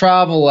built to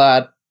travel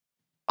at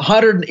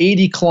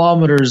 180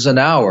 kilometers an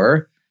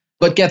hour,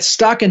 but get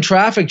stuck in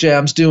traffic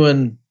jams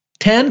doing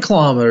 10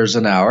 kilometers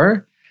an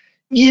hour.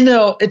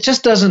 It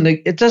just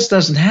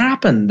doesn't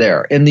happen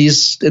there in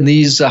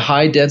these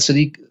high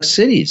density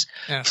cities.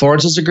 Yeah.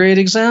 Florence is a great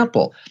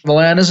example.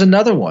 Milan is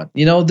another one.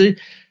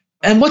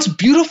 And what's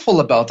beautiful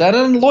about that,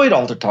 and Lloyd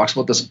Alder talks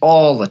about this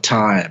all the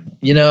time,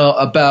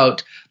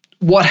 about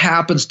what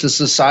happens to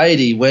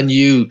society when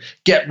you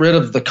get rid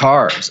of the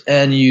cars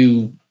and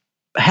you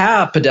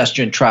have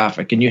pedestrian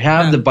traffic and you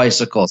have the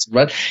bicycles,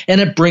 right?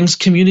 And it brings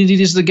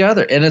communities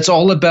together. And it's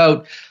all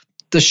about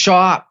the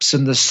shops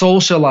and the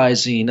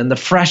socializing and the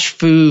fresh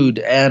food.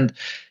 And,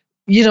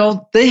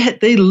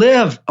 they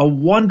live a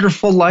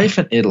wonderful life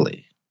in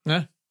Italy.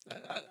 Yeah.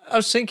 I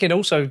was thinking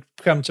also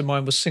come to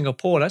mind was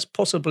Singapore. That's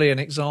possibly an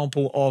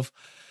example of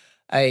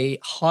a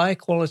high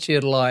quality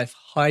of life,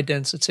 high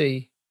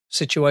density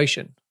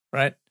situation,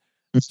 right?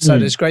 Mm-hmm. So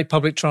there's great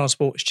public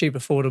transport, it's cheap,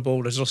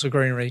 affordable. There's also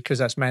greenery because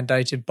that's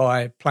mandated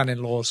by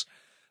planning laws.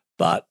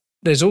 But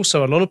there's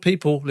also a lot of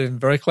people living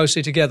very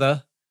closely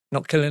together,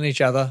 not killing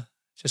each other,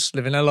 just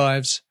living their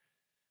lives.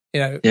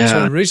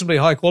 So reasonably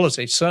high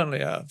quality, certainly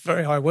a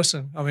very high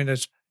Western. I mean,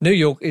 New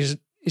York is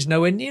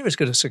nowhere near as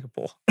good as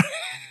Singapore.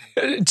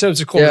 In terms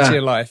of quality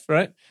of life,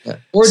 right? Yeah.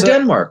 Or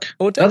Denmark.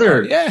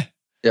 Yeah.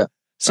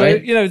 So,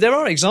 there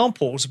are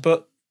examples,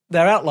 but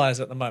they're outliers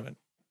at the moment.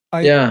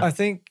 I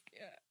think,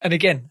 and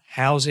again,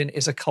 housing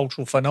is a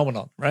cultural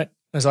phenomenon, right?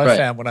 As I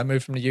found when I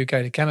moved from the UK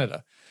to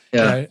Canada.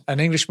 Yeah. You know, an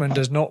Englishman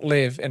does not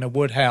live in a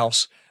wood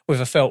house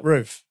with a felt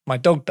roof. My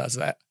dog does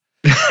that,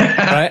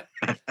 right?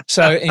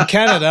 So in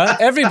Canada,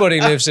 everybody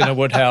lives in a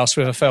wood house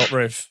with a felt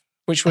roof,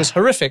 which was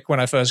horrific when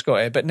I first got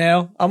here. But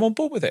now I'm on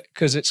board with it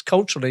because it's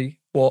culturally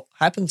what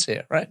happens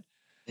here, right?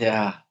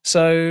 Yeah.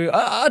 So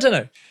I don't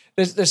know.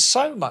 There's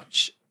so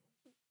much.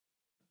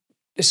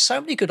 There's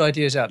so many good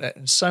ideas out there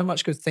and so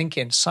much good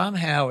thinking.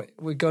 Somehow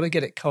we've got to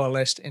get it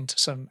coalesced into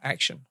some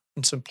action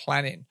and some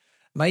planning.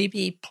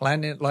 Maybe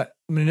planning, like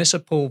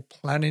municipal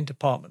planning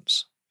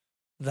departments.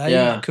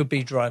 They could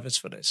be drivers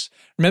for this.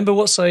 Remember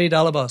what Saeed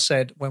Alabar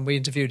said when we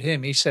interviewed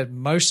him? He said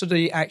most of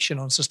the action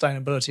on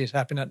sustainability is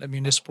happening at the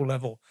municipal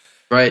level.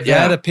 Right,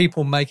 They're the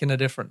people making a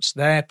difference.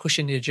 They're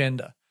pushing the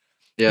agenda.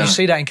 Yeah. You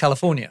see that in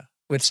California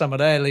with some of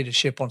their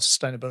leadership on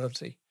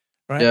sustainability,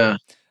 right? Yeah.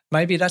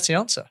 Maybe that's the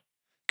answer.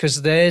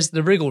 Because there's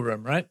the wriggle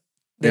room, right?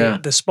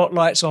 The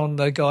spotlight's on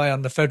the guy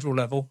on the federal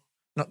level,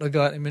 not the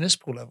guy at the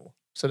municipal level.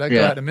 So that guy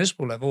at the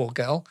municipal level or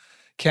gal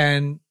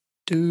can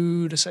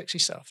do the sexy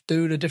stuff,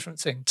 do the different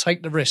thing,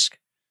 take the risk.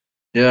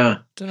 Yeah.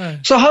 Don't know.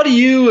 So how do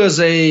you, as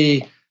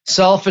a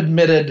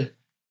self-admitted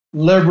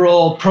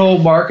liberal,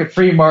 pro-market,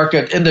 free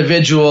market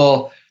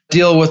individual,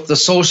 deal with the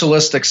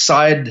socialistic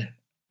side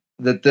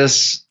that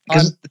this...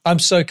 I'm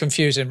so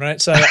confusing,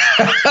 right? So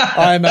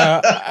I'm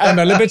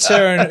a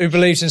libertarian who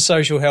believes in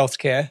social health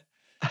care.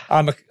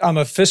 I'm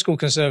a fiscal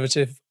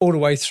conservative all the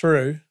way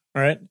through,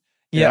 right?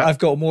 Yeah, I've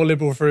got more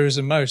liberal views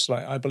than most.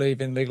 Like I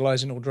believe in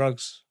legalizing all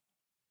drugs.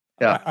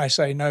 Yeah, I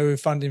say no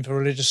funding for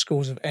religious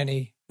schools of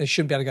any. They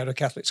shouldn't be able to go to a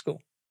Catholic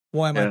school.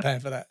 Why am I paying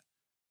for that?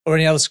 Or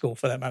any other school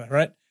for that matter,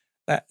 right?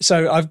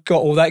 So I've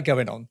got all that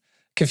going on.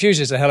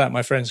 Confuses the hell out of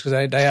my friends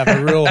because they have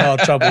a real hard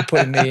trouble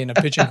putting me in a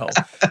pigeonhole.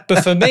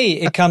 But for me,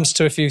 it comes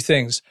to a few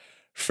things.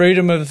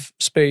 Freedom of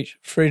speech,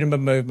 freedom of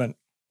movement,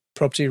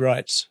 property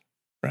rights,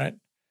 right?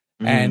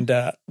 Mm. And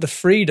the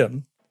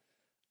freedom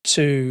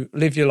to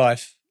live your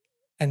life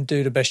and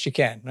do the best you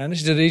can. And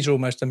these are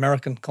almost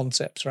American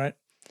concepts, right?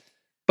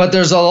 But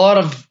there's a lot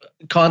of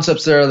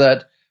concepts there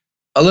that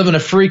I live in a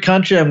free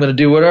country. I'm going to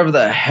do whatever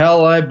the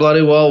hell I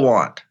bloody well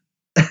want.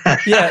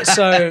 Yeah,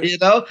 so you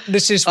know,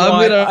 this is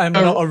why I'm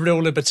not a real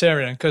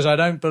libertarian because I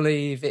don't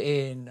believe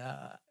in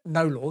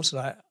no laws.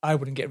 Like, I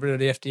wouldn't get rid of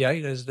the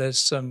FDA. There's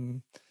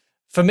some,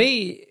 for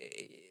me,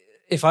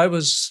 if I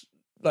was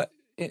like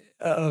at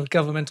a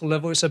governmental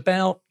level, it's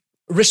about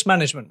risk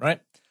management,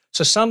 right?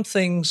 So some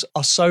things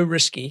are so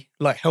risky,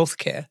 like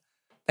healthcare,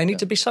 they need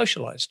to be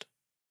socialized,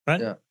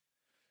 right? Yeah.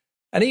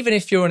 And even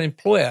if you're an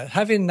employer,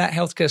 having that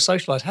healthcare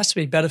socialized has to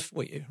be better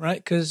for you, right?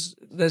 Because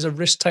there's a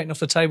risk taken off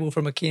the table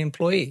from a key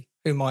employee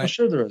who might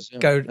there is.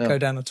 go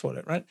down the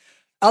toilet, right?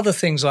 Other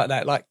things like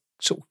that, like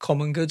sort of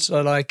common goods,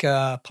 are like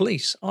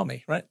police,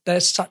 army, right?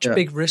 There's such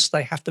big risks,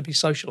 they have to be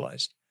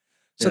socialized.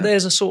 So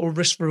there's a sort of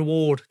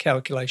risk-reward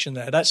calculation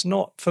there. That's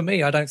not, for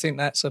me, I don't think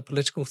that's a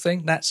political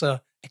thing. That's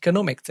a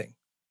economic thing,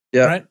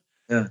 right?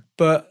 Yeah.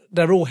 But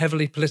they're all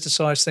heavily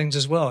politicized things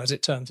as well, as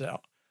it turns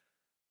out,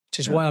 which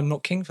is why I'm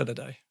not king for the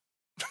day.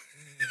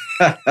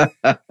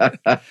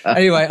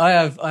 Anyway,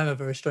 I'm a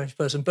very strange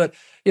person, but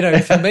you know,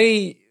 for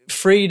me,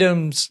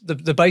 freedoms,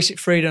 the basic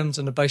freedoms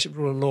and the basic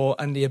rule of law,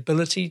 and the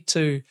ability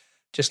to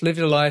just live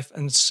your life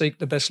and seek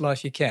the best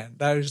life you can.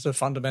 Those are the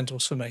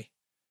fundamentals for me.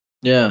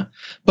 Yeah,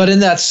 but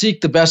in that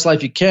seek the best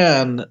life you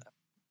can,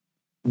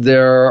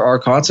 there are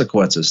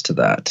consequences to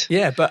that.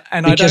 Yeah,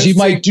 because you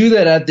might do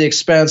that at the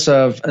expense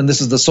of, and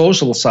this is the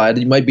social side,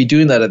 you might be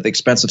doing that at the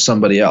expense of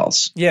somebody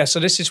else. Yeah, so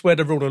this is where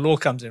the rule of law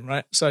comes in,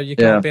 right? So you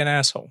can't be an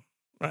asshole.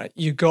 Right,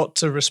 you got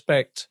to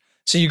respect.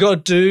 So you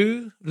got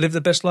to live the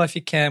best life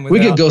you can.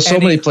 We could go so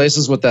many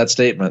places with that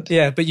statement.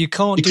 Yeah, but you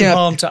can't do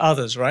harm to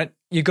others, right?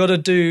 You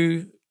got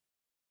to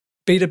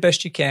be the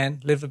best you can,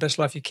 live the best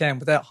life you can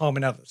without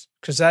harming others,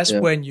 because that's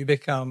when you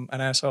become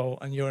an asshole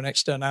and you're an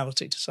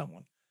externality to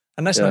someone,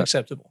 and that's not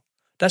acceptable.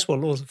 That's what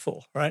laws are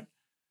for, right?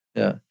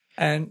 Yeah.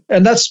 And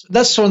that's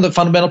one of the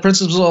fundamental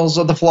principles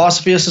of the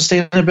philosophy of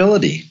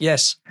sustainability.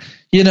 Yes.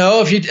 You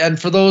know, and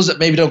for those that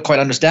maybe don't quite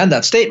understand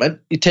that statement,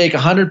 you take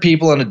 100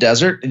 people in a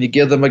desert and you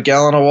give them a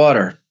gallon of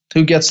water.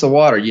 Who gets the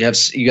water? You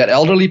got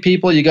elderly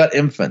people, you got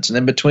infants, and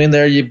in between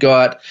there you've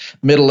got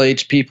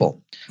middle-aged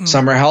people.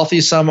 Some are healthy,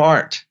 some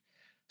aren't.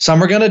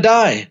 Some are going to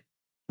die,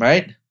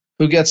 right?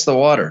 Who gets the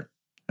water?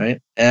 Right.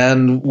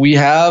 And we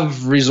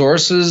have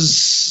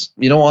resources,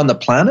 you know, on the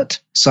planet.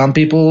 Some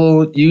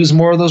people use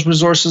more of those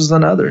resources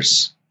than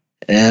others.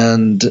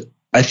 And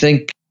I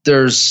think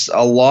there's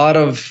a lot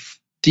of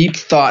deep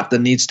thought that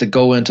needs to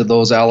go into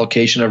those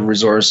allocation of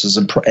resources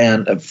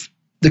and of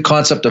the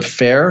concept of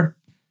fair,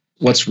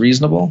 what's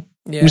reasonable.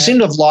 Yeah. We seem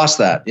to have lost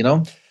that, you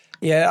know?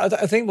 Yeah,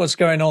 I think what's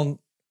going on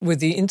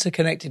with the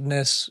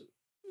interconnectedness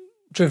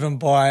driven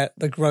by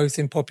the growth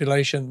in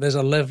population, there's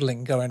a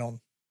leveling going on,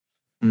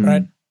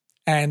 right?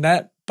 And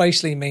that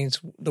basically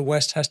means the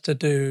West has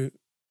to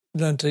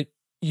learn to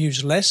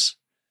use less,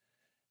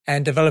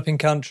 and developing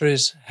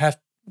countries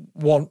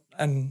want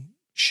and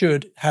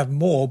should have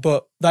more,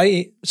 but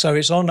so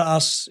it's on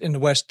us in the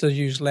West to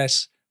use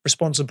less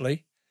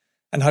responsibly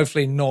and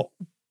hopefully not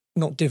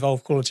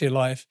devolve quality of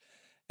life.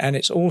 And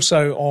it's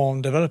also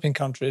on developing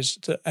countries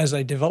to, as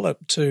they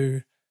develop,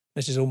 to,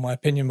 this is all my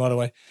opinion, by the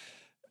way,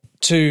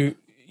 to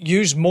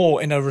use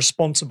more in a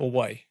responsible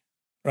way,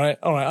 right?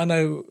 All right, I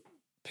know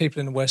people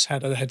in the West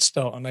had a head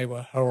start and they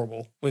were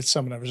horrible with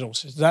some of their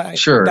resources.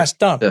 That's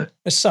done. Yeah.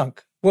 It's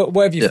sunk.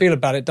 Whatever you feel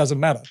about it doesn't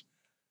matter.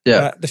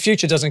 Yeah. The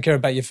future doesn't care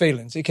about your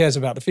feelings. It cares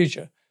about the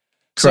future.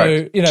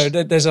 Correct.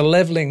 So, there's a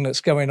leveling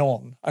that's going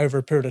on over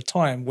a period of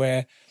time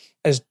where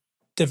as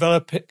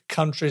developed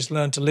countries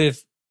learn to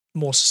live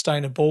more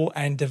sustainable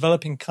and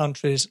developing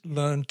countries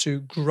learn to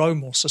grow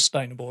more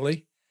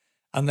sustainably,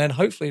 and then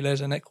hopefully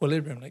there's an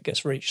equilibrium that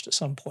gets reached at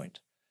some point.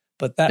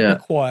 But that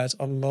requires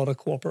a lot of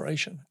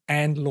cooperation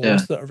and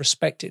laws that are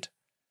respected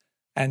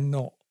and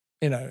not,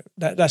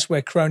 that's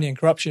where crony and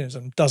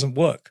corruptionism doesn't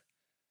work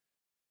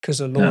because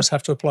the laws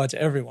have to apply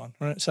to everyone,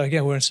 right? So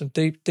again, we're in some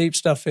deep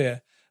stuff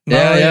here.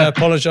 Murray, I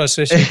apologize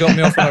for this. You got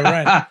me off on a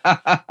rant.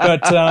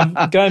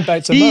 But going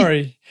back to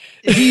Murray.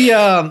 He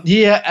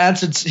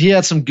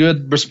had some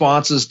good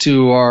responses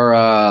to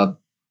our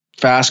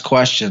fast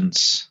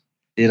questions,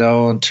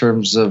 in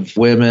terms of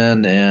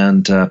women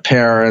and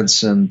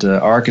parents and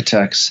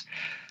architects.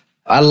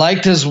 I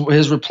liked his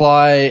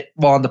reply.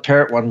 Well, the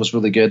parent one was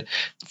really good.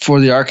 For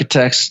the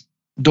architects,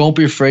 don't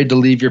be afraid to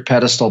leave your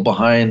pedestal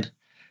behind.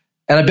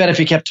 And I bet if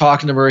he kept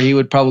talking to her, he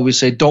would probably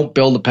say, don't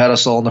build a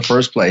pedestal in the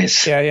first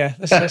place. Yeah.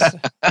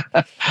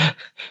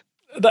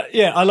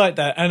 I like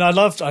that. And I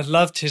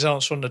loved his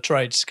answer on the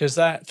trades because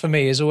that, for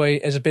me, has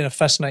been a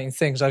fascinating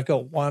thing. So I've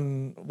got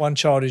one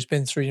child who's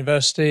been through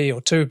university, or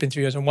two have been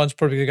through university, and one's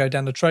probably going to go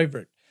down the trade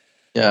route.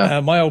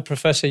 Yeah. My old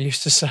professor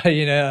used to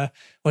say,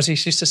 what he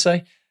used to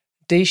say?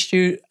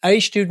 A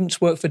students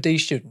work for D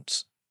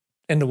students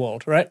in the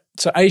world, right?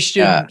 So A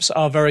students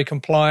are very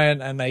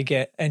compliant and they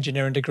get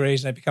engineering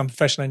degrees and they become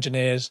professional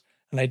engineers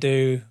and they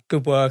do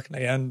good work and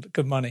they earn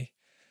good money.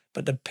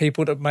 But the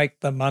people that make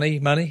the money,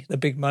 the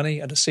big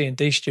money, are the C and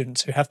D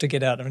students who have to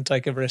get out there and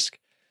take a risk.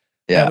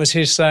 Yeah. That was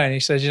his saying. He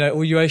says,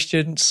 all you A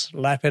students,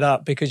 lap it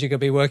up because you're going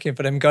to be working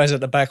for them guys at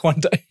the back one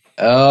day.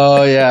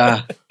 Oh,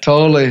 yeah,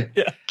 totally.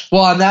 Yeah.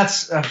 Well, and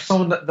that's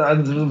someone that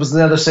was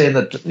the other saying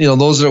that,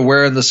 those that are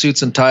wearing the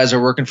suits and ties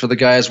are working for the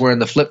guys wearing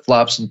the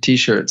flip-flops and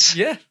T-shirts.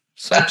 Yeah,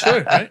 so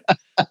true, right?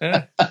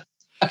 Yeah.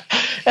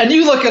 And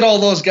you look at all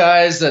those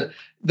guys that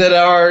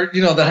are,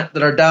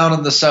 that are down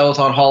in the South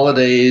on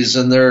holidays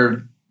and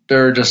they're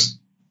just,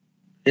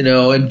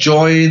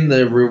 enjoying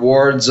the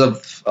rewards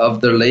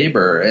of their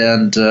labor.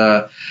 And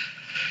a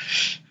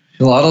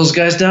lot of those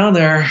guys down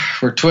there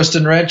were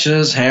twisting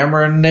wrenches,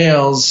 hammering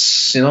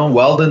nails,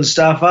 welding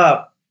stuff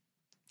up.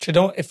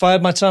 If I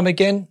had my time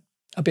again,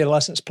 I'd be a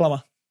licensed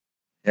plumber.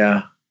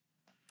 Yeah.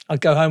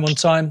 I'd go home on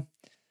time.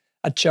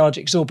 I'd charge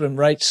exorbitant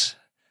rates.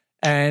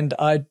 And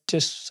I've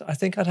got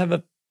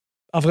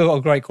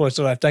a great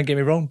quality of life, don't get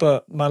me wrong,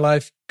 but my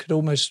life could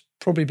almost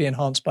probably be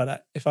enhanced by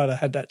that if I'd have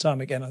had that time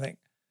again, I think.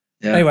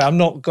 Yeah. Anyway, I'm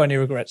not got any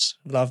regrets.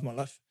 Love my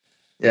life.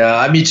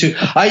 Yeah, me too.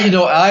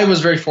 I was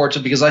very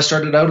fortunate because I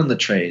started out in the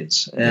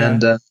trades,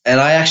 and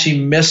I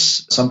actually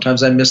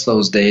sometimes I miss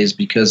those days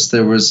because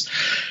there was,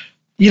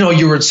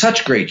 you were in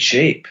such great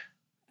shape.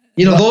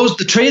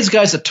 The trades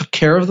guys that took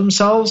care of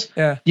themselves.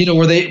 Yeah.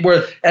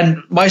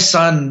 And my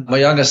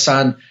youngest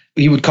son,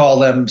 he would call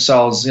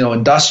themselves,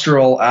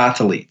 industrial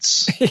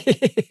athletes.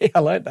 I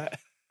like that.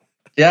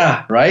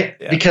 Yeah, right?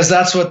 Yeah. Because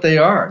that's what they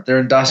are. They're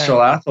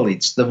industrial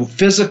athletes. The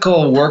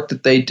physical work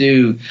that they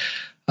do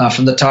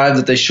from the time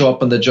that they show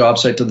up on the job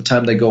site to the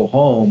time they go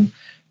home,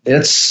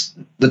 it's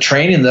the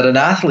training that an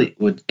athlete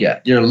would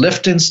get. You're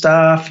lifting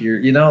stuff,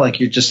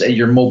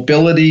 your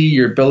mobility,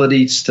 your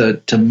abilities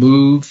to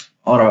move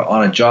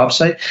on a job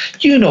site.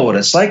 You know what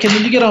it's like. And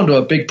when you get onto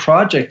a big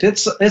project,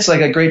 it's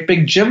like a great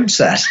big gym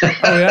set.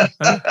 Oh,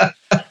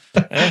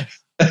 yeah.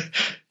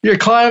 You're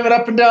climbing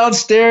up and down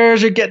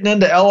stairs. You're getting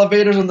into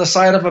elevators on the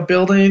side of a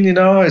building.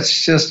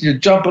 It's just you're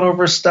jumping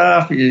over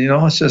stuff.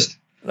 It's just.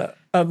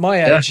 At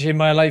my age, in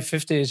my late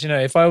 50s,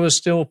 if I was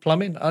still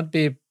plumbing, I'd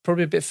be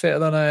probably a bit fitter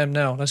than I am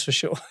now. That's for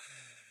sure.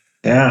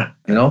 Yeah,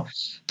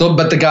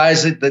 but the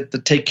guys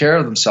that take care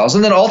of themselves,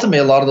 and then ultimately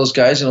a lot of those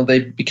guys,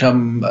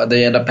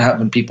 they end up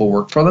having people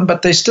work for them,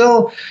 but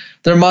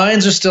their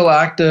minds are still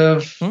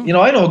active. Mm-hmm.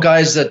 I know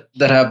guys that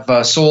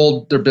have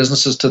sold their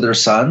businesses to their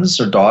sons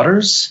or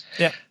daughters.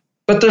 Yeah.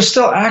 But they're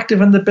still active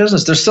in the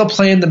business. They're still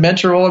playing the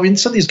mentor role. I mean,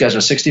 some of these guys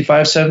are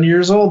 65, 70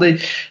 years old. They're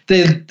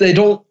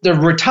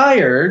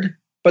retired,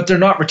 but they're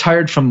not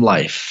retired from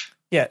life.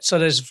 Yeah. So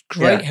there's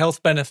great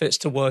health benefits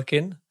to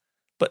working,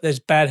 but there's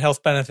bad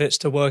health benefits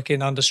to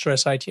working under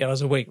stress 80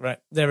 hours a week, right?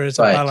 There is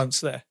a balance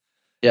there.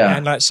 Yeah.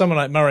 And like someone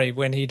like Murray,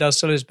 when he does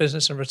sell his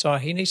business and retire,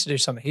 he needs to do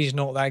something. He's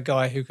not that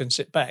guy who can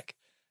sit back.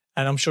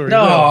 And I'm sure he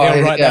will.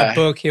 He'll write that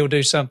book. He'll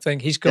do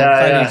something. He's got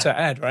value to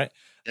add, right?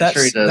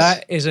 Sure he does.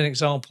 That is an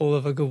example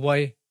of a good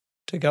way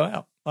to go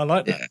out. I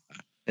like that.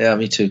 Yeah,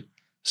 me too.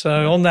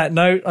 So on that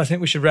note, I think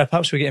we should wrap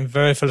up. So we're getting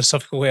very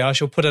philosophical here. I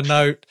shall put a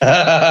note.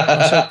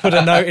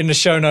 In the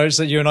show notes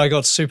that you and I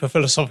got super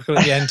philosophical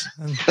at the end,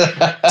 and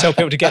tell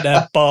people to get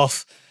their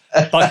bath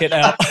bucket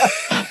out.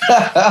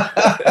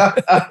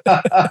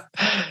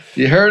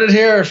 You heard it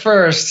here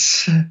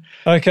first.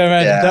 Okay,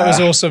 man. Yeah. That was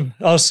awesome.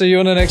 I'll see you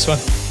on the next one.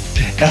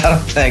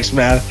 Thanks,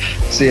 man.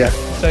 See ya.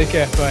 Take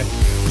care. Bye.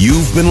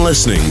 You've been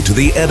listening to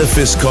the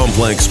Edifice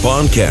Complex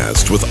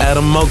podcast with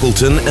Adam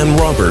Muggleton and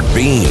Robert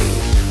Bean.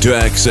 To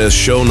access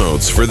show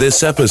notes for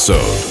this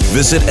episode,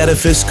 visit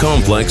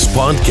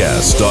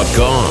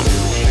edificecomplexpodcast.com.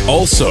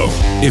 Also,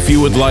 if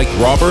you would like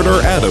Robert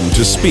or Adam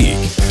to speak,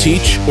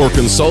 teach, or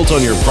consult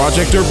on your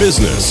project or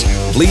business,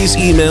 please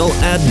email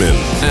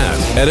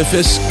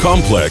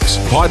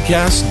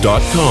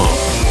admin@edificecomplexpodcast.com.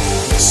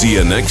 See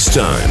you next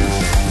time.